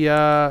Duke in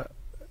the.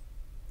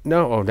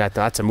 No,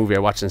 that's a movie I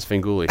watched in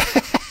Svengoolie.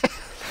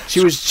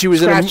 She was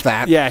Scratch in a,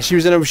 that. Yeah,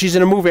 she's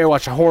in a movie. I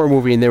watched a horror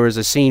movie, and there was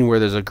a scene where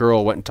there's a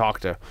girl went and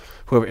talked to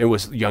whoever. It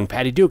was young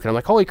Patty Duke, and I'm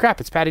like, holy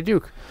crap, it's Patty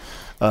Duke.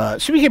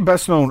 She became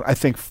best known, I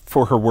think,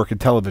 for her work in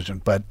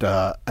television. But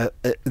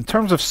in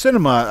terms of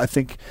cinema, I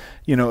think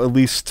at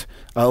least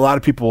a lot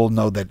of people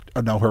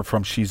know her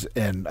from. She's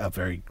in a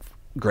very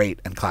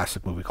great and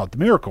classic movie called The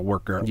Miracle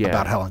Worker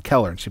about Helen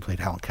Keller, and she played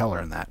Helen Keller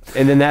in that.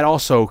 And then that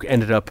also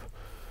ended up.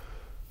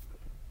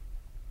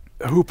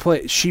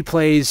 She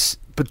plays,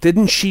 but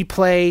didn't she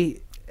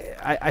play?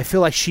 I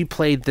feel like she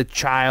played the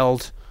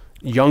child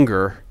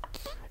younger,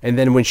 and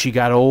then when she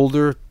got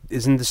older,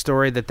 isn't the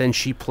story that then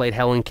she played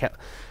Helen Keller?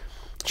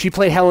 She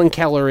played Helen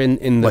Keller in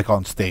the, like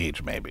on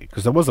stage, maybe,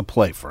 because there was a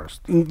play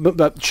first.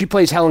 But she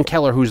plays Helen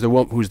Keller, who's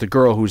the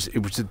girl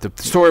the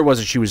story was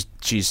that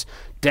she's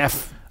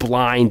deaf,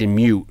 blind, and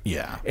mute.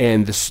 Yeah,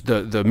 and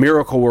the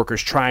miracle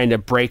worker's trying to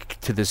break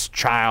to this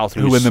child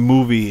who in the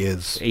movie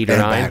is 8 or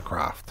 9.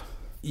 Bancroft.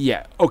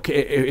 Yeah. Okay.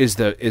 Is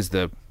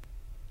the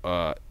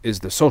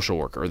social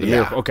worker or the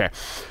miracle? Okay.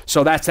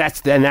 So that's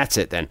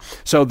it then.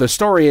 So the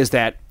story is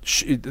that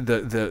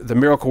the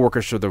miracle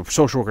workers or the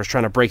social workers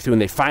trying to break through,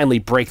 and they finally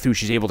break through.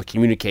 She's able to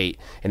communicate,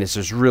 and it's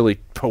this really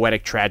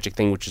poetic, tragic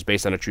thing, which is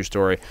based on a true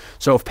story.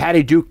 So if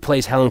Patty Duke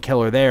plays Helen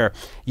Keller there,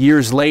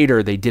 years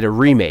later they did a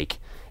remake.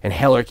 And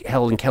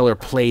Helen Keller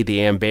played the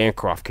Anne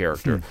Bancroft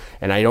character,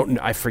 and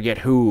I forget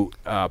who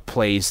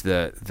plays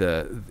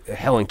the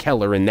Helen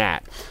Keller in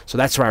that. So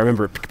that's where I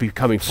remember it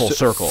becoming full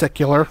circle.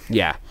 Secular,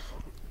 yeah.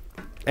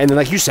 And then,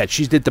 like you said,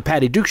 she did the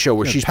Patty Duke show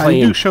where she's Patty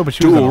playing Duke show, but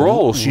she dual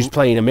roles. She's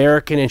playing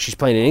American and she's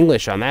playing in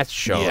English on that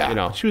show.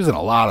 Yeah, she was in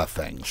a lot of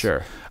things.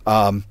 Sure.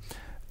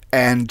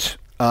 And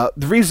the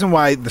reason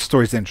why the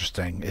story's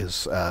interesting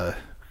is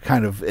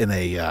kind of in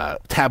a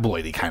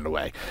tabloidy kind of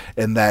way,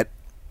 in that.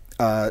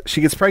 She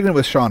gets pregnant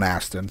with Sean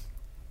Astin,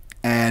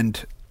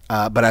 and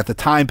but at the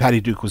time, Patty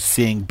Duke was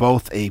seeing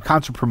both a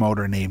concert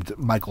promoter named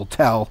Michael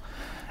Tell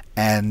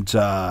and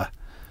Desi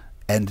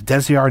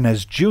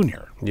Arnaz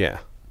Jr. Yeah,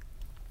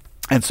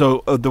 and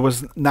so there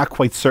was not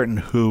quite certain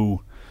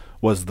who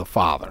was the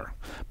father.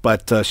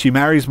 But she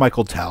marries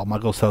Michael Tell.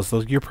 Michael tells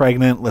her, "You're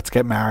pregnant. Let's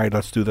get married.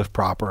 Let's do this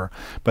proper."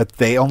 But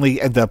they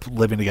only end up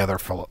living together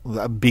for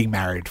being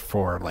married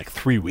for like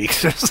 3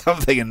 weeks or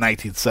something in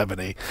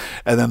 1970,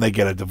 and then they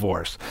get a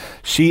divorce.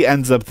 She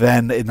ends up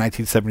then in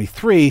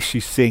 1973.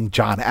 She's seeing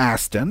John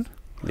Astin.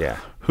 Yeah.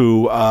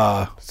 Who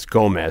it's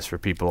Gomez for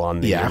people on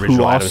the original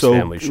who Addams also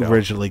Family show.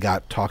 Originally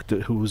got talked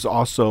to. Who was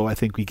also, I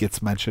think, he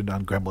gets mentioned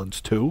on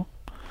Gremlins 2.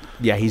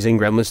 Yeah, he's in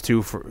Gremlins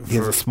 2 he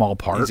has a small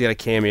part. He's got a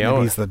cameo.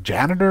 Maybe he's the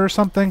janitor or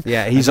something.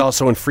 Yeah, he's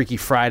also in Freaky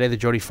Friday, the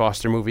Jodie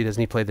Foster movie. Doesn't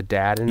he play the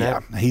dad in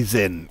that? Yeah, he's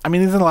in a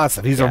lot of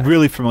stuff. He's a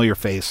really familiar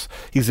face.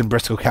 He's in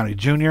Briscoe County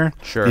Jr.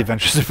 Sure. The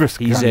Adventures of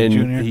Briscoe County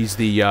Jr. He's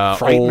the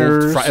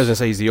Frighteners. I was going to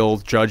say he's the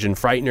old judge in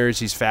Frighteners.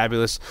 He's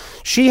fabulous.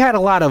 She had a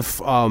lot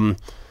of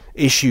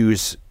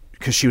issues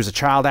because she was a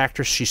child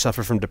actress. She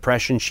suffered from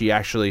depression. She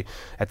actually,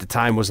 at the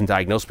time, wasn't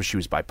diagnosed, but she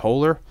was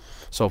bipolar.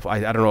 So I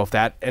don't know if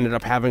that ended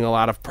up having a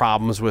lot of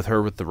problems with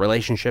her with the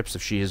relationships,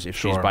 if she's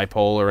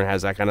bipolar and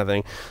has that kind of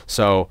thing.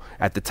 So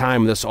at the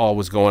time this all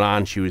was going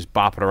on, she was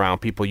bopping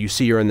around people. You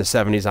see her in the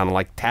 70s on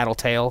like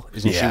Tattletale,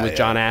 isn't she with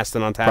John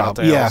Astin on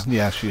Tattletale?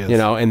 Yeah, she is.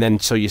 And then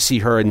so you see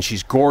her and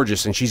she's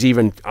gorgeous, and she's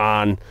even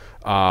on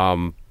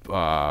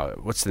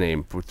what's the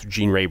name with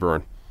Gene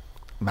Rayburn?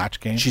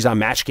 Match Game. She's on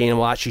Match Game a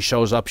lot. She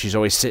shows up. She's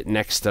always sitting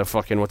next to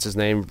fucking what's his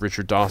name,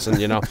 Richard Dawson.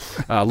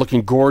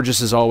 Looking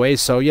gorgeous as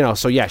always. So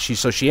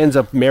she ends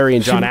up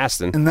marrying John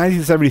Astin. In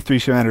 1973,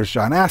 she enters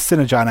John Astin,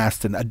 and John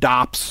Astin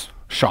adopts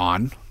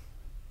Sean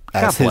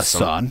as his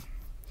son.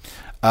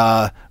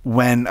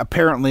 When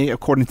apparently,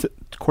 according to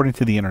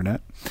the internet,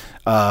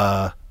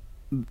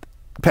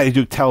 Patty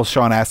Duke tells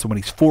Sean Astin when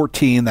he's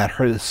 14 that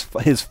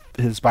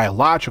his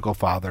biological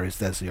father is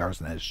Desi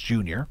Arnaz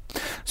Jr.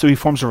 So he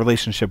forms a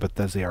relationship with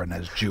Desi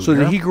Arnaz Jr. So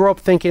did he grow up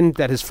thinking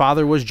that his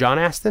father was John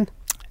Astin?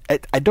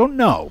 I don't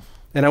know.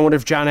 And I wonder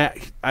if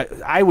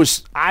I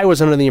was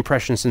under the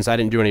impression, since I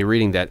didn't do any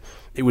reading, that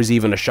it was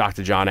even a shock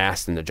to John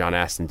Astin that John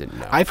Astin didn't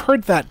know. I've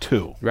heard that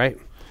too. Right?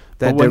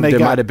 That there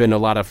might have been a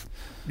lot of,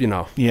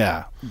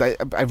 Yeah.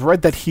 I've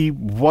read that he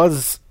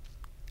was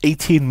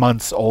 18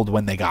 months old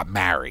when they got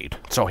married.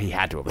 So he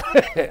had to have.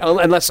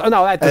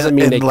 That doesn't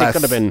mean they could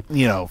have been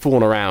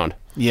fooling around.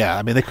 Yeah,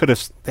 I mean, they could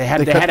have. They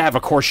had to have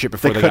a courtship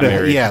before they got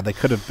married. Yeah, they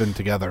could have been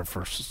together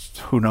for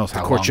who knows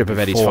how long. The courtship of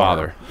Eddie's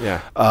father. Yeah.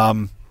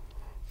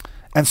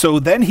 And so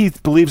then he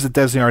believes that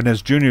Desi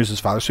Arnaz Jr. is his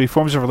father, so he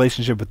forms a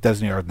relationship with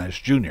Desi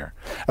Arnaz Jr.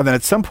 And then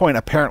at some point,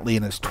 apparently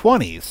in his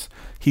 20s,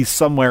 he's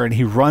somewhere and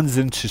he runs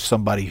into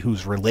somebody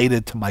who's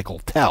related to Michael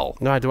Tell.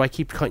 No, do I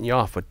keep cutting you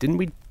off? But didn't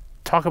we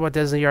talk about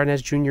Desi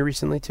Arnaz Jr.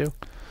 recently too?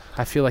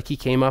 I feel like he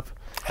came up.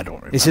 I don't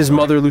remember. Is his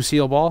mother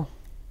Lucille Ball?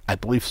 I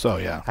believe so,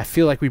 yeah. I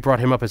feel like we brought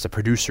him up as a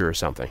producer or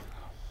something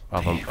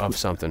of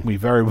something. We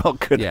very well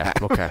could Yeah,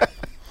 have. okay.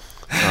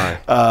 All right.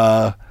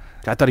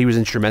 I thought he was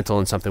instrumental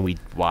in something we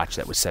watched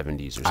that was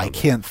 70s or something. I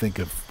can't think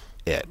of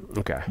it,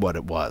 Okay. what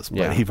it was, but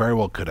Yeah. he very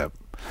well could have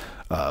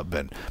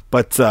been.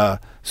 But so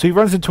he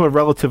runs into a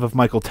relative of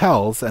Michael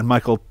Tell's, and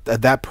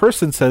that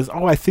person says,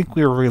 "Oh, I think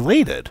we're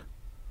related."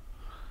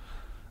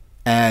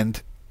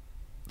 And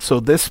so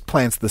this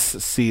plants the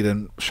seed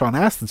in Sean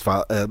Astin's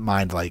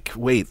mind, like,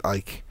 wait,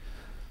 like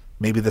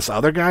maybe this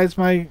other guy's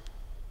my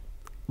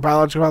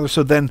biological father.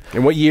 So then,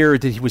 And what year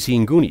was he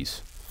in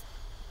Goonies?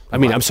 I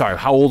mean, I'm sorry,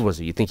 how old was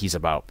he? You think he's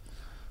about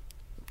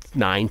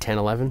 9, 10,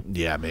 11?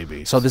 yeah,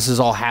 maybe. So this is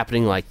all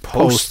happening like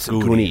post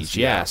Post-Goonies, Goonies.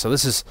 yeah. Yeah. So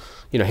this is,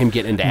 him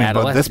getting into But at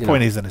adolescence. this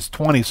point, he's in his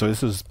 20s, so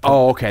this is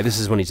Oh, okay. This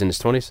is when he's in his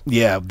 20s?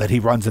 yeah, that he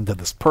runs into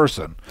this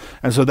person.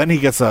 And so then he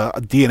gets a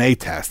DNA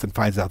test and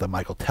finds out that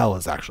Michael Tell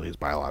is actually his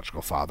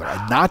biological father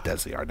and not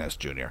Desi Arnaz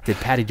Jr. Did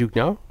Patty Duke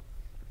know?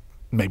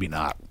 Maybe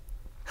not.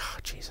 Oh,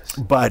 Jesus.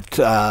 But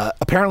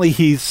apparently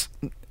he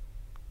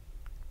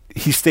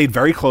stayed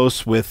very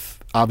close with,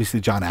 obviously,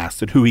 John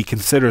Astin, who he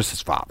considers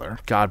his father.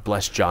 God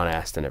bless John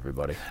Astin,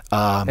 everybody.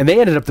 And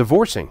they ended up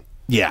divorcing.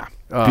 Yeah.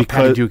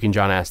 Patty Duke and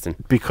John Astin.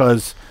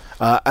 Because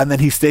and then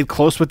he stayed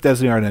close with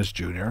Desi Arnaz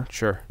Jr.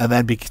 Sure. And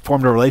then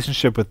formed a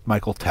relationship with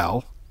Michael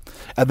Tell.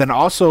 And then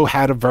also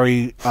had a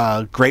very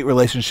great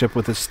relationship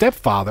with his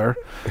stepfather,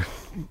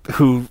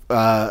 who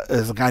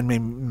is a guy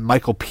named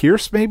Michael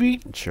Pierce,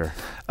 maybe? Sure.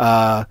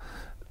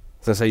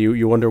 So say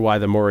you wonder why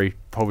the Maury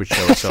Povich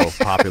show is so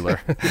popular.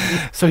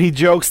 So he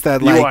jokes that,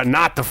 You like, are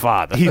not the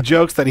father. he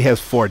jokes that he has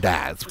 4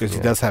 dads because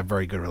he does have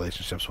very good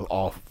relationships with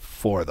all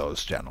 4 of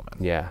those gentlemen.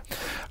 Yeah.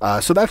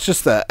 So that's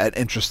just an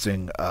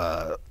interesting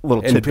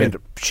little And tidbit.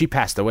 she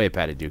passed away,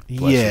 Patty Duke.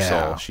 Bless Yeah. her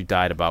soul. She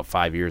died about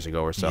 5 years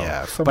ago or so.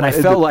 Yeah, But I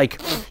felt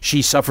like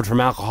she suffered from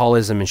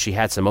alcoholism and she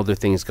had some other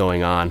things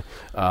going on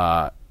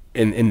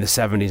in the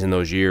 70s in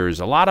those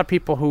years. A lot of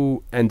people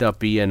who end up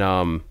being,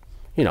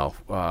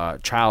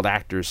 child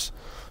actors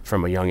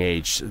from a young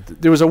age.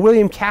 There was a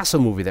William Castle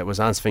movie that was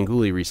on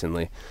Svengoolie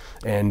recently,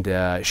 and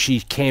she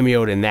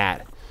cameoed in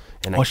that.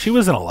 And Well, she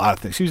was in a lot of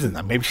things. She was in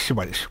maybe she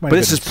might. But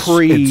this is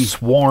pre- in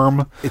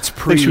Swarm. It's I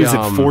think she was in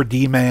pre,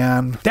 4D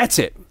Man. That's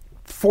it.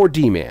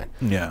 4D Man.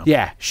 Yeah.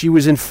 Yeah, she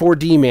was in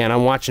 4D Man.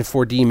 I'm watching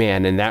 4D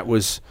Man, and that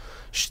was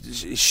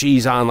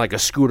she's on like a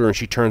scooter, and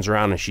she turns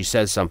around and she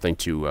says something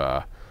to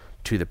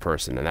the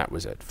person, and that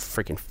was it.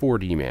 Freaking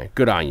 4D Man.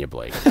 Good on you,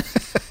 Blake.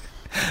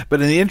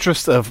 But in the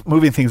interest of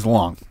moving things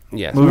along,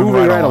 Yes, moving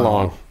right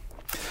along.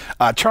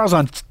 Charles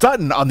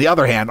Dutton, on the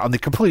other hand, on the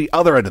complete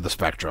other end of the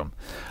spectrum,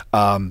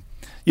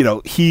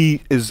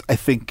 he is, I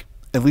think,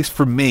 at least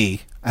for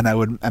me, and I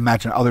would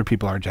imagine other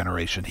people our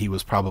generation, he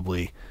was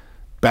probably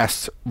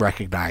best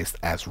recognized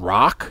as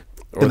Rock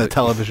in the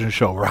television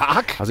show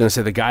Rock. I was going to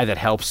say the guy that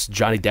helps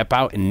Johnny Depp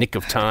out in Nick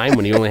of Time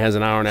when he only has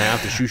an hour and a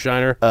half, the shoe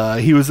shiner.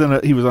 He was on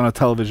a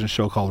television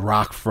show called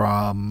Rock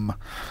from.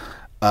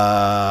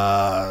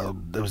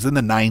 It was in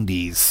the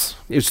 90s.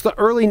 It was the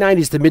early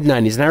 90s to mid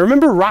 90s, and I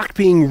remember Rock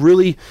being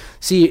really.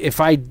 See, if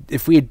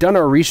we had done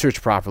our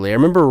research properly, I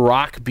remember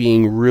Rock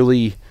being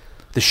really,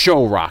 the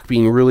show Rock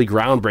being really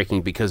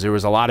groundbreaking because there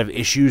was a lot of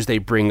issues they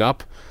bring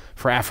up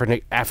for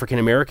African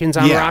Americans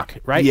on Rock,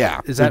 right? Yeah,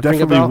 Is that it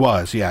definitely ring a bell?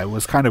 was. Yeah, it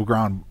was kind of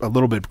a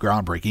little bit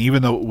groundbreaking,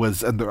 even though it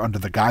was under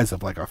the guise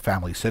of like a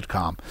family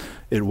sitcom.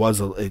 It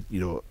was it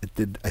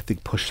did, I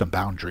think, push some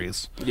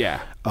boundaries. Yeah,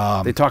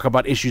 they talk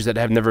about issues that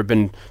have never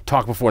been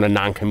talked before in a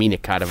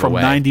non-comedic kind of a From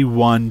way.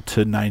 91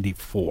 to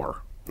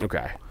 94.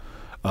 Okay.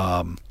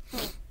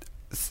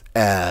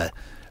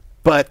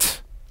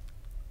 But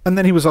and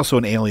then he was also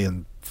in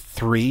Alien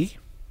 3.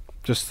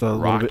 Just a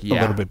Rock,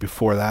 little bit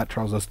before that,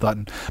 Charles S.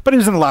 Dutton. But he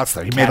was in a lot of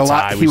stuff. He made a Cat's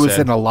lot. Eye, He we was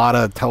said. in a lot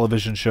of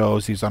television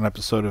shows. He was on an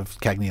episode of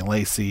Cagney and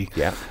Lacey.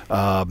 Yeah.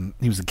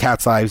 He was in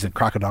Cat's Eye. He was in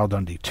Crocodile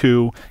Dundee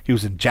 2. He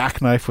was in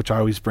Jackknife, which I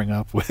always bring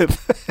up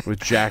with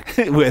Jack,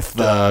 with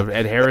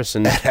Ed Harris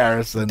and Ed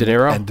Harris and De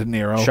Niro. and De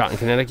Niro. Shot in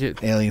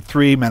Connecticut. Alien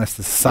 3, Menace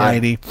to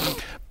Society.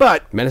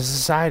 But Menace to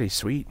Society,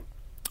 sweet.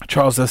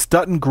 Charles S.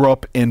 Dutton grew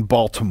up in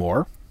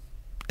Baltimore.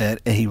 And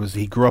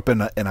he grew up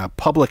in a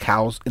public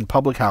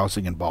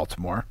housing in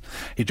Baltimore.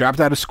 He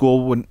dropped out of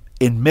school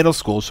in middle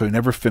school, so he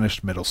never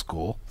finished middle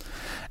school.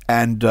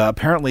 And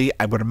apparently,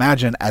 I would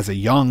imagine, as a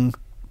young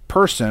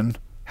person,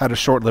 had a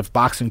short-lived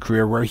boxing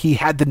career where he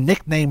had the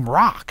nickname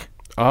Rock,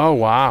 Oh,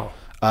 wow.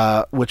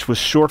 which was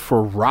short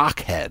for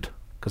Rockhead,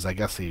 because I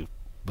guess he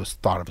was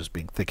thought of as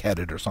being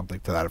thick-headed or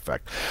something to that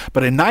effect.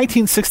 But in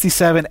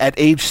 1967, at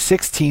age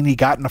 16, he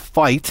got in a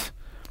fight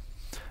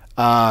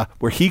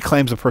where he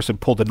claims a person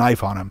pulled a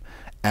knife on him,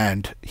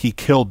 and he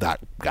killed that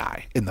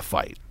guy in the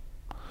fight.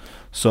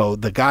 So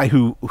the guy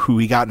who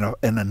he got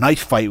in a knife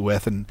fight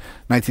with in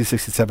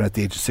 1967 at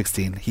the age of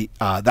 16,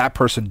 that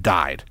person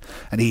died,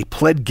 and he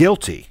pled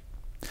guilty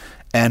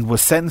and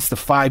was sentenced to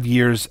 5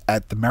 years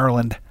at the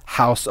Maryland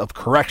House of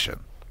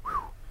Correction.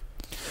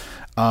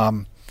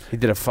 He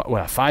did a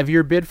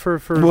 5-year bid for.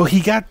 Well, he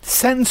got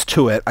sentenced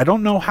to it. I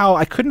don't know how.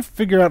 I couldn't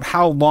figure out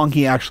how long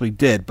he actually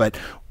did, but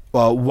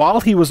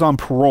while he was on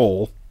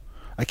parole,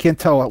 I can't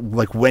tell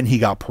like when he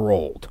got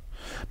paroled,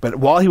 but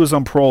while he was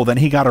on parole, then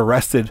he got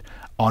arrested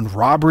on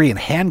robbery and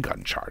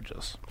handgun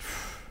charges,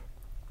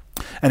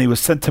 and he was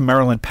sent to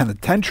Maryland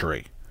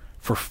Penitentiary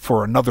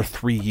for another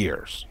 3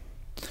 years.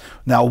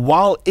 Now,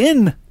 while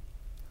in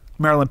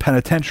Maryland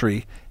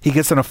Penitentiary, he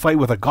gets in a fight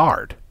with a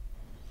guard,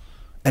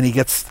 and he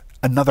gets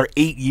another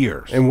 8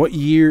 years. And what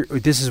year?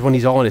 This is when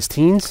he's all in his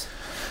teens?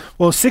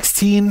 Well,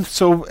 16,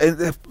 so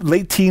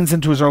late teens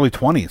into his early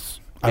 20s,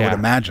 I would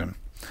imagine.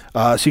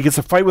 So he gets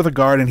a fight with a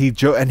guard, and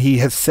he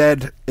has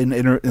said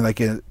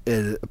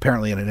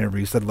apparently in an interview,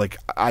 he said, like,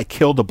 I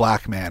killed a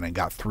black man and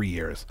got 3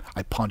 years.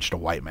 I punched a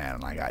white man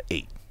and I got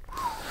 8.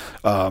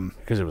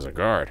 Because it was a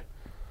guard.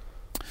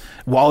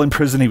 While in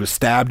prison, he was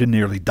stabbed and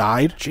nearly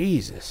died.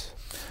 Jesus.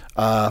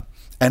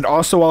 And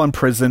also while in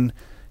prison,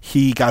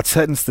 he got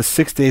sentenced to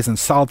 6 days in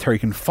solitary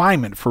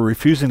confinement for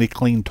refusing to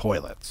clean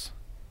toilets.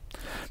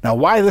 Now,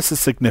 why this is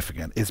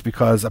significant is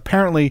because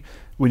apparently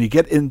when you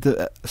get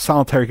into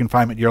solitary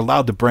confinement, you're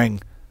allowed to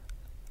bring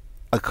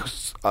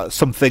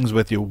some things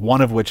with you,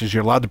 one of which is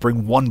you're allowed to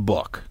bring one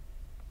book.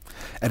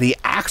 And he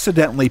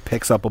accidentally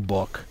picks up a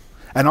book.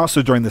 And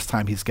also during this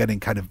time, he's getting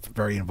kind of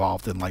very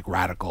involved in like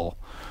radical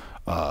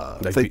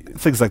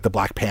things like the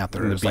Black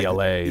Panthers, the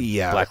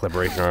BLA, Black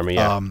Liberation Army,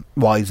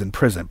 while he's in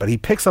prison. But he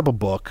picks up a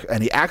book,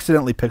 and he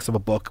accidentally picks up a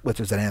book, which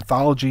is an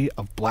anthology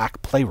of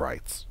black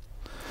playwrights.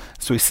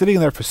 So he's sitting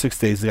there for 6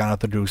 days. He got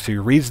nothing to do, so he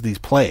reads these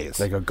plays,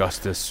 like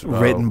Augustus,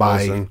 written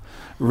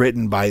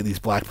by these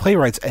black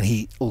playwrights, and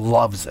he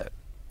loves it.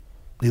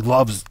 He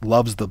loves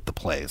the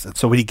plays. And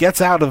so when he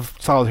gets out of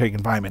solitary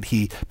confinement,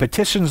 he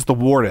petitions the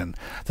warden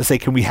to say,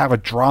 can we have a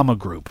drama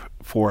group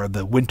for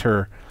the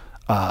winter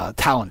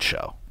talent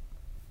show?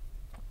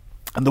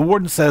 And the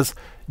warden says,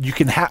 we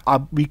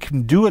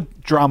can do a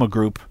drama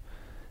group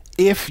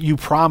if you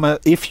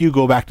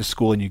go back to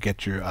school and you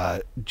get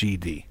your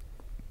GED.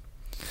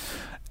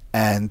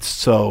 And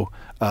so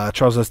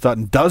Charles S.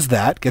 Dutton does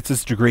that, gets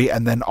his degree,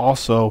 and then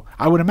also,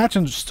 I would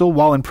imagine still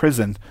while in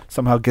prison,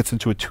 somehow gets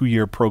into a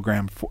 2-year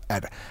program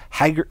at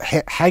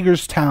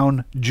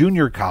Hagerstown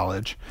Junior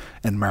College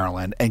in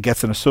Maryland and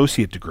gets an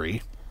associate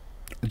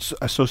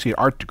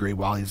art degree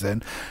while he's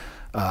in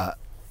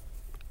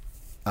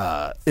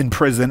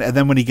prison. And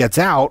then when he gets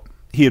out,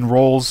 he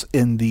enrolls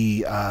in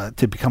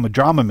to become a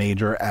drama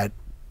major at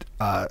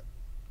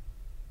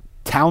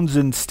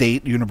Townsend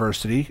State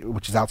University,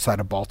 which is outside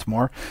of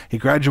Baltimore. He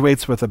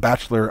graduates with a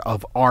Bachelor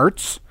of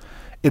Arts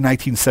in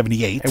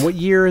 1978. And what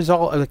year is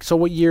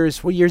what year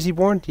is he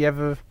born? Do you have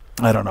a...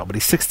 I don't know, but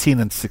he's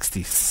 16 and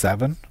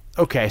 67.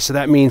 Okay, so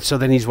that means,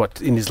 then he's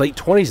in his late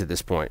 20s at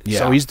this point. Yeah.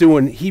 So he's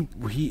doing,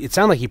 it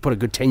sounded like he put a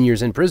good 10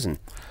 years in prison.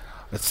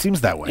 It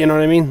seems that way. You know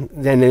what I mean?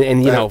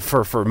 And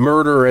for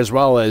murder as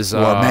well as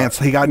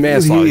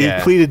manslaughter. He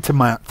pleaded to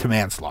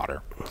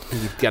manslaughter.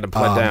 You've got to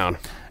pled down.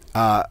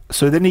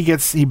 So then he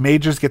gets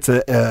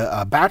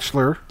a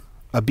bachelor,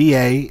 a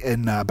BA,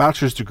 and a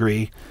bachelor's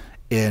degree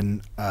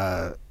in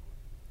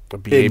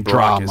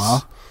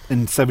drama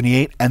in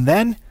 78, and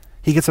then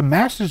he gets a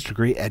master's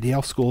degree at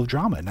Yale School of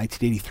Drama in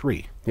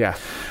 1983. Yeah.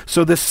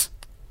 So this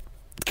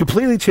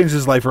completely changed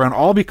his life around,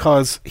 all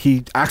because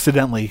he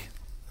accidentally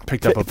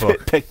picked up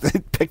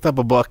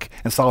a book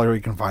in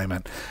solitary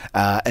confinement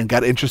and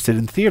got interested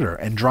in theater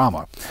and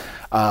drama.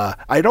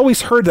 I'd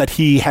always heard that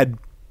he had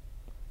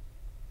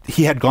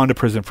gone to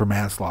prison for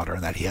manslaughter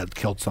and that he had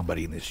killed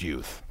somebody in his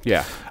youth.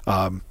 Yeah.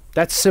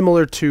 That's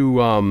similar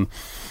to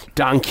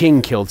Don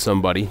King killed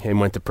somebody and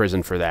went to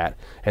prison for that.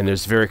 And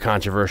there's very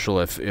controversial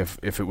if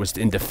it was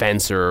in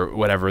defense or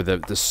whatever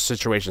the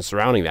situation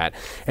surrounding that.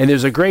 And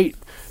there's a great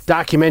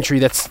documentary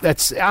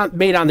that's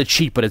made on the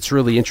cheap, but it's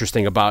really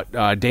interesting about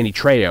Danny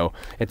Trejo.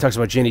 It talks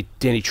about Danny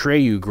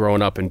Trejo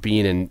growing up and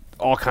being in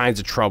all kinds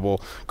of trouble,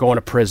 going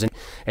to prison.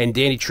 And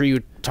Danny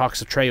Trejo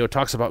talks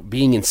about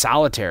being in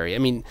solitary. I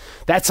mean,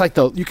 that's like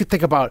you could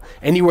think about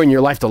anywhere in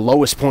your life, the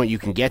lowest point you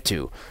can get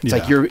to. It's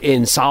like you're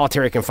in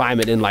solitary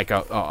confinement in like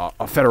a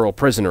federal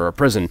prison or a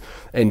prison.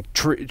 And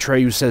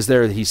Trejo says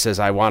he says,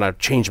 I want to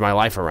change my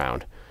life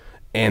around.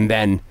 And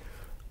then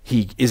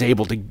he is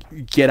able to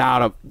get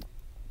out of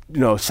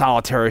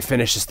solitary,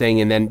 finish this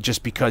thing, and then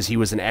just because he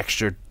was an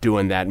extra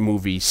doing that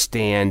movie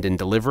Stand and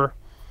Deliver,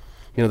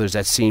 there's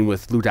that scene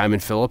with Lou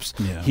Diamond Phillips.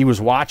 Yeah. He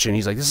was watching.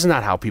 He's like, this is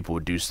not how people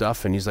would do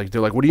stuff. And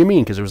they're like, what do you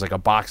mean? Because there was like a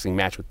boxing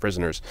match with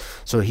prisoners.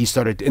 So he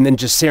started, and then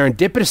just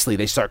serendipitously,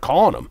 they start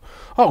calling him.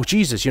 Oh,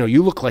 Jesus,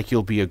 you look like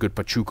you'll be a good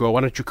Pachuco.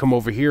 Why don't you come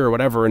over here or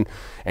whatever?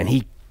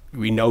 And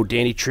we know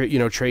Danny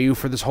Trejo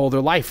for this whole their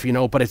life,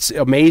 but it's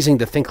amazing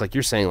to think, like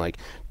you're saying, like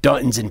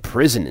Dutton's in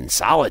prison in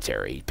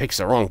solitary. He picks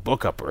the wrong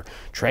book up, or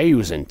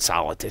Trejo's in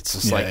solitary. It's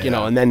just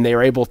and then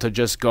they're able to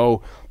just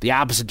go the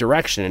opposite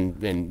direction,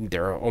 and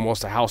they're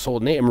almost a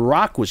household name.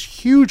 Rock was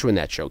huge when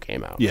that show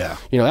came out. Yeah.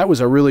 That was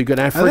a really good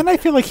effort. And then I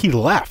feel like he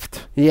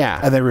left. Yeah.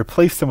 And they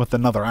replaced him with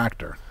another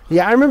actor.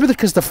 Yeah, I remember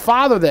because the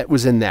father that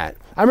was in that.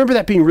 I remember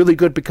that being really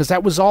good because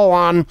that was all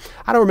on.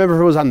 I don't remember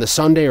if it was on the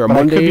Sunday or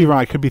Monday. I could be wrong.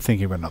 I could be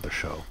thinking of another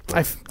show.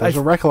 There's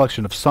a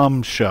recollection of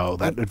some show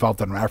that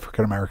involved an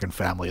African American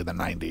family in the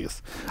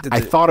 90s. I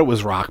thought it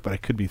was Rock, but I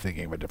could be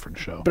thinking of a different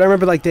show. But I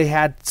remember like they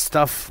had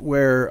stuff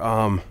where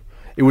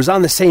it was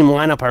on the same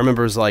lineup. I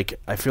remember it was like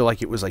I feel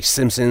like it was like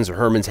Simpsons or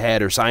Herman's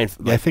Head or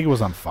Seinfeld. Yeah, I think it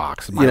was on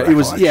Fox. It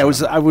was. Yeah, it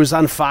was. I was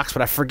on Fox,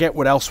 but I forget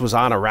what else was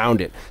on around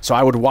it. So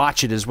I would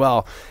watch it as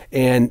well.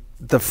 And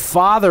the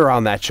father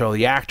on that show,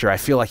 the actor, I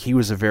feel like he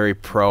was a very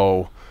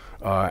pro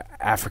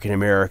African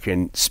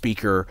American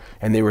speaker.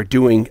 And they were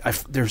doing.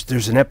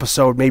 There's an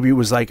episode. Maybe it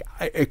was like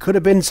it could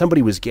have been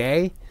somebody was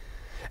gay,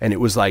 and it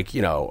was like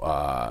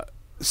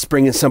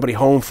bringing somebody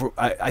home for.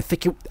 I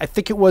think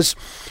it was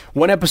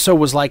one episode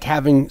was like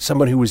having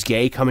someone who was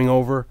gay coming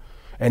over,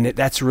 and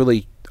that's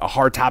really a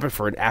hard topic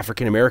for an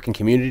African American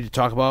community to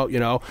talk about,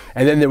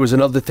 And then there was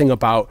another thing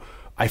about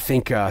I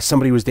think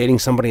somebody was dating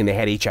somebody and they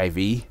had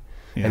HIV.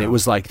 Yeah. And it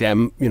was like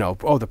them,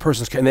 the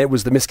person's, and it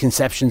was the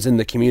misconceptions in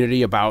the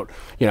community about,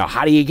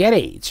 how do you get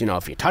AIDS?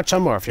 If you touch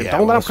them or if you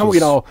don't let them come,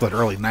 the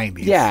early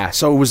 90s. Yeah,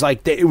 so it was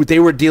like they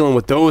were dealing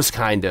with those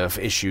kind of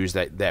issues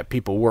that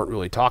people weren't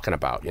really talking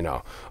about,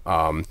 But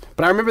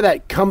I remember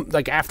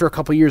that after a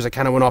couple of years, it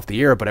kind of went off the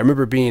air, but I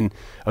remember being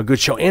a good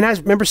show. And I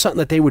remember something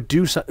that they would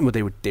do something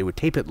where they would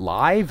tape it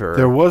live or.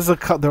 There was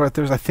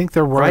I think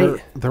there were.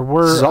 Right? There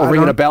were. This is all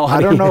ringing a bell,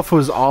 honey. I don't know if it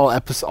was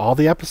all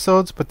the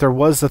episodes, but there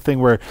was the thing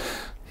where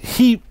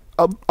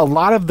a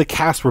lot of the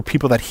cast were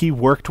people that he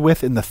worked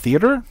with in the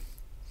theater.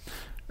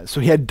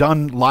 So he had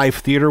done live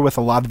theater with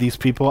a lot of these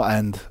people,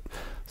 and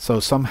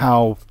so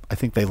somehow I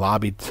think they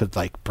lobbied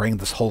to bring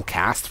this whole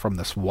cast from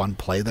this one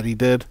play that he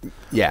did,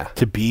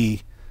 to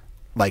be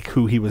like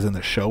who he was in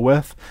the show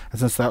with.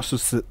 And since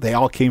they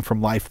all came from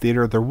live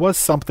theater, there was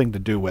something to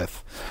do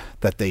with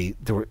that I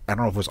don't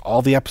know if it was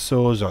all the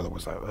episodes or there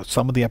was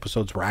some of the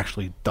episodes were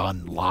actually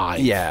done live.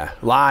 Yeah,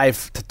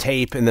 live to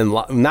tape, and then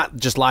not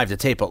just live to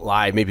tape, but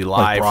maybe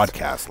live.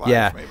 Broadcast live,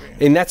 yeah.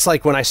 Maybe. And that's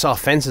like when I saw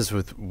Fences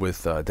with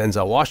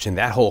Denzel Washington,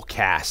 that whole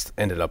cast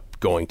ended up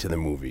going to the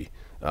movie.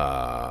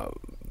 All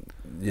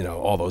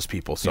those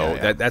people.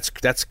 So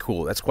that's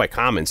cool. That's quite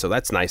common. So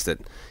that's nice that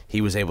he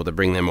was able to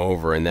bring them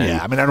over. And then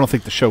I don't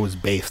think the show was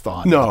based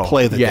on the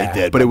play that they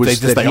did, but it was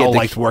they all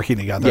liked working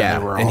together.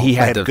 Yeah, and he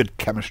had good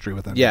chemistry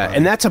with them. Yeah,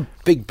 and that's a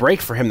big break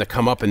for him to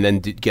come up and then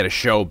get a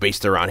show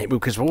based around him.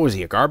 Because what was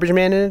he, a garbage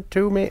man in it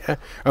too? Or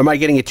am I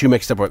getting it too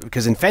mixed up?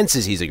 Because in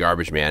Fences he's a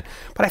garbage man,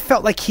 but I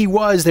felt like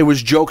there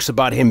was jokes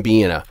about him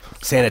being a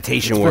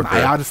sanitation worker.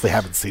 I honestly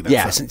haven't seen it.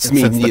 Yeah, since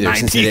me neither.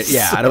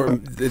 I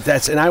don't.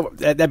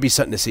 That'd be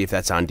something to see if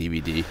that's on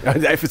DVD.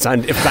 if it's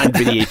on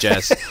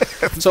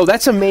VHS. So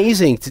that's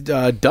amazing.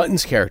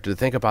 Dutton's character, to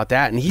think about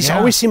that, and he's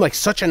always seemed like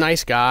such a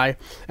nice guy.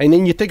 And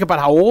then you think about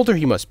how older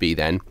he must be.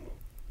 Then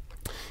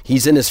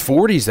he's in his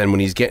 40s. Then when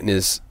he's getting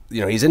his,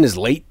 he's in his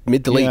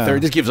mid to late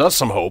 30s. This gives us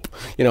some hope.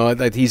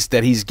 That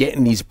he's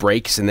getting these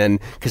breaks, and then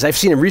because I've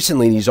seen him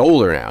recently, and he's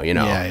older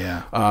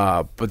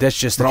now. But that's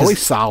just always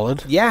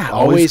solid. Yeah,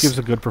 always gives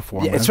a good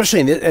performance. Yeah,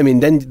 especially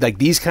then like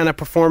these kind of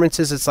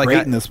performances, it's like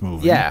great in this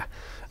movie. Yeah.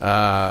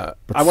 I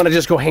want to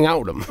just go hang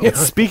out with him.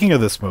 Speaking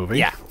of this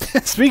movie,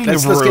 let's get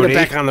it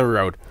back on the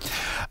road.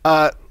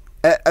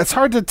 It's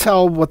hard to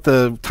tell what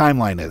the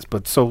timeline is,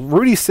 but so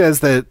Rudy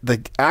says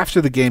that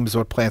after the game is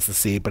what plants the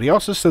seed, but he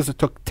also says it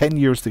took 10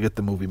 years to get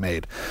the movie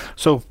made.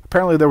 So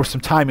apparently there was some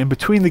time in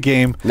between the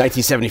game,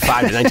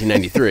 1975 to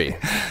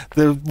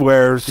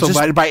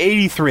 1993, by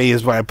 83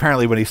 is when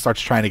he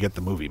starts trying to get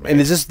the movie made. And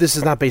this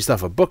is not based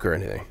off a book or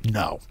anything?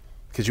 No,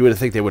 because you would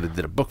think they would have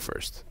did a book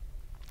first.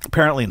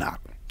 Apparently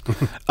not.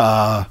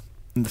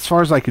 As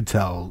far as I could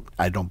tell,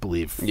 I don't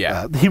believe.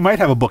 Yeah, he might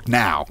have a book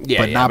now,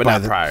 but not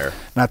prior.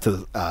 Not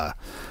to. I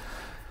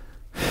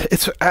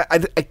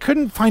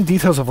couldn't find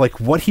details of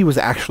what he was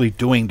actually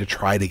doing to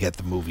try to get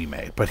the movie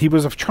made, but he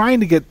was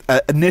trying to get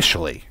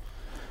initially.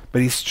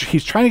 But he's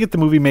trying to get the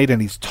movie made,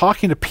 and he's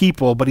talking to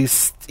people, but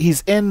he's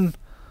in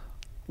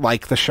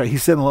the show.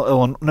 He's in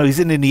Illinois. No, he's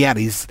in Indiana.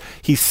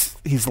 He's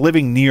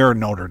living near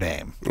Notre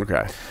Dame.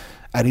 Okay.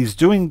 And he's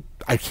doing,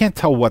 I can't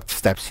tell what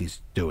steps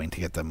he's doing to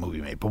get the movie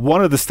made, but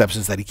one of the steps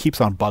is that he keeps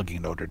on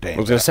bugging Notre Dame.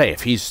 I was going to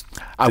say,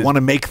 I want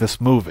to make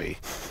this movie.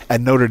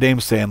 And Notre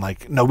Dame's saying,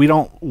 no, we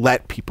don't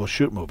let people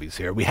shoot movies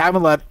here. We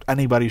haven't let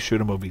anybody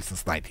shoot a movie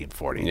since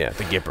 1940. Yeah,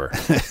 the Gipper.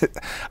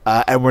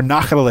 And we're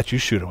not going to let you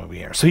shoot a movie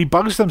here. So he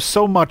bugs them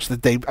so much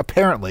that they,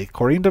 apparently,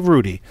 according to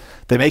Rudy,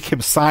 they make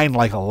him sign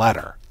a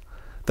letter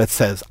that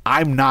says,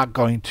 I'm not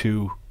going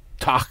to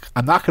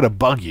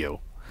bug you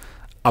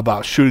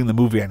about shooting the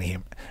movie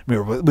anymore,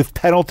 with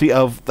penalty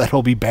of that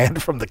he'll be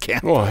banned from the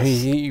campus. Well, I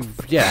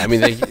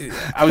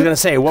was going to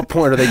say, at what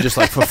point are they just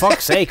for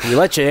fuck's sake, we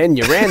let you in,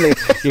 you ran,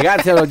 you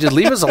got to just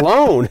leave us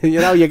alone.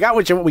 You got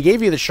we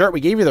gave you the shirt, we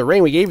gave you the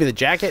ring, we gave you the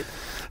jacket.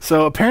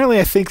 So apparently,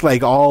 I think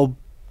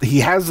he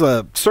has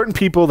certain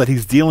people that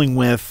he's dealing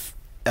with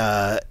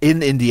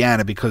in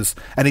Indiana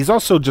and he's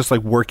also just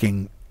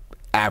working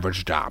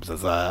average jobs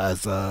as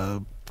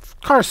a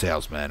car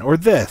salesman or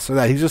this or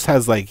that. He just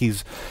has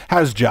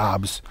has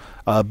jobs,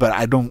 but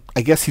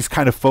I guess he's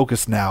kind of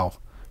focused now,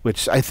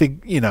 which I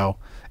think,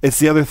 it's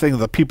the other thing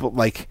that people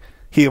like.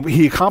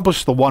 He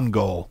accomplished the one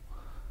goal,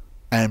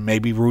 and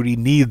maybe Rudy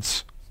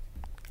needs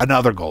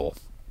another goal.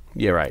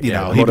 Yeah, right.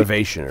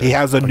 Motivation. He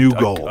has a new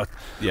goal,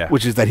 yeah,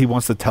 which is that he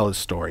wants to tell his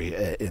story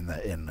in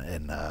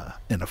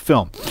a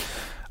film.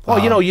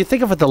 Well, you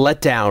think of it,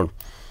 not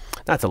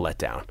the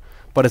letdown,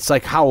 but it's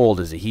like, how old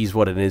is he? He's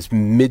in his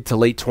mid to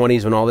late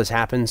 20s when all this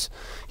happens.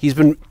 He's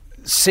been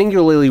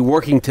singularly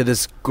working to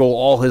this goal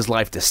all his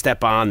life, to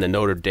step on the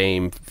Notre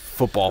Dame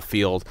football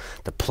field,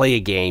 to play a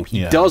game.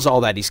 He does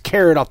all that. He's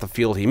carried off the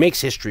field. He makes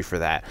history for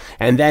that,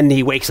 and then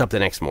he wakes up the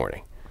next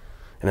morning.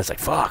 And it's like,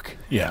 fuck.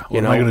 Yeah.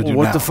 What am I going to do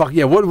what now? The fuck?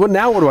 Yeah. What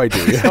now? What do I do?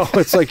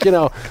 It's like,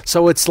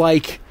 so it's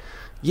like,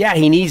 yeah,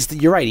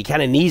 you're right. He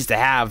kind of needs to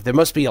have, there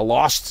must be a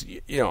lost,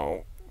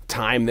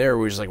 time there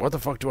where he's like, what the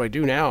fuck do I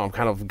do now? I'm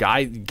kind of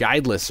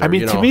guideless. Or,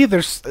 to me,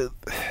 there's,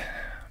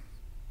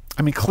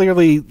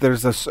 clearly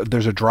there's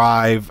a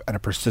drive and a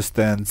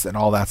persistence and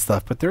all that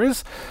stuff, but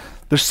there's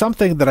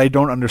something that I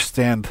don't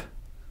understand.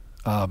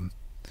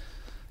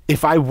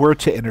 If I were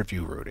to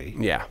interview Rudy.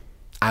 Yeah.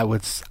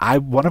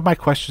 One of my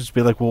questions would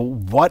be like, well,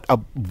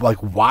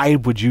 why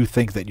would you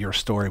think that your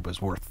story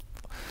was worth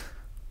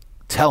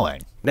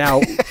telling?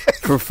 Now,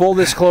 for full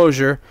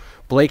disclosure,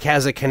 Blake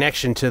has a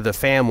connection to the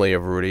family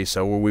of Rudy,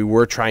 so we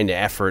were trying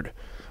to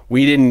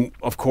we didn't,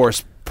 of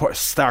course,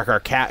 stock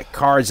our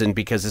cards in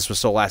because this was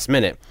so last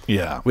minute.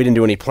 Yeah. We didn't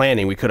do any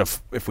planning. We could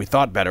have, if we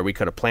thought better, we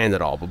could have planned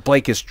it all. But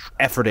Blake is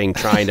trying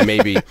to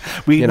maybe,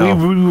 we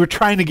were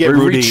trying to get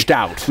Rudy. We reached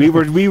out.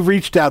 We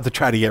reached out to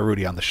try to get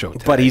Rudy on the show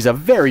today. But he's a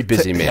very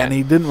busy man. And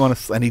he didn't want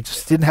to, and he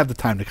just didn't have the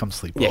time to come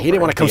sleep over. Yeah, he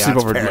didn't want to come sleep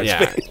over.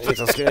 Yeah.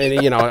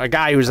 A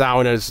guy who's now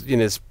in his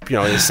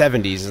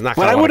 70s is not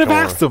going to. But I would have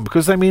asked him,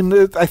 because I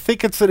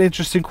think it's an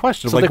interesting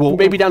question. So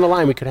maybe down the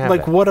line we could have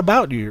that. What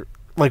about you?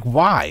 Like,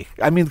 why?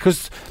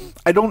 Because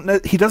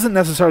he doesn't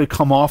necessarily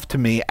come off to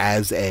me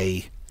as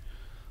a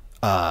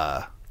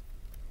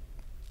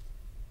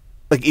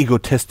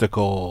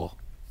egotistical,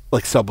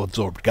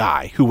 self-absorbed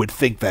guy who would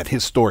think that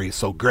his story is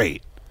so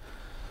great.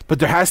 But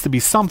there has to be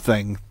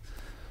something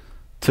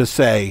to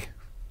say,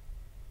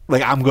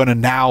 I'm going to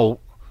now.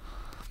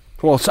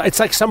 Well, it's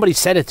like somebody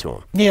said it to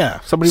him. Yeah,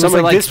 somebody was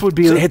like, this would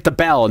be hit the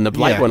bell and the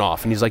light went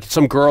off, and he's like,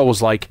 some girl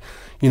was like,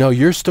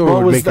 your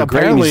story would make a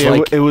great.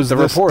 It was the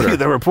reporter.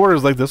 The reporter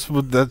was like, that's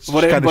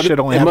kind of shit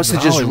only happens in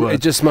Hollywood.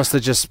 It just must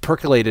have just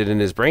percolated in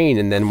his brain,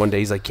 and then one day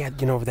he's like, yeah,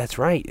 that's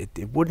right.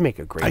 It would make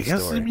a great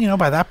story. I guess,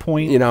 by that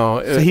point,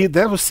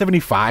 that was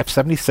 75,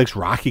 76.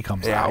 Rocky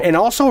comes out, and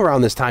also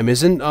around this time,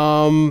 isn't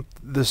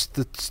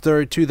the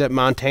story too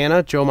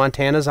that Joe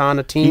Montana's on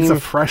a team? He's a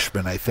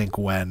freshman, I think,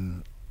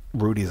 when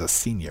Rudy's a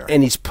senior,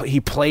 and he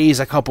plays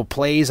a couple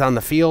plays on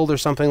the field or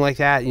something like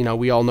that.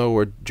 We all know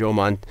where Joe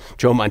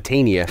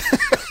Montana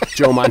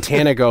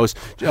goes.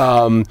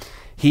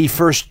 He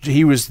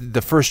was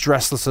the first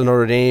restless in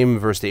Notre Dame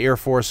versus the Air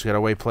Force. Got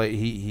away play.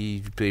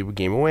 He played a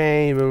game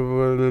away.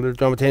 Joe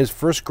Montana's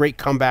first great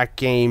comeback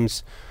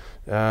games.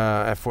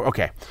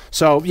 Okay,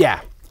 so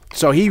yeah,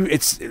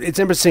 it's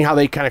interesting how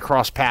they kind of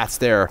cross paths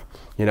there.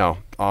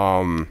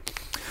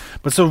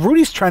 But so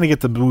Rudy's trying to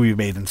get the movie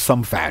made in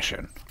some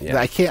fashion. Yeah.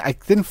 I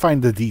didn't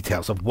find the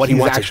details of what he's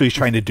actually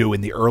trying to do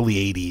in the early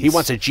 80s. He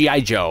wants a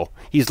G.I. Joe.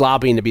 He's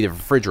lobbying to be the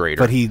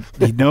refrigerator. But he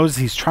knows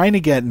he's trying to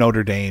get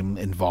Notre Dame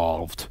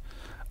involved.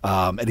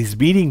 And he's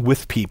meeting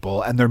with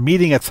people, and they're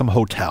meeting at some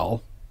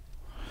hotel.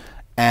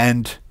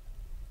 And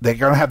they're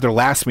going to have their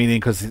last meeting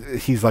because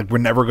he's like, we're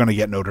never going to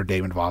get Notre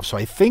Dame involved. So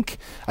I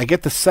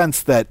get the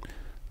sense that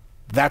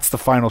that's the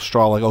final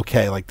straw.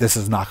 This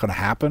is not going to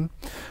happen.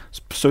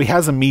 So he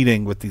has a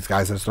meeting with these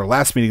guys. It's their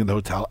last meeting in the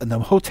hotel. And the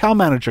hotel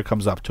manager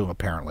comes up to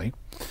him,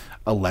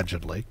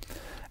 allegedly,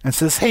 and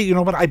says, hey, you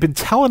know what? I've been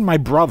telling my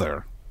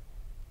brother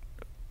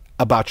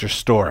about your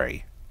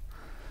story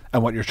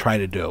and what you're trying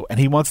to do. And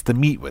he wants to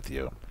meet with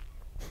you.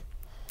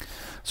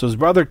 So his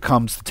brother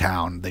comes to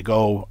town. They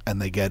go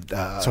and they get.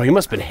 So he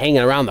must have been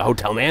hanging around the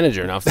hotel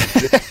manager enough,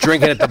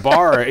 drinking at the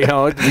bar,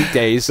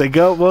 weekdays. They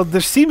go. Well,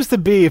 there seems to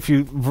be,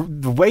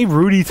 the way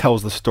Rudy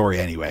tells the story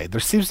anyway, there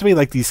seems to be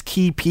these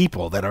key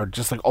people that are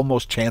just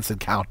almost chance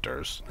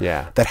encounters.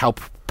 Yeah. That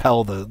help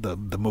propel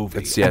the movie.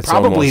 It's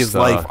probably his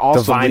life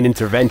also divine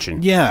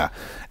intervention. Yeah,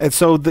 and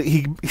so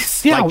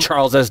like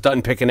Charles S.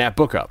 Dutton picking that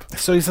book up.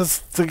 So he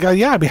says to the guy,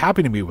 "Yeah, I'd be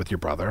happy to meet with your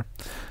brother."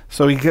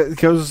 So he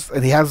goes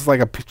and he has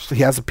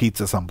a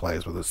pizza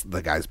someplace with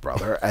the guy's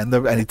brother, and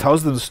he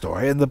tells them the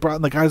story, and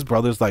the guy's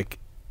brother's like,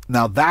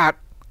 "Now that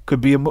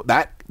could be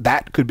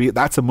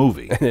that's a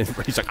movie." And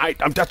he's like,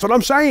 "That's what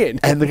I'm saying."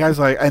 And the guy's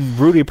like, and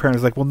Rudy apparently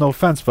is like, "Well, no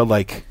offense,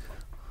 but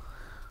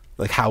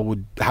how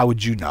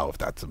would you know if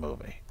that's a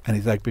movie?" And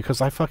he's like,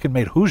 "Because I fucking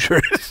made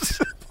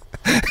Hoosiers."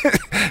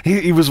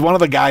 he was one of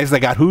the guys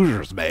that got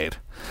Hoosiers made,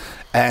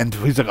 and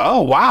he's like,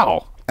 "Oh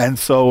wow!" And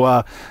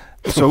so.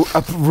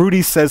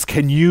 Rudy says,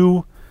 "Can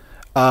you?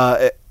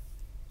 I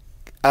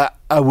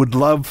would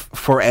love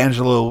for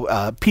Angelo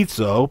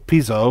Pizzo,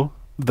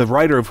 the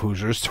writer of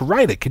Hoosiers to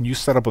write it. Can you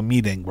set up a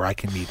meeting where I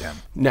can meet him?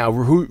 Now,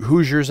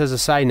 Hoosiers, as a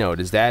side note,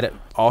 is that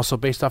also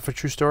based off a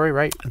true story,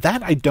 right?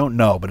 That I don't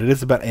know, but it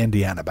is about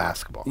Indiana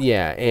basketball.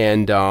 Yeah,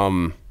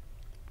 and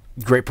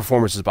great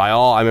performances by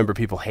all. I remember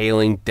people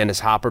hailing Dennis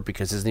Hopper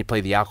because doesn't he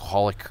play the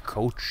alcoholic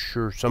coach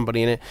or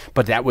somebody in it?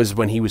 But that was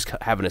when he was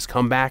having his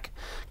comeback,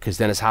 because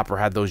Dennis Hopper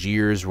had those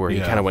years where he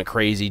kind of went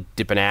crazy,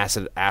 dipping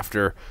acid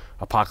after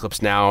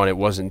Apocalypse Now, and it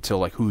wasn't until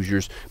like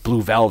Hoosiers,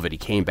 Blue Velvet, he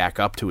came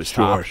back up to his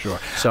top. Sure.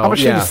 So I'm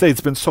ashamed to say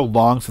it's been so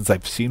long since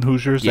I've seen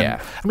Hoosiers.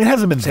 Yeah. I mean, it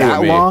hasn't been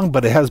that long,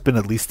 but it has been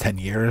at least 10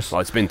 years. Well,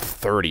 it's been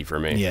 30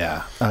 for me.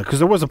 Yeah. Because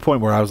there was a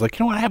point where I was like,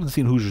 you know what, I haven't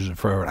seen Hoosiers in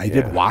forever. And I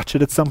did watch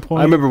it at some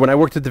point. I remember when I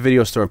worked at the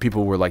video store and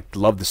people were like,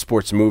 love the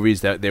sports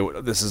movies.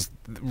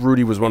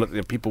 Rudy was one of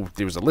the people,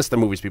 there was a list of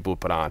movies people would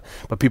put on,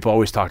 but people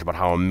always talked about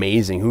how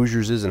amazing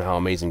Hoosiers is and how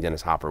amazing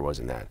Dennis Hopper was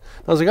in that.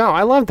 I was like, oh,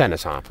 I love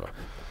Dennis Hopper.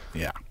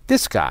 Yeah.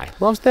 This guy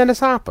loves Dennis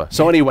Hopper.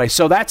 So anyway,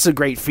 that's a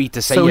great feat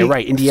to say,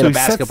 right, Indiana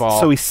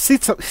basketball. He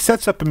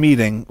sets up a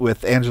meeting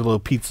with Angelo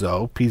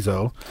Pizzo.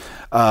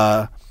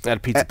 At a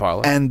pizza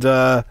parlor. And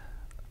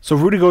so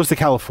Rudy goes to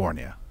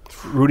California.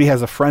 Rudy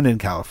has a friend in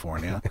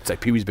California. It's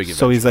like Pee-wee's Big Adventure.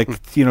 So he's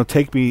like,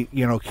 take me,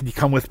 can you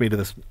come with me to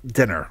this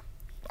dinner?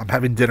 I'm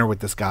having dinner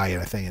with this guy,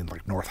 and I think in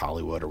like North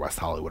Hollywood or West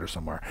Hollywood or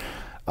somewhere.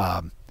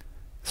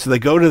 So they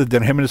go to the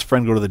dinner. Him and his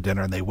friend go to the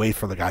dinner, and they wait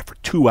for the guy for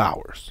 2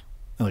 hours,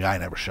 and the guy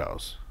never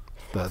shows.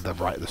 The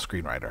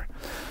screenwriter.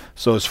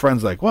 So his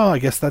friend's like, well, I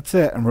guess that's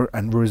it.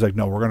 And Rudy's like,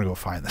 no, we're going to go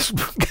find this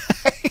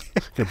guy.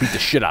 Gonna beat the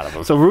shit out of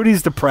him. So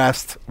Rudy's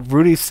depressed.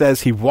 Rudy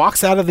says he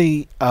walks out of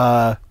the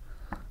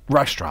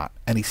restaurant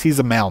and he sees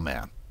a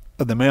mailman.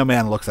 The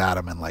mailman looks at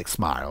him and like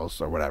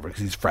smiles or whatever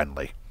because he's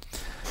friendly.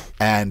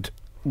 And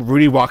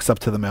Rudy walks up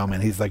to the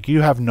mailman. He's like,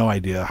 you have no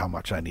idea how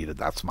much I needed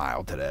that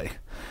smile today.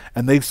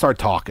 And they start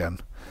talking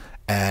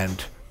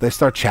and they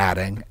start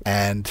chatting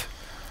and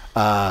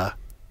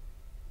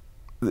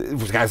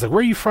the guy's like, where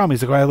are you from?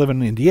 He's like, I live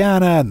in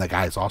Indiana. And the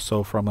guy's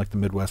also from like the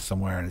Midwest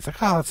somewhere. And he's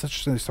like, oh, that's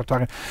interesting. They start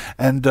talking.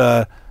 And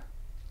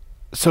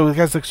so the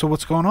guy's like, so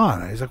what's going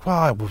on? And he's like, well,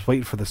 I was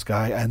waiting for this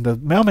guy. And the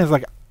mailman's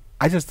like,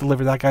 I just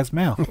delivered that guy's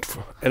mail.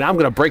 And I'm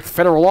going to break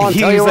federal law and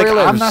tell you where he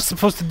lives. I'm not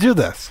supposed to do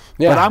this.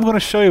 Yeah. But I'm going to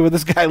show you where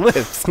this guy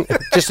lives.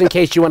 Just in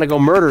case you want to go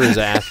murder his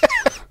ass.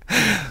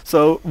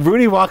 So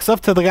Rudy walks up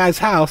to the guy's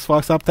house,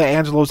 walks up to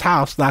Angelo's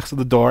house, knocks on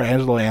the door.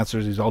 Angelo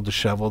answers. He's all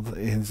disheveled.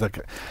 He's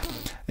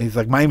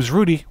like, my name's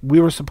Rudy. We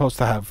were supposed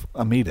to have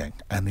a meeting.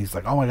 And he's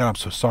like, oh my God, I'm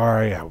so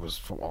sorry. I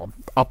was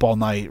up all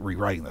night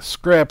rewriting the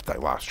script. I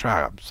lost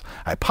track.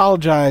 I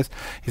apologize.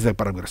 He's like,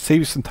 but I'm going to save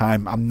you some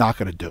time. I'm not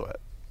going to do it.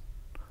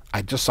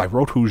 I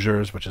wrote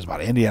Hoosiers, which is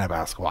about Indiana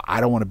basketball. I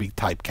don't want to be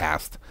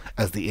typecast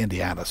as the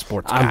Indiana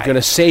sports guy. I'm going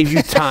to save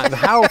you time.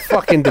 How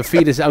fucking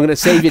defeatist. I'm going to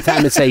save you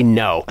time and say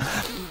no.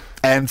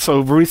 And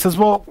so Rudy says,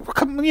 well,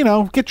 come,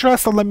 get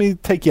dressed and let me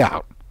take you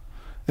out.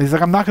 And he's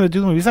like, I'm not going to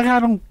do the movie. He's like,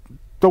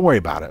 don't worry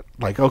about it.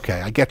 Like,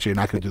 okay, I get you. You're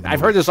not going to do the movie.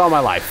 I've heard this all my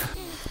life.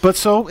 But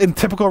so, in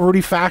typical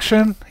Rudy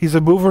fashion, he's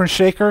a mover and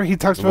shaker. He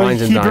talks about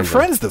he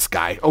befriends this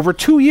guy over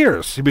 2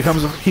 years.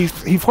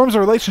 He forms a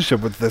relationship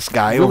with this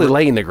guy. Really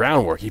laying the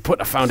groundwork. He put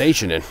a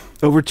foundation in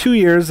over 2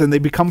 years, and they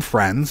become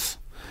friends.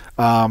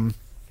 And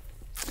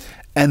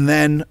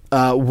then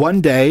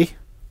one day,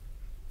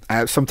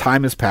 some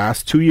time has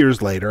passed. 2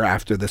 years later,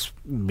 after this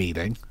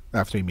meeting,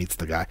 after he meets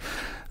the guy,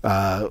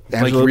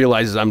 Angelo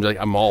realizes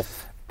I'm all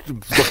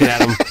looking at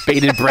him,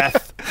 bated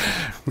breath.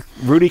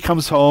 Rudy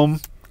comes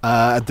home.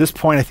 At this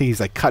point, I think he's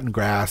like cutting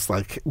grass.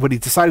 Like when he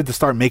decided to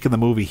start making the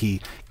movie, he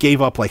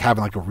gave up like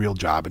having like a real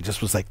job and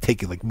just was like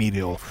taking like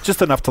menial,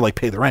 just enough to like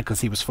pay the rent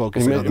because he was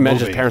focusing on the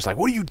movie. His parents like,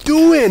 "What are you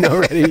doing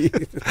already?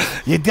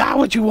 You got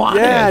what you wanted.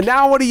 Yeah,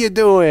 now what are you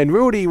doing,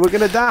 Rudy? We're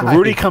gonna die."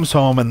 Rudy comes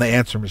home and the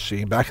answering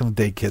machine. Back in the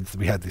day, kids,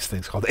 we had these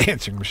things called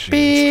answering machines.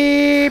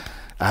 Beep.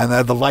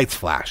 And the lights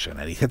flashing,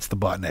 and he hits the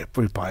button.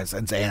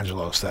 And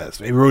Angelo says,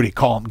 "Hey, Rudy,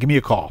 call him. Give me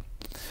a call."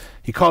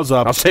 He calls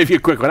up. I'll save you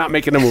quick. We're not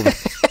making a movie.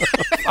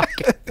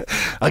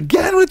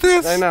 Again with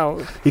this? I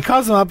know. He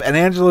calls him up, and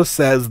Angelo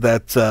says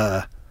that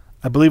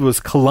I believe it was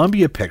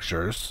Columbia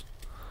Pictures,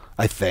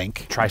 I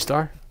think.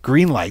 TriStar?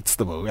 Green lights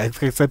the movie. I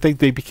think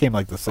they became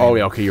like the same. Oh,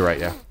 yeah. Okay, you're right,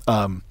 yeah.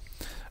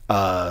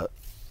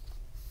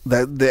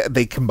 That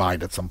they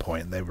combined at some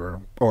point.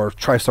 Or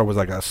TriStar was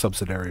like a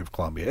subsidiary of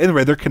Columbia.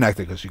 Anyway, they're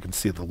connected because you can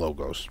see the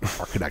logos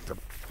are connected.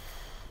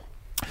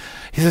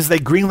 He says they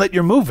greenlit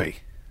your movie.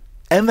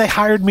 And they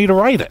hired me to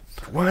write it.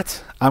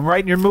 What? I'm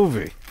writing your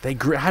movie.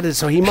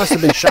 So he must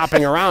have been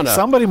shopping around.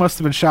 Somebody must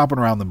have been shopping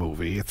around the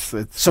movie.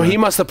 So he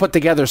must have put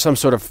together some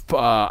sort of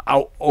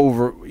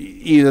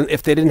either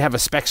if they didn't have a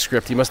spec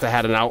script, he must have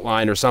had an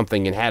outline or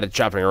something and had it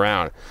shopping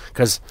around.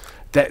 Because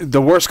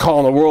the worst call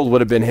in the world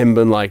would have been him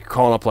been like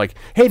calling up like,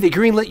 "Hey, they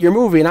greenlit your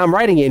movie and I'm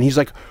writing it," and he's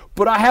like,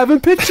 "But I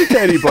haven't pitched it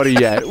to anybody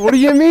yet. What do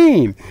you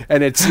mean?"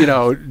 And it's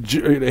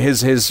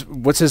his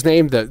what's his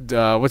name?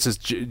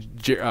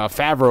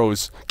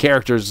 Favreau's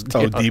characters.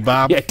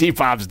 D-Bob. Yeah,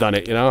 D-Bob's done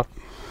it.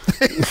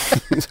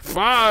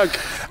 Fuck.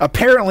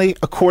 Apparently,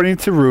 according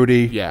to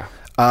Rudy, yeah,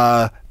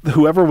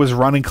 whoever was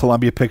running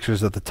Columbia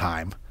Pictures at the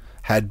time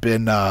had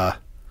been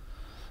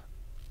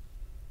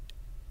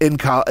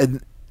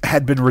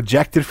had been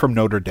rejected from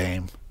Notre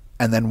Dame,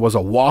 and then was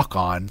a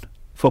walk-on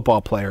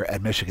football player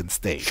at Michigan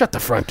State. Shut the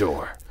front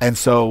door. And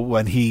so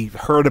when he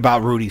heard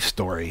about Rudy's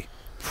story,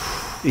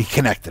 he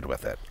connected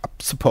with it,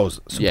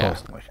 supposedly,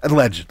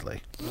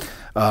 allegedly.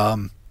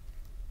 And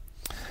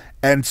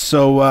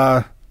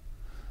so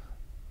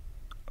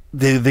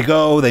they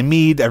go, they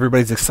meet,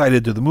 everybody's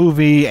excited to do the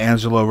movie.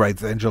 Angelo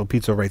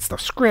Pizzo writes the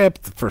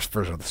script, the first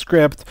version of the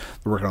script.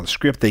 They're working on the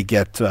script. They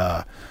get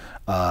Dan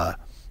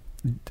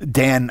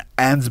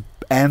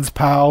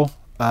Anspaugh,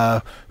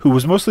 who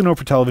was mostly known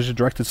for television,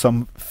 directed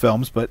some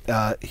films, but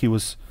he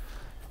was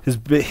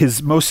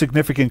his most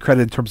significant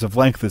credit in terms of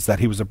length is that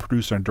he was a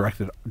producer and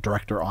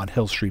director on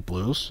Hill Street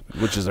Blues,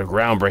 which is a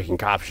groundbreaking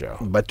cop show.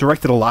 But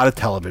directed a lot of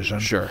television,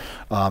 sure,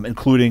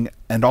 including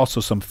and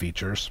also some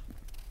features.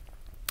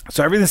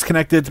 So everything's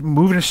connected,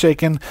 moving and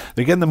shaking.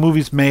 They're getting the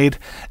movies made,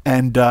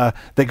 and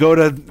they go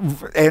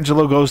to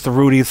Angelo goes to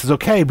Rudy and says,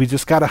 "Okay, we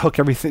just got to hook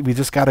everything. We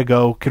just got to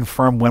go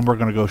confirm when we're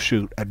going to go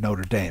shoot at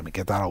Notre Dame and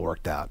get that all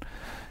worked out."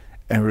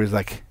 And Rudy's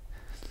like,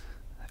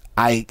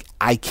 "I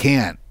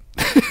can't."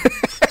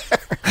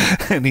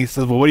 And he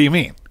says, "Well, what do you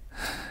mean?"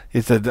 He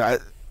said,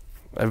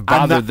 "I've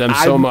bothered them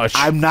so much.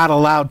 I'm not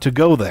allowed to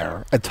go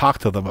there and talk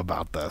to them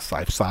about this.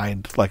 I've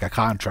signed like a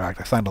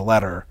contract. I signed a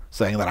letter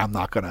saying that I'm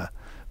not going to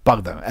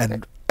bug them."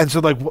 And so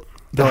like,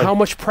 how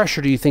much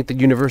pressure do you think the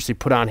university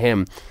put on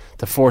him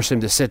to force him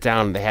to sit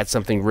down and they had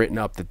something written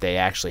up that they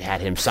actually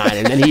had him sign,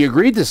 and then he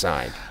agreed to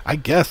sign? I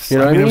guess. You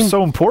know, I mean, it was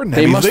so important.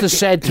 They must have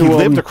said to him, he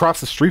lived across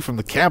the street from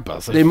the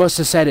campus. They must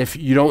have said, if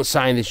you don't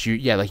sign this,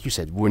 like you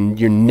said,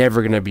 you're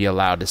never going to be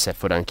allowed to set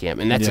foot on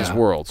campus, and that's his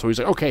world. So he's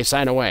like, okay,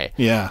 sign away.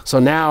 Yeah. So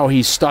now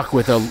he's stuck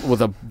with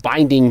a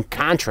binding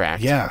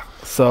contract. Yeah.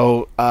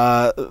 So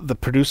the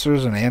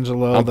producers and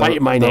Angelo, the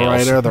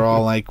writer, they're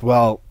all like,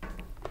 well,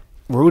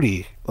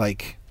 Rudy,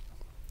 like,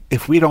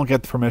 if we don't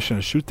get the permission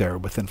to shoot there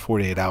within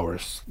 48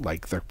 hours,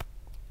 like, their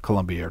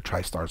Columbia or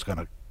TriStar is going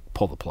to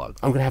pull the plug.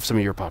 I'm going to have some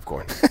of your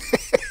popcorn.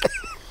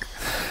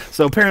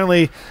 So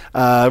apparently,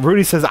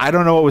 Rudy says, I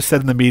don't know what was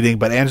said in the meeting,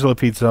 but Angelo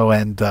Pizzo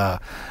and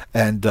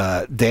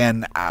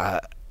Dan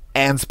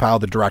Anspaugh,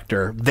 the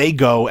director, they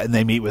go and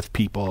they meet with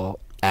people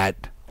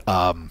at...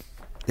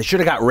 they should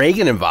have got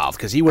Reagan involved,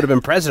 because he would have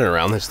been president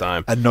around this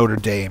time. At Notre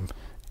Dame.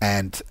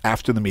 And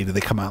after the meeting,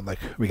 they come out like,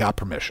 we got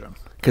permission.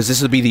 Because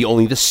this would be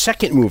only the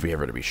second movie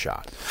ever to be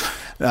shot.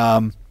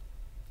 I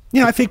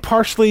think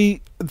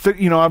partially,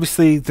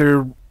 obviously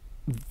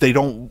they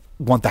don't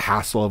want the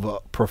hassle of a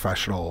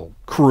professional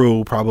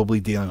crew probably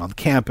dealing on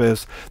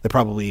campus. They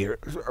probably are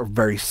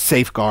very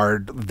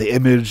safeguard the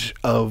image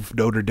of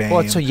Notre Dame.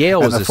 Well, so Yale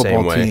was the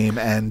same way. Team,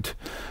 and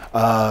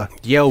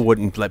Yale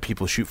wouldn't let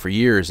people shoot for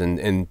years,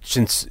 and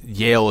since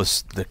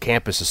the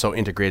campus is so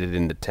integrated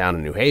in the town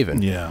of New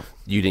Haven,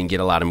 you didn't get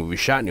a lot of movies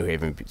shot in New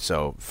Haven.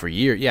 So for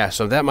years,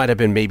 so that might have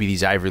been maybe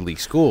these Ivy League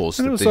schools.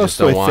 And that it was they just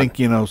don't want. I think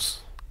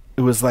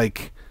it was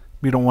like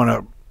we don't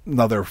want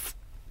another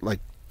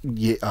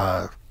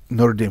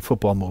Notre Dame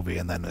football movie,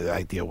 and then the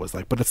idea was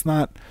like, but it's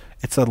not.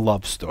 It's a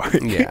love story.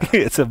 Yeah,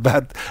 it's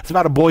about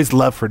a boy's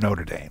love for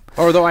Notre Dame.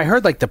 Although I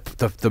heard like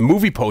the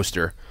movie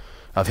poster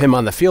of him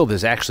on the field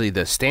is actually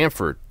the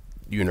Stanford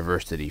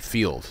University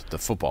field, the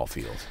football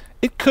field.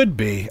 It could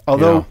be,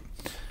 although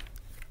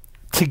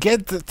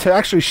to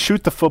actually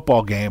shoot the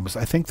football games,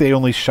 I think they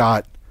only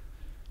shot.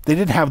 They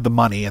didn't have the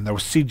money, and there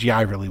was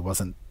CGI really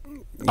wasn't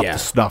up to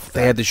snuff.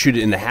 They had to shoot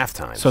it in the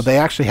halftime. So they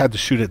actually had to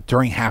shoot it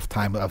during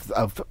halftime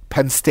of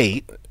Penn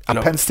State,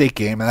 Penn State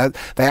game, and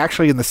they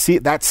actually in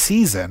that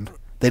season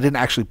they didn't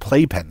actually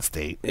play Penn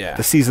State. Yeah.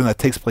 The season that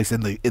takes place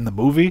in the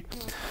movie,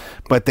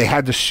 but they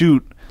had to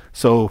shoot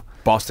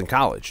Boston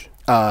College.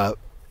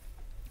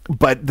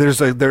 But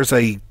there's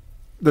a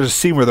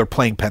scene where they're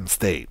playing Penn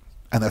State,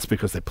 and that's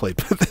because they played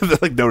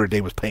like Notre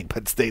Dame was playing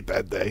Penn State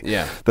that day.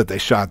 Yeah. That they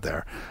shot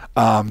there.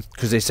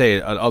 Because they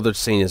say another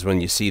scene is when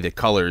you see the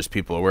colors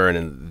people are wearing,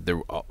 and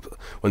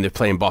when they're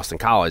playing Boston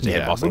College, they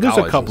had Boston College.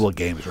 There's a couple of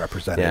games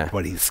represented,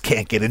 but he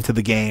can't get into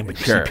the game, but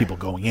you see people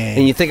going in.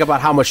 And you think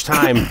about how much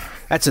time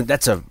that's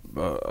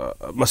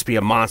must be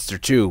a monster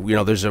too.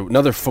 There's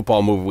another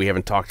football movie we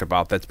haven't talked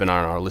about that's been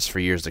on our list for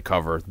years to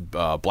cover,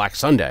 Black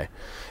Sunday,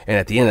 and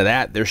at the end of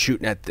that, they're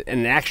shooting at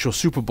an actual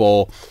Super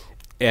Bowl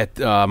at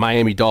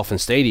Miami Dolphin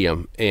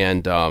Stadium,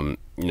 and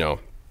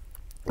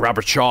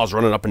Robert Shaw's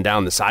running up and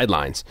down the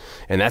sidelines,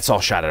 and that's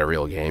all shot at a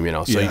real game,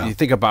 So you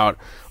think about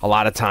a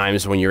lot of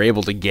times when you're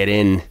able to get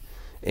in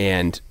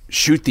and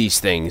shoot these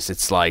things,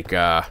 it's like,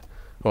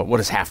 what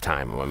is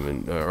halftime? I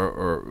mean,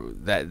 or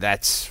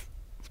that's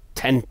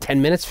 10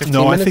 minutes, 15 minutes?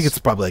 No, I think it's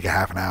probably like a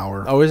half an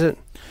hour. Oh, is it?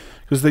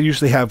 Because they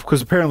usually have,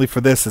 because apparently for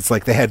this, it's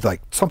like they had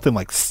like something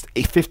like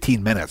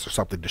 15 minutes or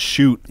something to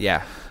shoot.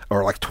 Yeah.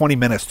 Or like 20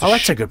 minutes to shoot. Oh,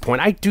 that's a good point.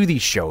 I do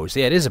these shows.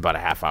 Yeah, it is about a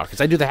half hour, because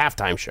I do the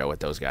halftime show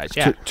with those guys.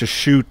 Yeah. To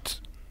shoot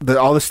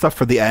all this stuff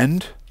for the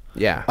end.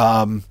 Yeah.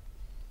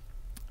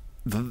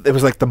 It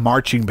was like the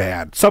marching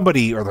band.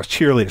 Somebody, or the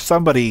cheerleader,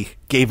 somebody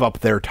gave up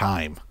their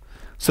time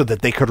so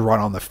that they could run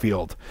on the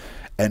field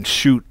and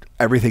shoot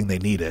everything they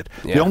needed.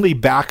 Yeah. The only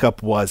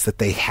backup was that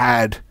they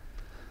had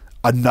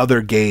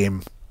another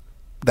game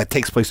that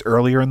takes place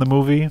earlier in the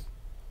movie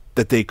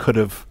that they could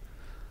have,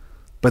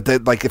 but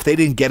like if they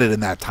didn't get it in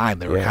that time,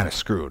 they were kind of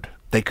screwed.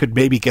 They could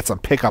maybe get some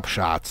pickup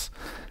shots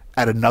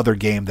at another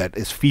game that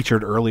is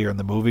featured earlier in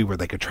the movie where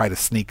they could try to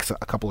sneak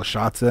a couple of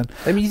shots in.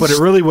 I mean, but it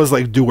really was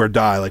like do or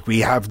die. Like we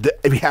have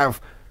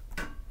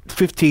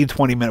 15,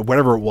 20 minutes,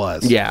 whatever it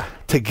was. Yeah.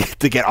 To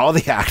get all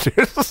the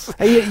actors.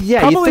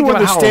 Yeah, you think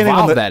about how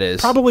involved that is.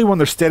 Probably when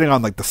they're standing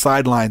on like the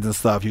sidelines and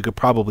stuff, you could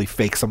probably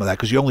fake some of that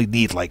because you only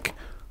need like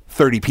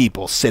 30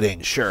 people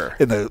sitting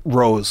in the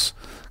rows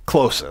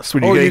closest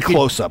when you're getting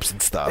close-ups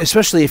and stuff.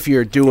 Especially if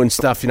you're doing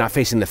stuff, you're not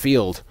facing the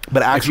field.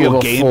 But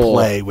actual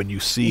gameplay when you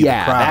see the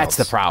crowds. That's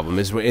the problem.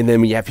 And then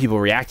when you have people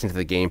reacting to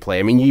the gameplay.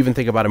 I mean, you even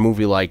think about a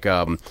movie like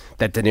that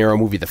De Niro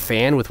movie, The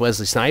Fan, with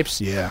Wesley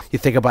Snipes. Yeah. You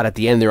think about at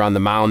the end, they're on the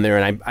mound there,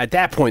 and at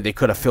that point, they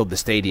could have filled the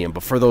stadium.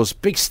 But for those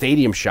big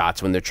stadium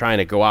shots when they're trying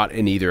to go out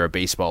in either a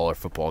baseball or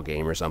football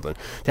game or something,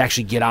 to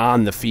actually get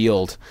on the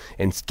field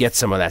and get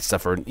some of that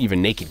stuff, or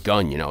even Naked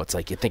Gun, it's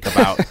like you think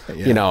about,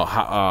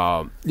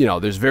 how,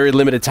 there's very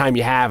limited time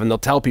you have, and they'll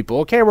tell people,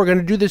 okay, we're going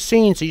to do this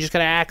scene, so you just got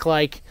to act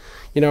like,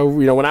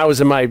 when I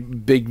was in my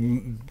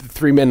big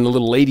 3 Men and a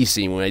Little Lady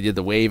scene when I did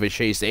the wave at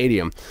Shea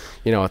Stadium,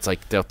 it's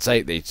like they'll say,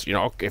 if you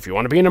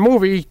want to be in a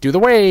movie, do the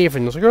wave,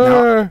 and it's like,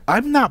 now,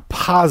 I'm not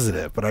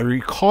positive, but I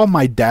recall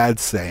my dad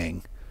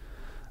saying,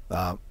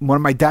 one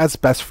of my dad's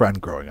best friend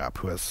growing up,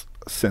 who has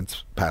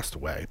since passed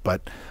away,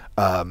 but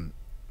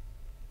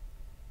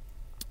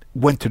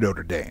went to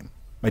Notre Dame.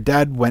 My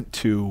dad went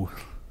to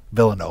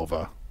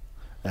Villanova,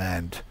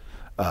 and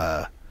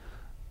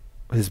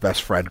his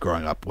best friend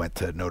growing up went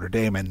to Notre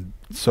Dame, and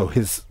so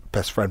his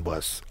best friend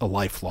was a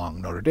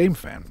lifelong Notre Dame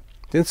fan.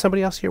 Didn't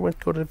somebody else here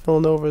go to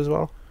Villanova as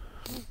well?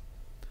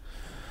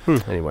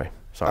 Anyway,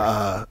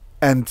 sorry.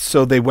 And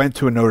so they went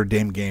to a Notre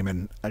Dame game,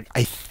 and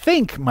I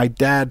think my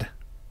dad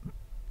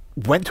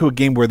went to a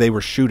game where they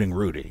were shooting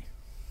Rudy.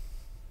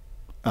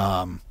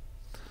 So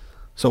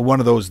one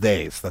of those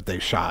days that they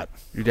shot.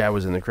 Your dad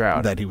was in the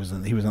crowd. That he was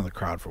in the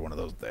crowd for one of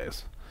those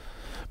days.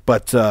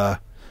 But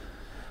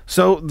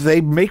so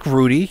they make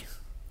Rudy.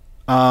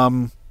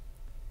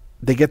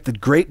 They get the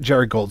great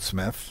Jerry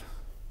Goldsmith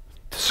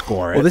to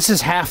score it. Well, this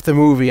is half the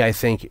movie, I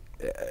think,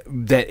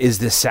 that is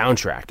this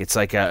soundtrack. It's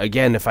like,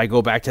 again, if I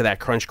go back to that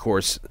Crunch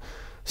Course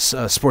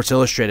Sports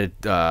Illustrated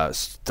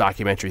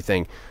documentary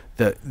thing,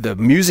 the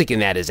music in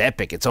that is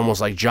epic. It's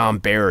almost like John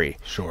Barry.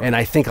 Sure. And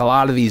I think a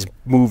lot of these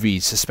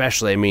movies,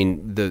 especially, I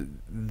mean,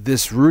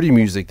 this Rudy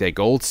music that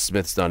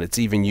Goldsmith's done, it's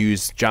even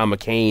used. John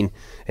McCain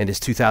and his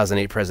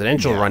 2008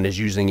 presidential run is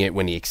using it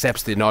when he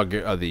accepts the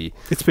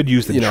It's been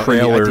used in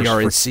trailers at the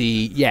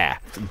RNC,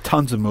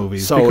 tons of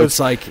movies. So it's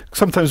like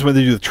sometimes when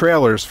they do the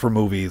trailers for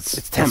movies,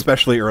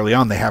 especially early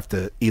on, they have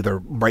to either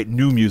write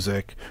new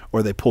music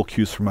or they pull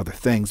cues from other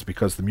things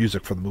because the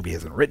music for the movie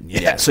isn't written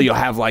yet. Yeah, so you'll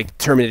have like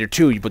Terminator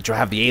 2, but you'll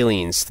have the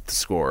aliens to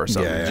score or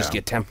something. You just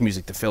get temp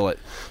music to fill it.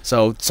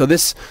 So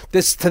this.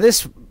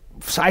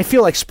 So I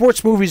feel like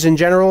sports movies in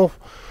general,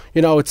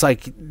 it's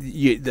like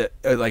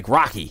like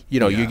Rocky.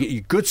 You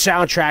get good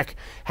soundtrack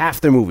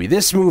half the movie.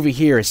 This movie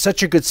here is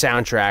such a good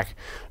soundtrack.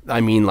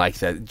 I mean,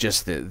 like it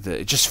just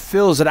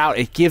fills it out.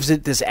 It gives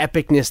it this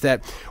epicness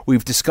that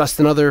we've discussed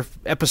in other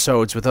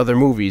episodes with other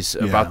movies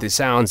about the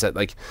sounds that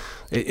like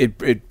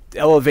it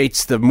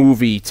elevates the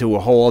movie to a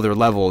whole other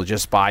level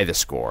just by the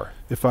score.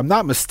 If I'm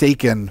not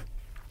mistaken,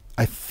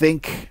 I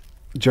think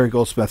Jerry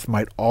Goldsmith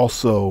might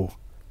also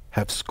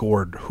have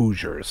scored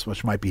Hoosiers,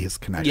 which might be his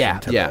connection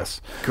to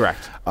this.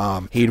 Correct.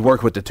 He'd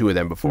worked with the two of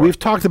them before. We've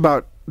talked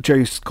about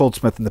Jerry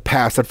Goldsmith in the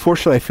past.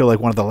 Unfortunately, I feel like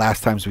one of the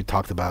last times we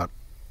talked about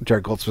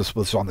Jerry Goldsmith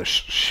was on the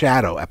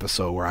Shadow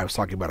episode where I was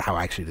talking about how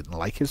I actually didn't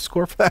like his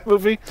score for that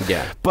movie.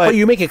 Yeah. But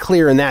you make it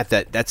clear in that's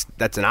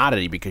an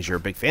oddity because you're a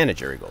big fan of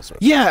Jerry Goldsmith.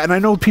 Yeah, and I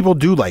know people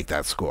do like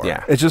that score.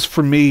 Yeah. It's just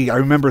for me, I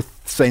remember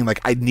saying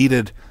like I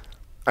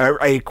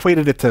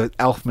equated it to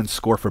Elfman's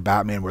score for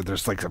Batman where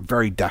there's like a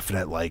very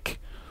definite like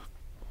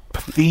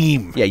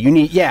theme. Yeah, you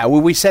need. Yeah,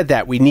 well, we said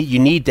that you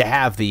need to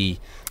have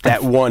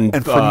that one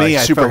and for me,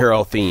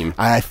 superhero theme.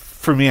 I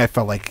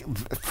felt like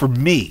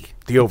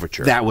the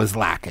overture that was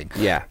lacking.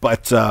 Yeah,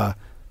 but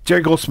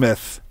Jerry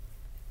Goldsmith,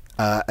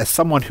 as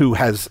someone who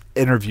has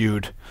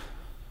interviewed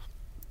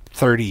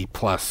 30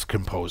 plus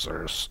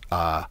composers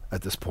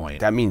at this point,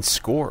 that means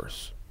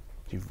scores.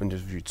 You've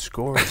interviewed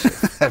scores.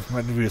 I've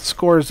interviewed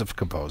scores of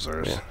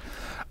composers.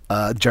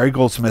 Yeah. Jerry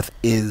Goldsmith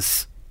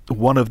is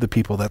one of the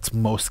people that's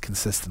most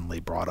consistently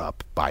brought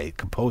up by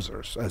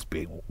composers as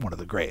being one of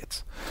the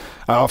greats.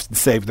 I often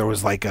say there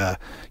was like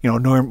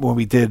when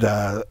we did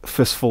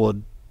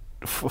Fistful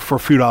for a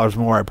few dollars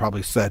more, I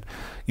probably said,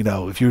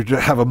 if you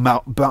have a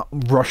Mount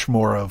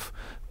Rushmore of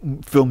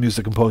film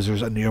music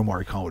composers, Ennio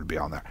Morricone would be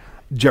on there.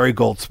 Jerry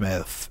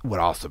Goldsmith would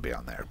also be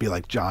on there. It'd be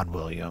like John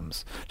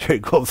Williams, Jerry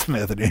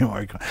Goldsmith, and Ennio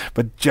Morricone.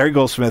 But Jerry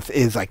Goldsmith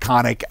is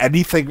iconic.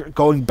 Anything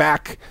going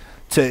back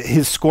to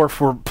his score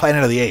for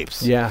Planet of the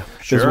Apes. Yeah,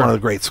 sure. Is one of the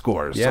great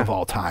scores of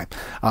all time.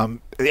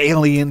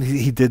 Alien,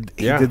 he did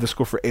the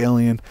score for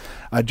Alien.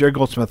 Jerry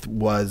Goldsmith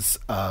was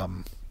a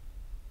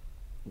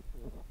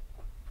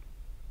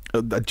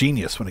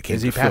genius when it came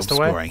to film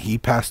scoring. He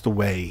passed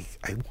away,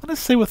 I want to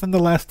say, within the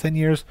last 10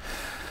 years.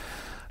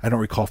 I don't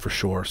recall for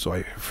sure,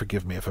 so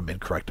forgive me if I'm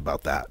incorrect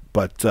about that.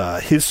 But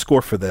his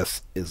score for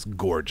this is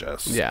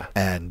gorgeous. Yeah.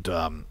 And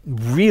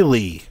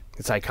really...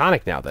 It's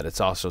iconic now that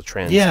it's also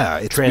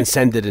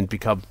transcended and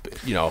become,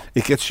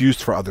 It gets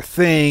used for other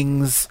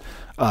things.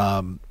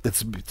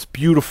 It's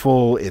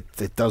beautiful.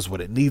 It does what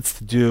it needs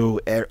to do.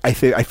 I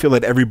feel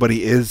that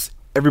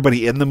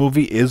everybody in the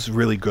movie is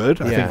really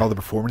good. I think all the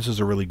performances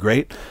are really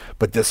great,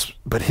 but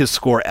his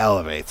score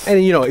elevates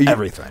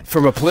everything.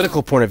 From a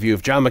political point of view,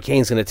 if John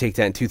McCain's going to take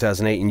that in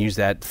 2008 and use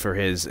that for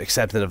his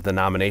acceptance of the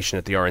nomination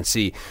at the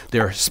RNC,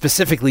 they're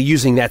specifically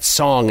using that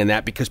song and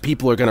that because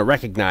people are going to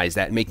recognize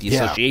that and make the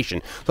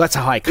association. So that's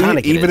how iconic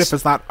it is. Even if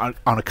it's not on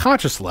a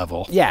conscious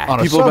level, on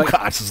a people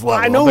subconscious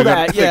level, I know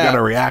they're going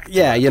to react.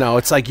 Yeah,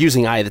 it's like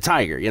using Eye of the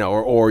Tiger,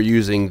 or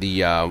using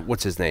the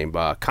what's his name,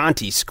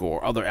 Conti's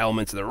score, other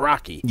elements of the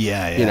Rocky.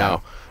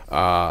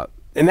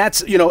 And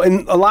that's, in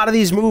a lot of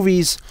these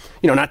movies,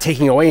 not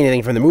taking away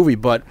anything from the movie,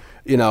 but,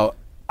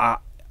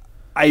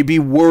 I'd be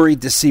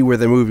worried to see where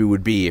the movie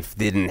would be if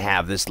they didn't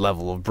have this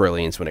level of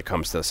brilliance when it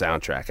comes to the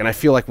soundtrack. And I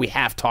feel like we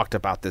have talked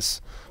about this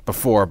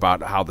before,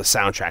 about how the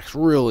soundtracks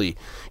really,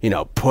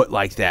 put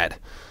like that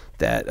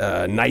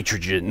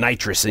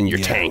nitrous in your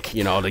tank, to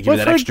give you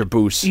that extra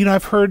boost.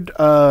 I've heard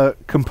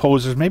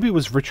composers, maybe it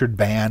was Richard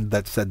Band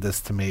that said this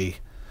to me,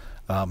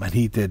 and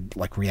he did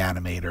like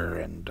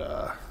Reanimator and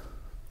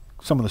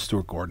some of the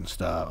Stuart Gordon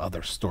stuff,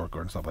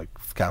 like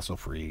Castle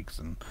Freak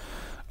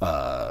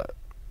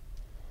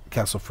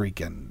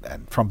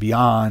and From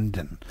Beyond,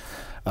 and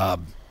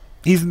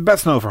he's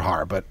best known for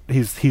horror, but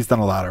he's done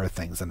a lot of other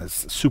things and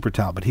is super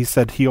talented. But he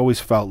said he always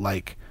felt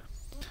like,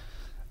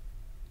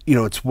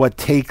 it's what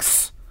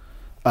takes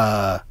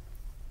a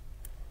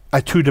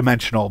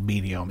two-dimensional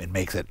medium and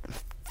makes it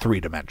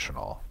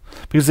three-dimensional,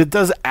 because it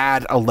does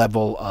add a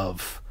level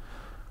of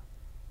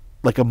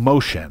like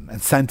emotion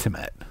and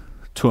sentiment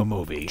to a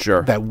movie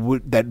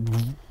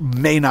that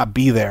may not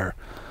be there,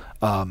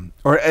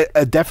 or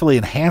it definitely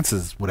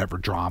enhances whatever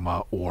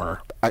drama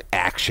or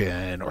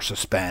action or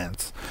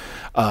suspense.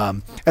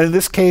 And in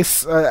this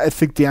case, I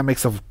think Deanne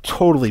makes a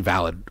totally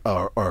valid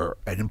or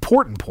an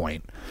important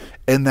point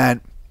in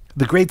that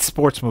the great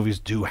sports movies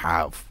do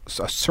have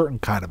a certain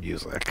kind of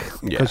music,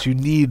 because you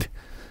need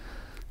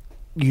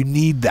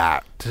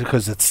that,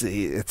 because it's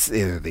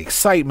either the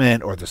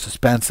excitement or the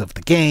suspense of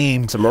the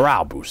game. It's a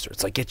morale booster.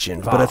 It's like get you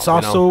involved. But it's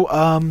also,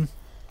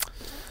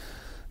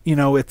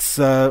 it's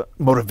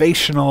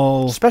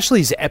motivational.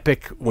 Especially as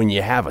epic when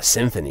you have a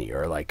symphony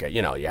or like,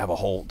 you have a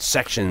whole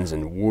sections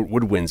and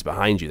woodwinds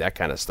behind you, that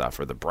kind of stuff,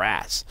 or the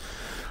brass.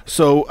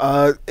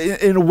 So,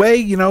 in a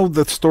way,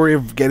 the story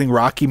of getting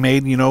Rocky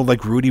made,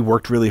 like Rudy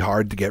worked really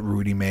hard to get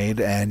Rudy made,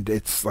 and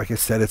it's, like I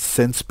said, it's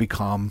since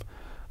become,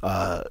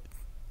 a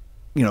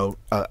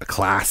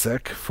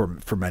classic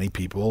for many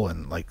people,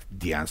 and like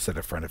Deanne said,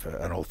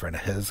 an old friend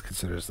of his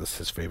considers this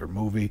his favorite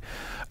movie.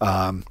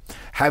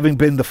 Having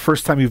been the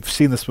first time you've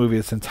seen this movie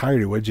in its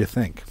entirety, what did you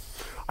think?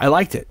 I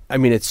liked it. I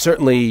mean, it's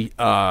certainly,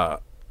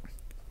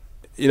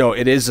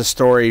 it is a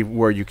story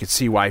where you could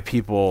see why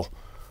people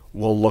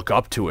will look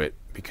up to it,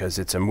 because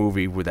it's a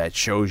movie that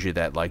shows you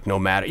that, like, no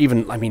matter,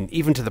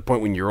 even to the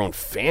point when your own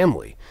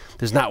family,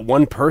 there's not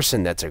one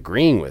person that's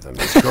agreeing with him.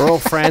 His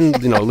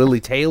girlfriend, Lily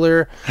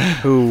Taylor,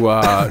 who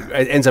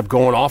ends up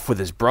going off with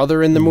his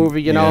brother in the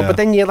movie, but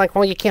then you're like,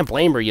 well, you can't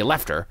blame her. You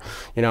left her,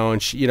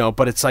 and she,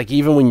 but it's like,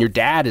 even when your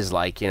dad is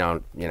like,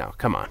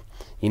 come on,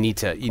 you need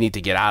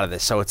to get out of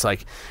this. So it's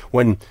like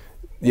when,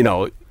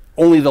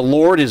 only the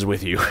Lord is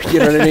with you. You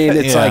know what I mean?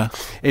 It's like,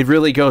 it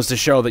really goes to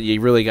show that you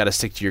really got to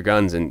stick to your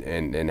guns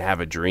and have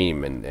a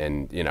dream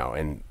and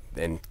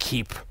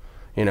keep,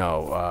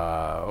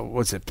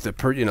 what's it?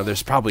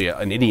 There's probably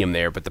an idiom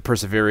there, but the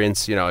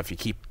perseverance, if you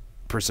keep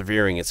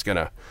persevering, it's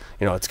gonna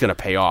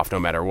pay off no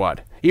matter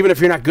what. Even if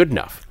you're not good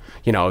enough,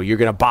 you're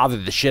gonna bother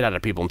the shit out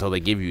of people until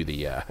they give you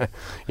the,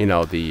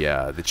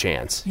 the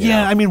chance.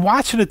 Yeah, I mean,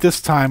 watching it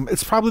this time,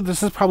 this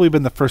has probably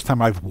been the first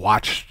time I've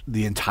watched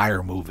the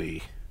entire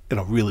movie in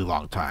a really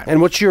long time.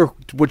 And what's your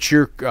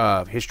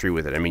history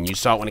with it? I mean, you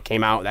saw it when it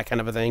came out, that kind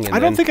of a thing? I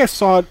don't think I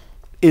saw it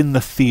in the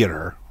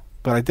theater,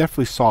 but I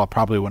definitely saw it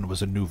probably when it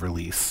was a new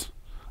release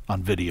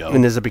on video.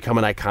 And does it become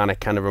an iconic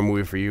kind of a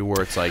movie for you,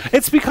 where it's like...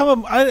 It's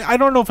become, I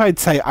don't know if I'd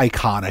say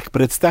iconic,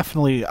 but it's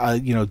definitely,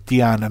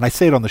 Deanne, and I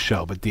say it on the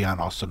show, but Deanne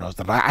also knows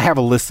that I have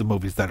a list of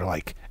movies that are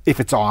like if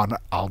it's on,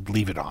 I'll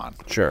leave it on.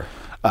 Sure.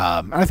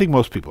 And I think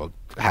most people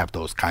have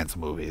those kinds of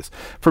movies.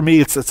 For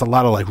me, it's a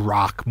lot of like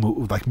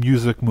like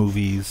music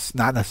movies,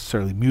 not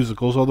necessarily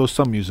musicals, although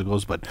some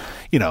musicals, but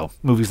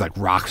movies like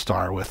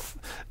Rockstar with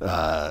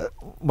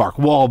Mark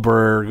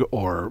Wahlberg,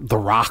 or The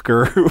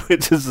Rocker,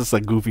 which is this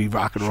like goofy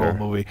rock and roll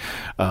movie,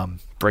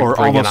 or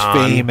Almost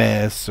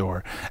Famous,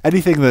 or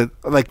anything that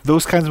like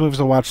those kinds of movies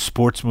I watch.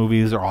 Sports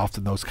movies are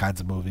often those kinds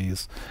of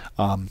movies,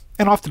 and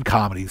often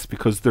comedies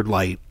because they're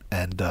light.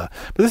 And but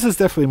this is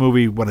definitely a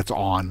movie when it's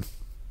on.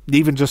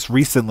 Even just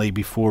recently,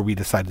 before we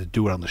decided to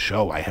do it on the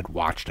show, I had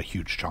watched a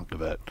huge chunk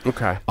of it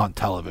on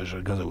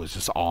television because it was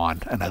just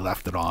on, and I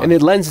left it on. And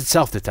it lends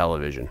itself to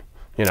television,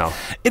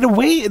 In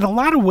a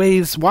lot of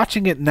ways,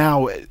 watching it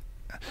now,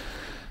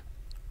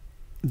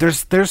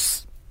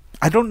 there's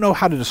I don't know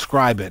how to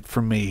describe it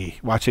for me,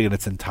 watching it in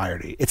its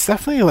entirety. It's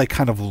definitely like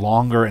kind of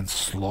longer and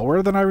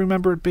slower than I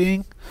remember it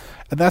being,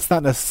 and that's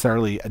not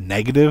necessarily a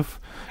negative.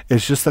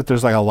 It's just that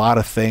there's like a lot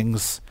of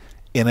things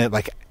in it,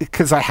 like,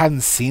 because I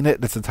hadn't seen it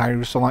in its entirety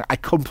for so long, I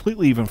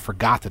completely even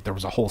forgot that there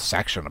was a whole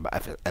section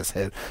about it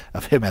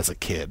of him as a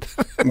kid.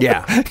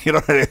 Yeah. You know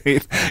what I mean?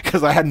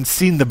 Because I hadn't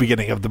seen the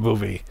beginning of the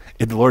movie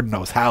in Lord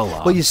knows how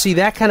long. Well, you see,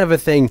 that kind of a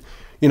thing,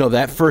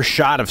 that first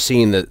shot of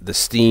seeing the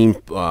steam,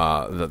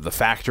 the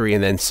factory,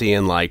 and then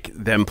seeing, like,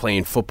 them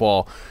playing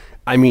football.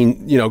 I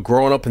mean,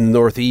 growing up in the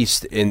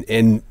Northeast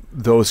in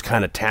those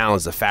kind of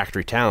towns, the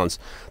factory towns,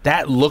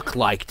 that look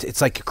like,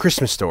 it's like a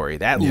Christmas Story.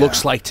 That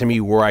looks like to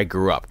me where I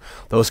grew up.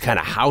 Those kind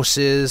of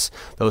houses,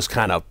 those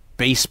kind of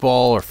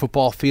baseball or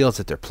football fields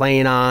that they're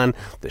playing on,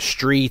 the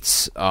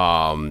streets,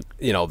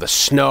 the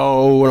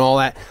snow and all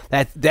that.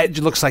 That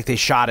looks like they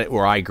shot it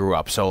where I grew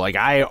up. So like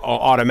I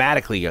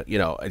automatically,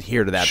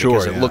 adhere to that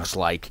because it looks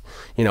like,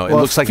 it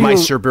looks like my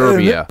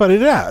suburbia,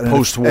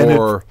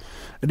 post-war.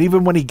 And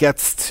even when he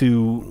gets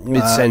to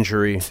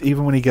mid-century,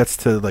 even when he gets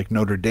to like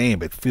Notre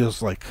Dame, it feels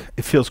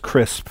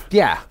crisp.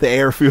 Yeah, the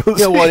air feels.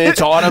 Yeah, when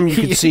it's autumn, you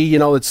can see,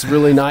 it's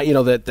really not,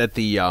 that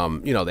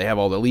the they have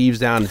all the leaves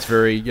down. It's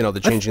very, the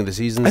changing of the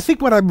seasons. I think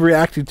what I'm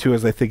reacting to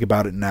as I think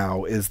about it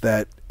now is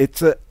that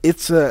it's an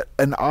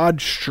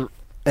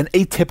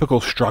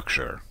atypical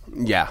structure.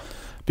 Yeah,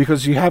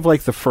 because you have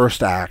like the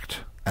first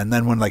act, and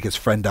then when like his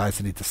friend dies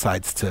and he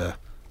decides to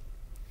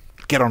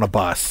get on a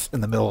bus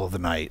in the middle of the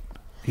night.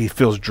 He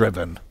feels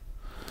driven.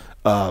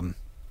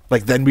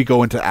 Then we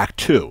go into Act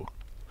 2.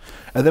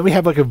 And then we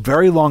have like a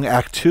very long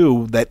Act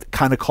 2 that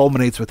kind of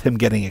culminates with him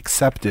getting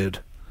accepted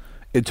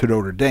into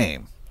Notre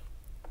Dame.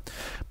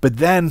 But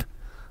then,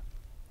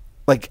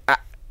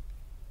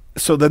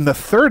 so then the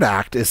third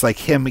act is like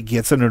him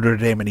gets into Notre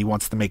Dame and he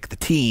wants to make the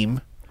team.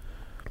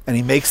 And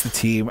he makes the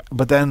team.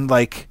 But then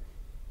like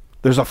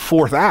there's a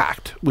fourth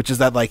act, which is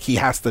that like he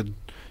has to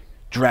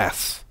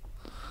dress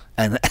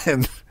and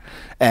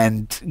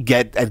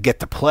get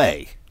to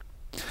play.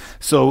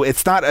 So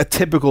it's not a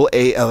typical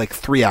like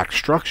 3-act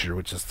structure,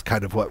 which is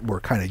kind of what we're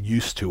kind of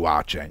used to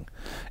watching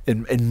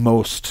in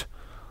most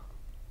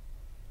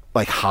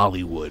like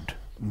Hollywood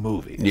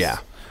movies. Yeah.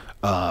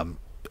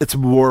 It's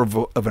more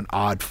of an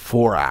odd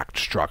 4-act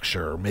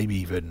structure, or maybe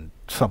even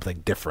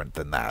something different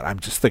than that. I'm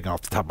just thinking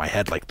off the top of my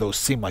head, like those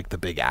seem like the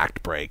big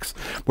act breaks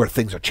where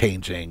things are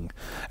changing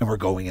and we're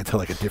going into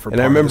like a different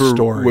part of the story. And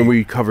I remember when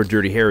we covered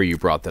Dirty Harry, you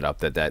brought that up,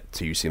 that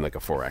to you seemed like a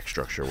 4-act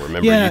structure.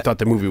 Remember, you thought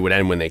the movie would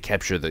end when they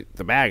capture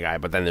the bad guy,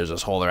 but then there's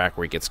this whole other act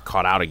where he gets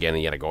caught out again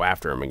and you got to go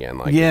after him again.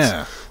 Like,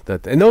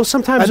 and those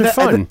sometimes are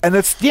fun. And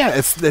it's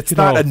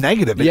not a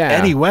negative in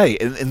any way.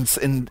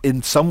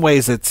 In some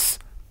ways,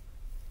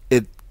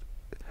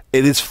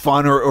 it is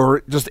fun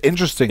or just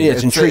interesting. Yeah,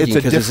 it's intriguing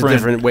because it's a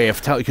different way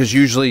of telling. Because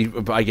usually,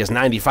 I guess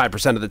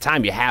 95% of the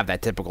time, you have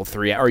that typical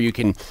 3, or you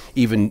can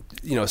even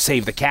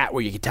save the cat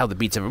where you can tell the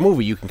beats of a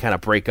movie. You can kind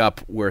of break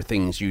up where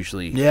things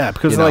usually. Yeah,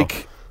 because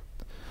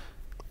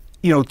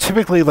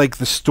typically like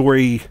the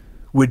story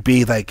would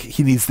be like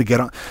he needs to get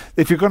on.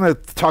 If you're going to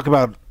talk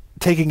about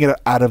taking it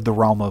out of the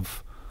realm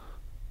of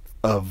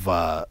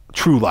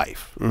true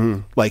life,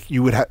 like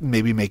you would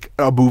maybe make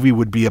a movie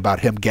would be about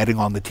him getting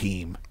on the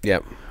team.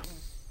 Yep.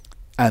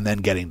 And then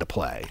getting to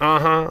play.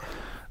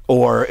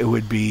 Or it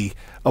would be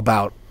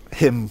about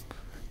him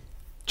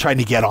trying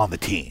to get on the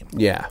team.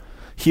 Yeah.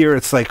 Here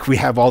it's like we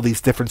have all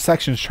these different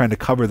sections trying to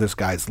cover this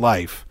guy's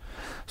life.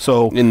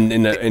 So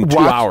in 2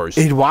 hours.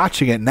 In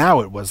watching it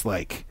now, it was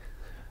like,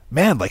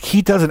 man, like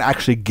he doesn't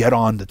actually get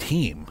on the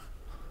team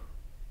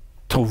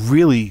till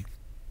really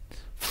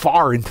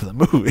far into the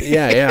movie.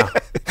 Yeah.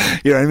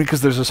 You know what I mean?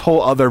 Because there's this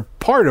whole other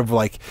part of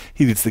like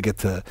he needs to get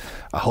to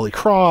a Holy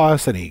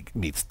Cross and he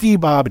meets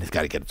D-Bob and he's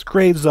got to get his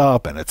grades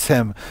up and it's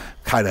him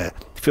kind of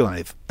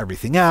feeling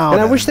everything out.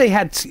 And I wish they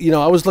had,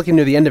 I was looking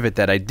near the end of it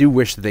that I do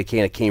wish that they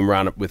kind of came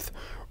around with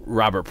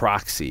Robert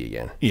Proxy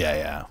again.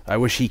 Yeah. I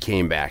wish he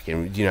came back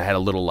and had a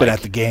little like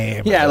at the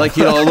game. Yeah, like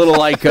a little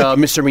like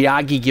Mr.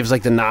 Miyagi gives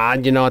like the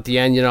nod, at the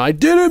end. I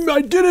did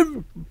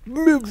him,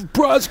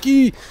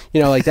 Prosky.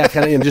 Like that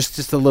kind of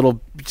just a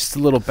little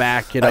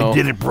back. I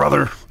did it,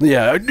 brother.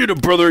 Yeah, I did it,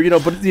 brother.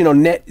 But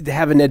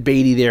having Ned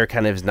Beatty there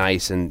kind of is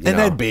nice and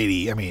Ned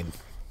Beatty. I mean,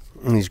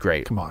 He's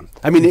great. Come on.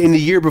 I mean, in the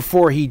year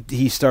before,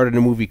 he started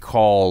a movie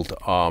called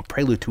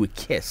Prelude to a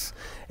Kiss,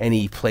 and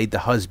he played the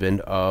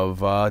husband of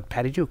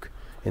Patty Duke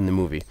in the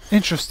movie.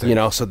 Interesting. You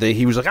know, so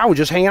he was like, I was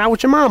just hanging out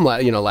with your mom,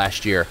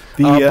 last year.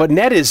 But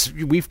Ned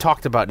we've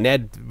talked about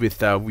Ned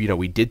with,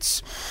 we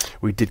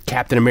did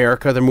Captain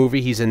America, the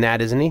movie. He's in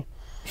that, isn't he?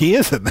 He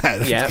is in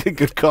that. Yeah.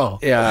 Good call.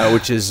 Yeah,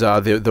 which is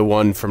the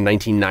one from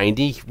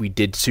 1990. We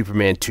did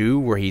Superman 2,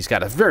 where he's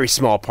got a very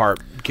small part,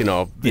 in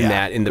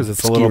that, in the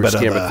it's a little bit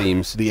of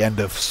themes. The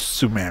end of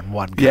Superman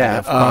 1 of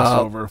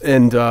crossover.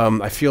 And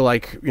I feel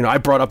like, I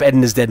brought up Ed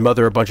and His Dead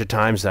Mother a bunch of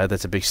times.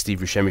 That's a big Steve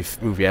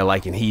Buscemi movie I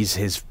like, and he's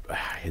his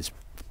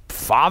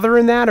father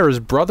in that, or his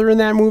brother in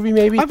that movie,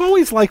 maybe? I've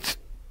always liked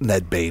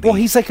Ned Beatty. Well,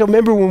 he's like,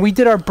 remember when we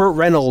did our Burt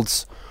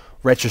Reynolds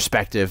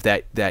retrospective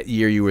that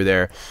year you were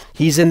there,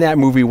 he's in that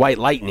movie White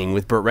Lightning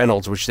with Burt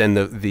Reynolds, which then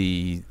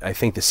I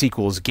think the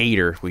sequel is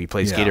Gator, where he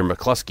plays Gator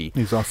McCluskey.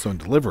 He's also in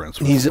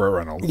Deliverance with Burt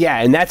Reynolds. Yeah,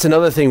 and that's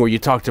another thing where you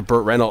talk to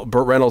Burt Reynolds.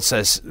 Burt Reynolds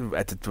says,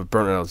 Burt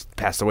Reynolds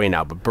passed away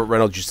now, but Burt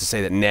Reynolds used to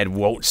say that Ned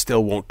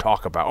still won't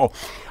talk about. Oh,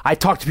 I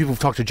talked to people who've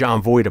talked to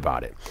John Voight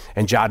about it,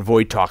 and John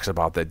Voight talks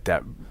about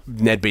that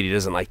Ned Beatty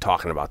doesn't like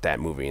talking about that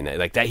movie, and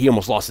like that he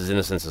almost lost his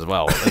innocence as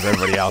well as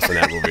everybody else in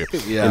that movie.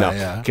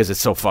 Because it's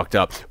so fucked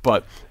up.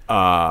 But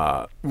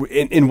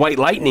in White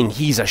Lightning,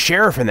 he's a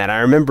sheriff in that. I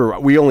remember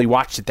we only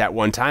watched it that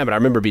one time, but I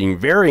remember being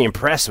very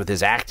impressed with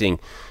his acting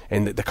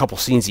and the couple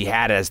scenes he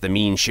had as the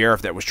mean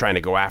sheriff that was trying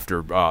to go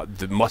after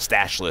the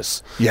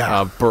mustacheless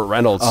Burt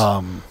Reynolds.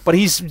 But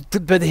his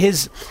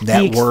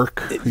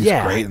Network, he's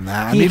great in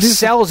that. He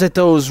excels at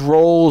those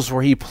roles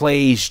where he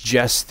plays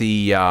just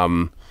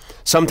the.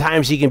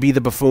 Sometimes he can be the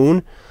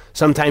buffoon.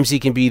 Sometimes he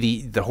can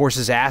be the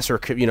horse's ass, or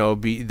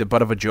be the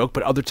butt of a joke.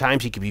 But other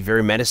times he can be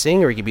very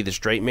menacing, or he can be the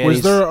straight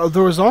man.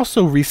 There was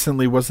also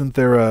recently, wasn't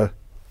there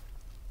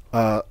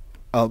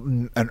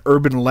an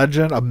urban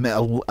legend,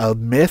 a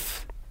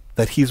myth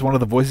that he's one of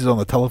the voices on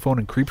the telephone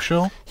in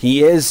Creepshow?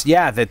 He is,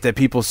 yeah. That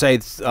people say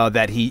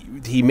that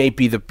he may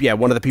be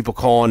one of the people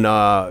calling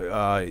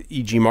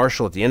E.G.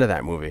 Marshall at the end of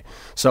that movie.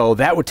 So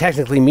that would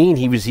technically mean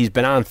he's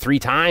been on 3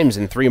 times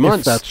in 3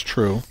 months.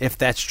 If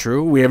that's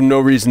true, we have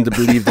no reason to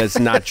believe that's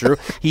not true.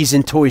 He's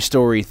in Toy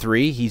Story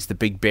 3. He's the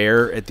big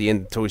bear at the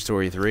end of Toy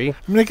Story 3. I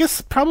mean, I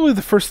guess probably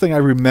the first thing I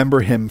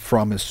remember him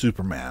from is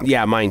Superman.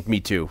 Yeah, me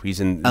too.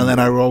 He's in, and then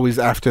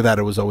after that,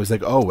 it was always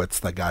like, oh, it's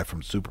the guy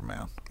from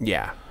Superman.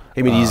 Yeah.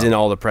 I mean, he's in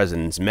All the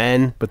President's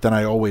Men. But then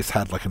I always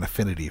had like an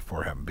affinity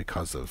for him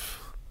because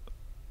of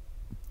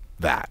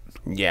that.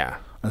 Yeah.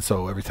 And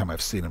so every time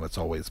I've seen him, it's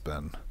always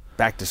been...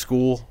 Back to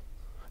School.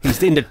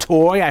 He's into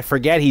Toy. I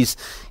forget. He's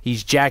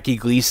Jackie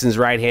Gleason's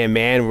right-hand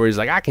man, where he's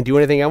like, I can do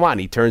anything I want.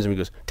 And he turns to him and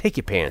goes, take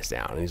your pants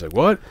down. And he's like,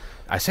 what?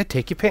 I said,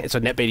 take your pants. So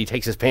Ned Beatty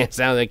takes his pants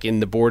down, like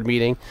in the board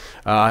meeting.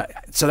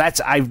 So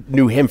I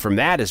knew him from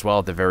that as well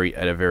at a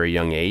very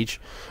young age.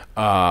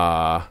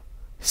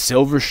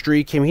 Silver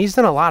Streak. He's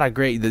done a lot of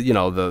great,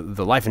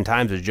 the Life and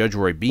Times of Judge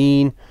Roy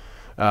Bean,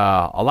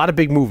 a lot of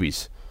big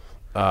movies.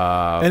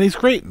 And he's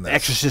great in this.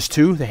 Exorcist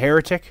 2, The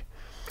Heretic.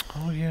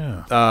 Oh,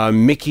 yeah.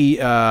 Mickey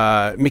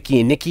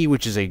and Nicky,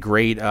 which is a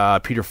great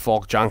Peter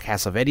Falk, John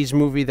Cassavetes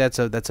movie. That's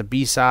a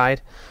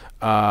B-side.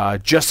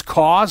 Just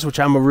Cause, which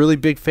I'm a really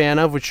big fan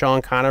of, with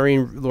Sean Connery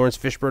and Lawrence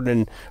Fishburne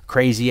and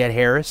crazy Ed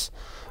Harris.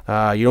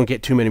 You don't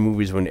get too many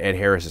movies when Ed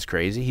Harris is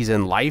crazy. He's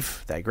in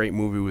Life, that great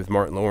movie with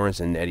Martin Lawrence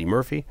and Eddie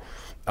Murphy.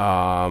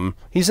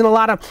 He's in a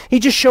lot of. He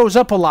just shows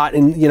up a lot,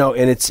 and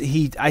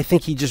I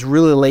think he just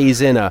really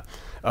lays in a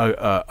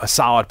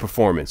solid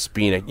performance.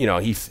 Being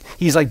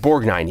he's like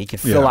Borgnine. He can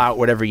fill out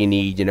whatever you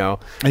need.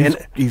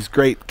 And he's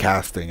great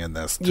casting in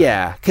this too.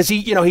 Yeah, because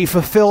he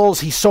fulfills.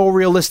 He's so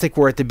realistic.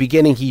 Where at the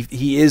beginning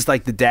he is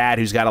like the dad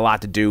who's got a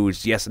lot to do. He's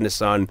yesing his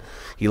son.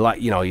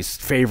 He's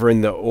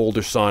favoring the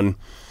older son.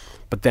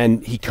 But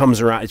then he comes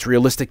around. It's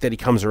realistic that he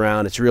comes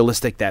around. It's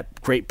realistic, that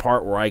great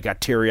part where I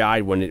got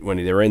teary-eyed when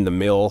they're in the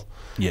mill.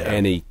 Yeah.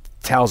 And he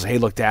tells, hey,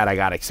 look, Dad, I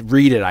got to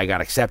read it. I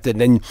got accepted.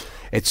 And then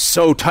it's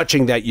so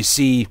touching that you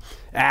see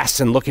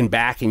Aston looking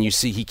back, and you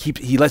see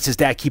he lets his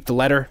dad keep the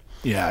letter.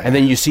 Yeah. And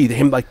then you see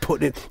him like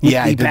putting it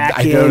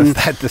back in. I noticed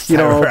that this time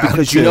around,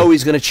 because too.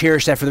 he's going to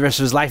cherish that for the rest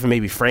of his life and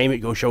maybe frame it,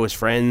 go show his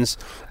friends.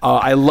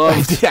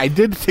 I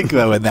did think,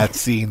 though, in that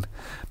scene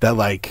that,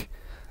 like,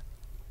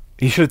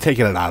 he should have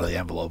taken it out of the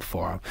envelope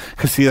for him,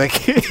 because he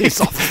takes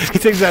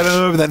that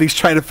over, and then he's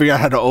trying to figure out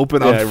how to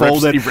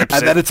unfold it,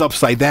 and then it's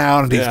upside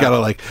down, and he's got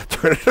to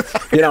turn it.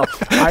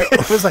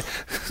 It was like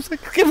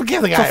give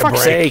the guy for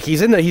fuck's sake.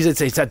 He's in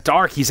it's that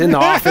dark. He's in the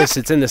office.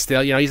 It's in the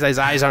still. His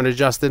eyes aren't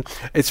adjusted.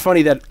 It's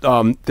funny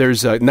that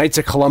there's Knights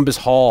of Columbus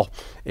Hall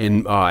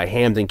in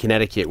Hamden,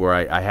 Connecticut, where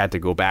I had to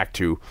go back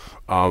to.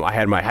 I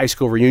had my high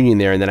school reunion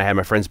there, and then I had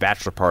my friend's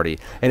bachelor party.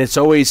 And it's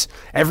always,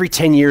 every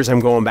 10 years, I'm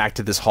going back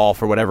to this hall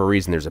for whatever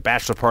reason. There's a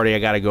bachelor party I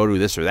got to go to,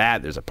 this or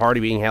that. There's a party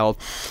being held.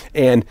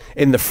 And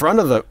in the front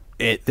of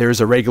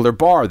there's a regular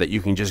bar that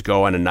you can just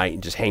go on a night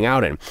and just hang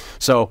out in.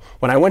 So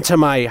when I went to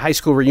my high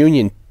school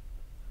reunion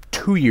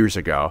 2 years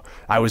ago.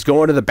 I was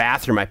going to the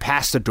bathroom. I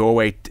passed the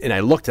doorway and I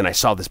looked and I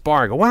saw this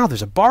bar. I go, wow,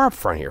 there's a bar up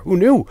front here. Who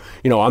knew?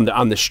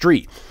 On the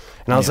street.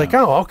 And I was like,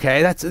 oh,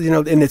 okay, that's,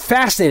 and it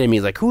fascinated me,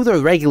 like, who are the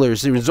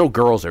regulars? There was no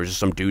girls, there was just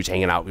some dudes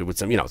hanging out with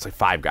some, it's like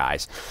 5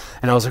 guys.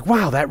 And I was like,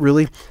 wow,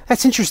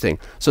 that's interesting.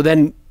 So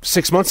then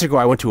 6 months ago,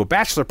 I went to a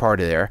bachelor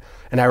party there,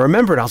 and I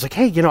remembered, I was like,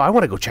 hey, I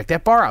want to go check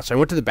that bar out. So I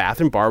went to the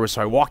bathroom,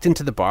 so I walked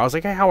into the bar. I was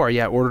like, hey, how are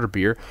you? I ordered a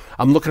beer.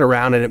 I'm looking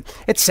around, and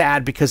it's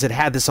sad because it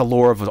had this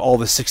allure of all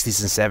the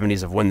 60s and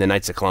 70s of when the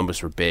Knights of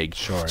Columbus were big.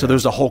 Sure. So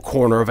there's a whole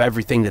corner of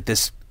everything that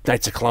this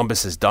Knights of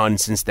Columbus has done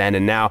since then,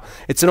 and now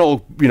it's an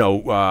old,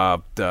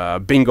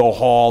 bingo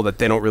hall that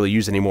they don't really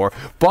use anymore.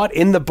 But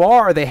in the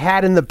bar, they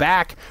had in the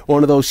back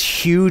one of those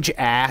huge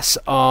ass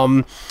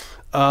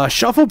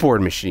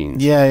shuffleboard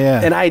machines.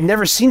 Yeah. And I had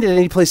never seen it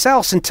anyplace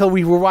else until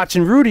we were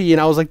watching Rudy, and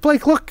I was like,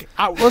 Blake, look,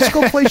 let's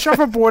go play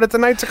shuffleboard at the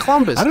Knights of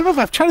Columbus. I don't know if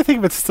I'm trying to think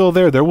if it's still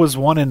there. There was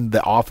one in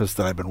the office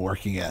that I've been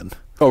working in.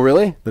 Oh,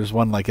 really? There's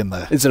one like in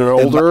the... Is it an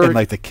older... In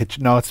like the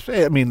kitchen. No, it's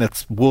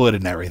wood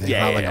and everything.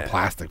 Yeah, it's not like a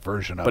plastic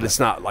version of it. But it's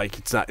not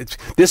like...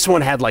 This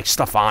one had like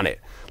stuff on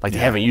it. Like they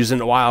haven't used it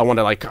in a while. I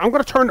wanted I'm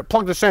going to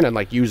plug this in and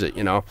like use it,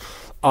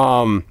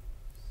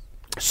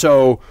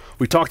 So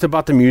we talked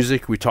about the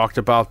music. We talked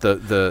about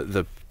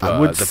the I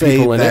would the say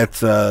people in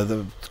that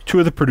it. 2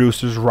 of the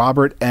producers,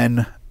 Robert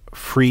N.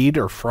 Fried,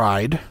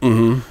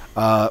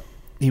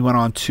 he went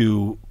on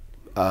to...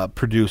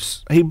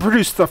 he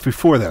produced stuff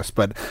before this,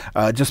 but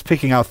just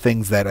picking out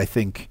things that I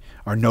think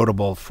are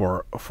notable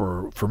for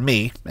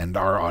me and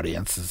our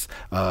audiences.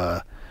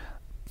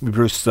 We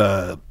produced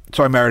So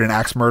I Married an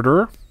Axe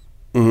Murderer,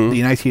 the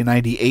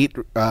 1998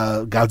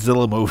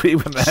 Godzilla movie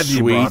with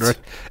Matthew Broderick,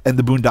 and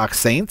the Boondock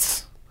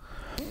Saints,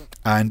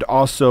 and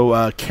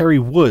also Kerry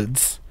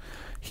Woods.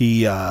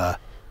 He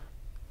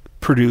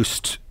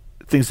produced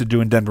Things to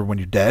Do in Denver When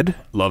You're Dead.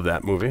 Love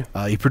that movie.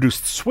 He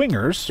produced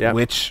Swingers,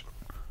 which...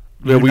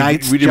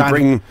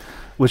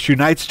 which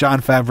unites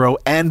Jon Favreau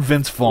and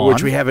Vince Vaughn.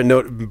 Which we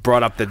haven't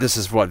brought up that this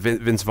is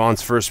Vince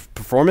Vaughn's first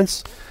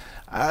performance?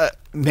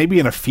 Maybe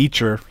in a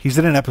feature. He's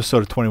in an episode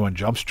of 21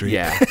 Jump Street.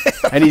 Yeah.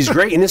 And he's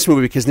great in this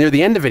movie because near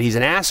the end of it, he's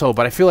an asshole,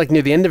 but I feel like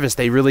near the end of it,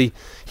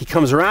 he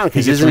comes around.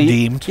 He gets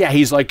redeemed.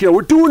 He's like,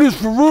 we're doing this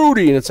for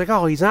Rudy. And it's like,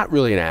 oh, he's not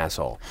really an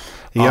asshole.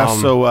 He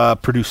also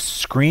produced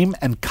Scream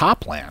and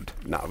Copland.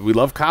 No, we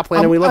love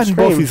Copland and we love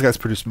Scream. Both these guys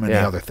produced many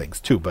other things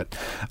too, but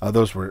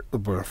those were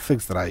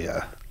things that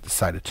I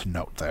decided to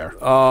note there.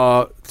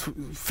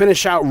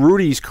 Finish out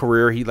Rudy's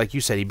career. He, like you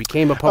said, he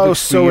became a public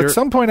so at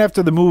some point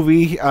after the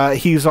movie,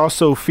 he's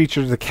also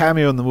featured as a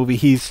cameo in the movie.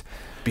 He's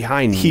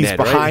behind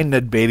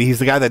Ned Beatty. He's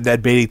the guy that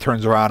Ned Beatty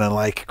turns around and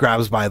like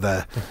grabs by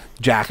the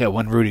jacket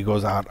when Rudy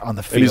goes out on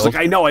the field. And he's like,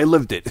 I know, I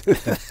lived it.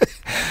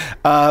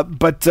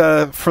 But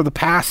for the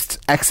past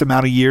X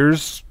amount of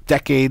years,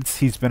 decades,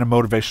 he's been a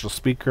motivational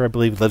speaker. I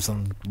believe he lives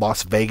in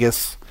Las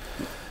Vegas.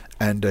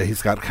 And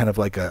he's got kind of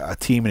like a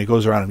team, and he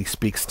goes around and he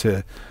speaks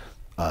to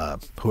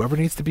whoever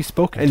needs to be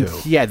spoken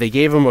to. Yeah, they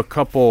gave him a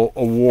couple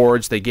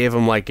awards. They gave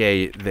him like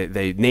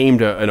they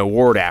named an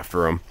award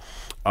after him.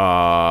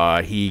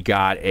 He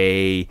got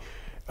a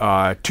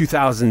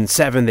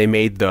 2007. They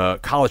made the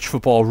College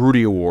Football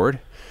Rudy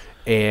Award,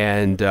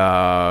 and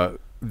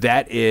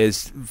that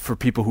is for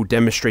people who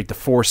demonstrate the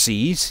 4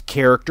 C's: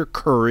 character,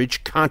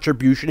 courage,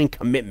 contribution, and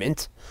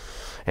commitment.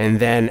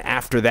 And then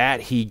after that,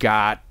 he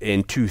got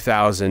in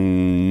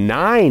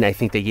 2009. I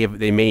think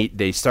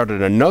they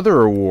started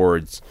another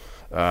awards.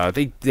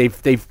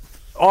 They've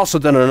also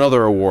done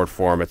another award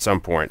for him at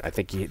some point. I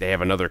think they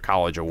have another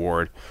college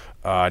award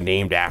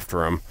named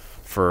after him.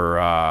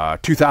 For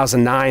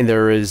 2009,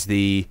 there is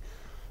the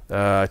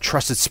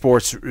Trusted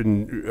Sports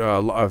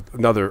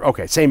another.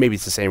 Okay, maybe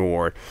it's the same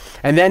award.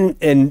 And then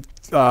in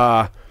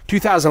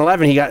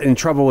 2011, he got in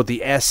trouble with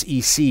the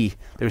SEC.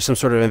 There was some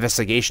sort of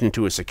investigation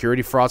into a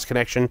security frauds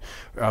connection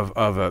of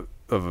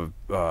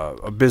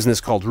a business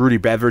called Rudy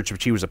Beverage,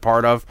 which he was a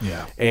part of.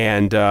 Yeah.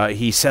 And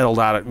he settled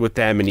out with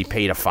them, and he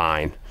paid a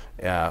fine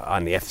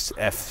on the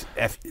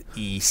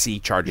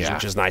FEC charges,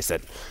 which is nice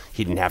that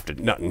he didn't have to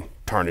nothing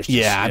tarnished.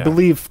 Yeah, I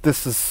believe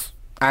this is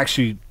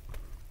actually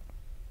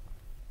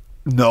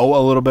know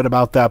a little bit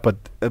about that, but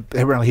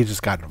apparently he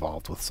just got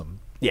involved with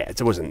some. Yeah,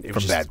 it wasn't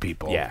from bad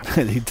people. Yeah,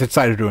 he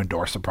decided to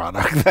endorse a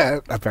product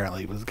that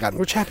apparently was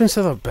which happens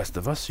to the best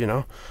of us,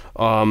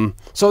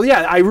 So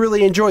yeah, I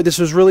really enjoyed. This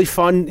was really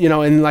fun,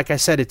 And like I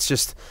said,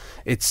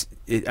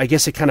 I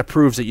guess it kind of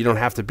proves that you don't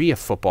have to be a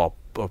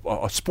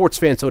sports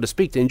fan, so to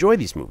speak, to enjoy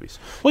these movies.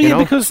 Well, yeah,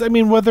 because I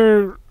mean,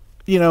 whether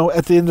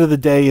at the end of the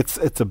day,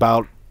 it's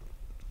about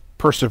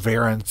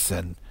perseverance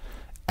and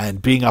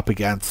being up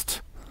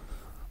against,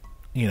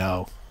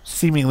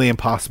 seemingly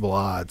impossible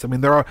odds. I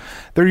mean, they're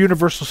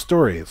universal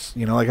stories.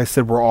 Like I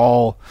said,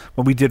 when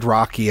we did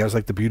Rocky, I was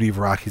like, the beauty of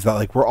Rocky is that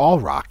like we're all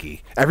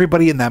Rocky.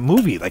 Everybody in that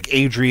movie, like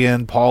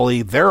Adrian,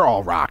 Paulie, they're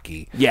all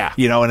Rocky. Yeah.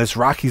 And it's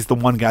Rocky's the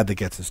one guy that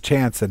gets his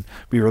chance, and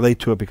we relate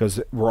to it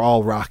because we're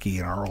all Rocky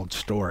in our own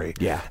story.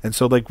 Yeah. And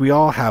so like we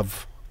all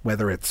have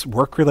whether it's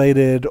work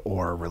related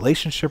or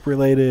relationship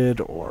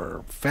related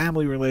or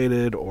family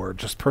related or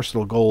just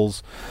personal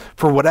goals,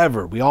 for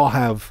whatever. We all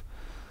have,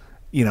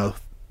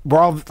 we're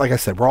all, like I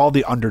said, we're all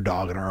the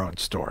underdog in our own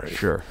story.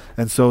 Sure.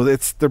 And so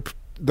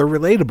they're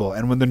relatable,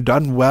 and when they're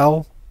done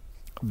well,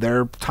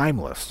 they're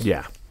timeless.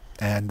 Yeah.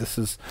 And this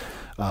is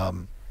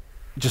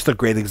just a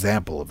great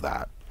example of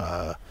that.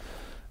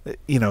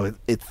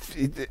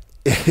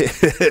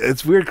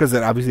 It's weird because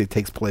it obviously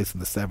takes place in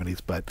the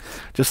 70s, but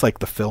just like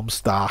the film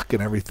stock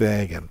and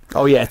everything, and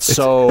it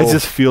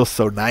just feels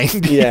so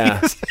 90s.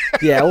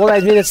 Yeah. Well,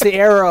 I mean, it's the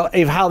era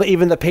of how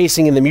even the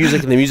pacing and the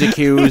music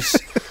cues.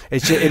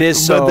 It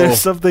is so. But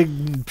there's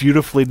something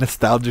beautifully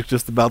nostalgic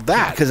just about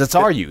that, because it's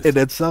our youth in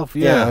itself.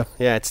 Yeah,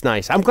 it's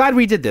nice. I'm glad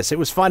we did this. It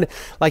was fun.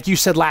 Like you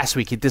said last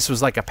week, this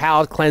was like a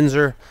palate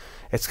cleanser.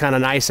 It's kind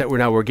of nice that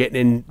we're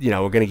getting in.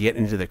 We're going to get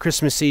into the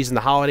Christmas season,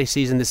 the holiday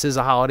season. This is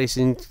a holiday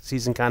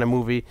season kind of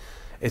movie.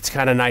 It's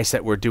kind of nice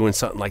that we're doing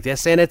something like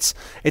this, and it's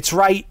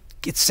right.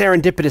 It's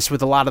serendipitous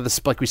with a lot of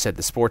the, like we said,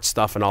 the sports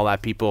stuff and all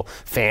that.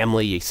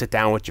 Family. You sit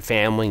down with your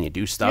family and you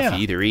do stuff. Yeah.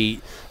 You either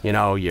eat,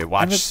 you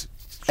watch.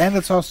 And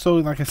it's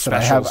also, like I said,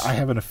 specials. I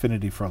have an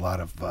affinity for a lot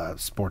of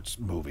sports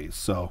movies,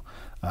 so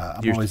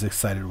I'm always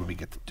excited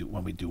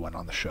when we do one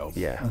on the show.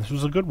 Yeah, and this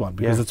was a good one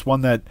because it's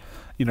one that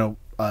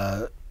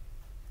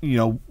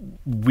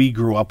we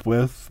grew up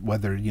with,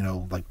 whether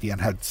like Deanne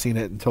had seen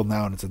it until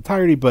now in its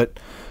entirety, but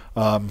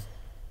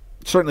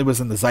certainly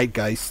was in the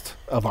zeitgeist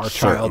of our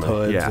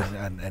childhoods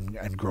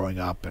and growing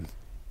up, and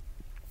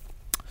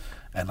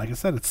like I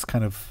said, it's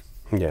kind of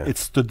it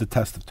stood the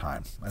test of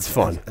time. It's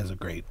fun as a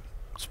great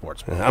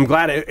sports movie. I'm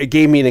glad it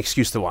gave me an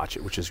excuse to watch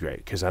it, which is great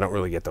because I don't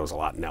really get those a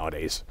lot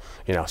nowadays.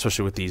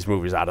 Especially with these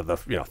movies out of the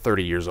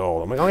 30 years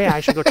old. I'm like, oh yeah,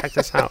 I should go check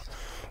this out.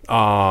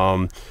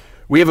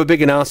 We have a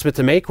big announcement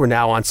to make. We're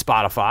now on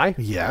Spotify.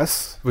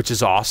 Yes. Which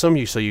is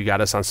awesome. So you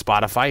got us on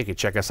Spotify. You can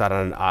check us out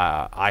on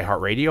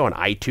iHeartRadio, on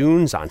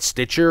iTunes, on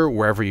Stitcher,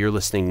 wherever you're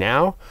listening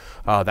now.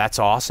 That's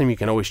awesome. You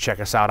can always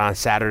check us out on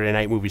Saturday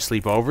Night Movie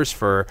Sleepovers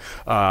for,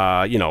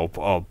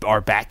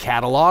 our back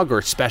catalog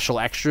or special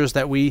extras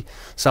that we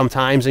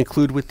sometimes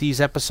include with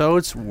these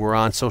episodes. We're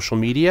on social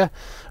media.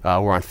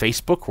 We're on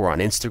Facebook. We're on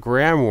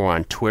Instagram. We're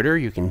on Twitter.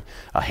 You can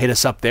hit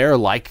us up there,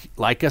 like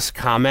us,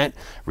 comment,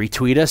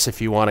 retweet us if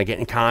you want to get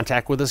in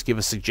contact with us, give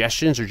us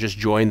suggestions, or just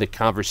join the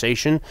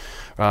conversation.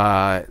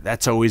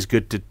 That's always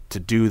good to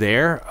do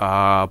there.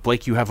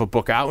 Blake, you have a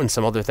book out and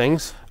some other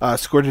things?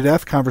 Scored to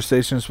Death,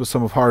 Conversations with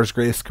Some of Horror's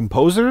Greatest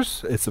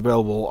Composers. It's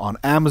available on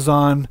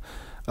Amazon,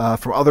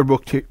 from other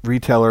book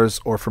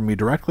retailers, or from me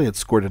directly at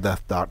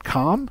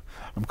scoredtodeath.com.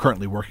 I'm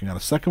currently working on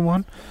a second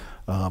one,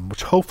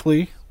 which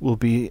hopefully will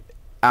be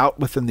out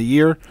within the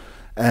year.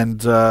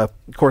 And, of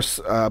course,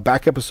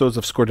 back episodes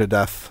of Scored to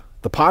Death,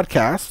 the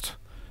podcast,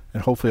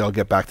 and hopefully I'll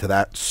get back to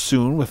that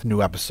soon with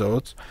new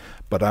episodes.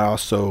 But I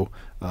also,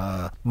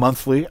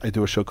 monthly, I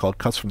do a show called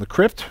Cuts from the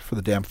Crypt for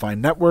the Damn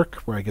Fine Network,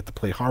 where I get to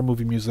play horror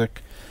movie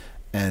music,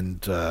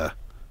 and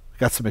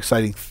got some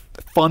exciting,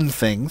 fun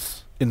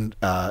things in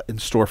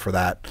store for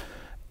that.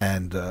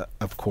 And,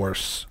 of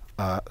course,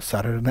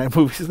 Saturday Night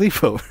Movie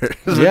Sleepover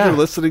is what you're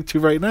listening to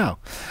right now.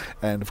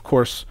 And, of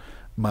course,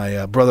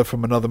 my brother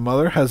from another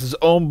mother has his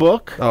own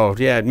book. Oh,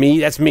 yeah,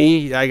 that's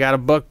me. I got a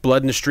book,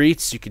 Blood in the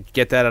Streets. You could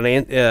get that on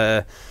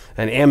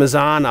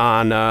Amazon,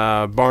 on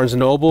Barnes &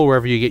 Noble,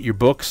 wherever you get your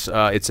books.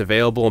 It's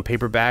available in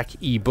paperback,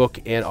 ebook,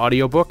 and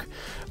audiobook.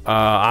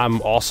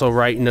 I'm also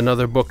writing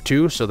another book,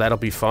 too, so that'll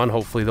be fun.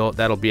 Hopefully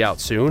that'll be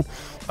out soon.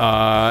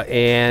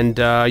 And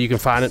you can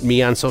find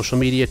me on social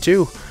media,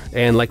 too.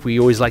 And like we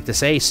always like to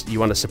say, you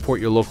want to support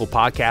your local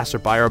podcast or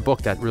buy our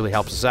book. That really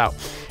helps us out.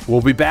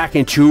 We'll be back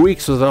in 2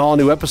 weeks with an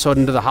all-new episode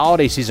into the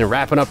holiday season,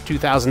 wrapping up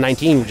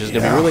 2019, which is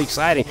going to be really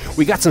exciting.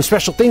 We got some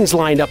special things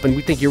lined up, and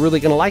we think you're really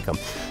going to like them.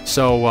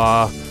 So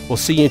we'll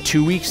see you in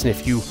 2 weeks, and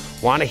if you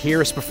want to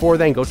hear us before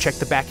then, go check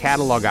the back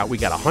catalog out. We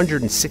got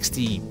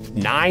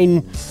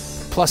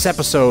 169-plus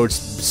episodes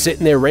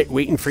sitting there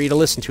waiting for you to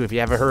listen to if you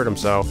haven't heard them.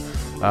 So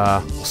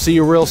we'll see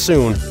you real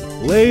soon.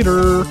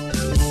 Later.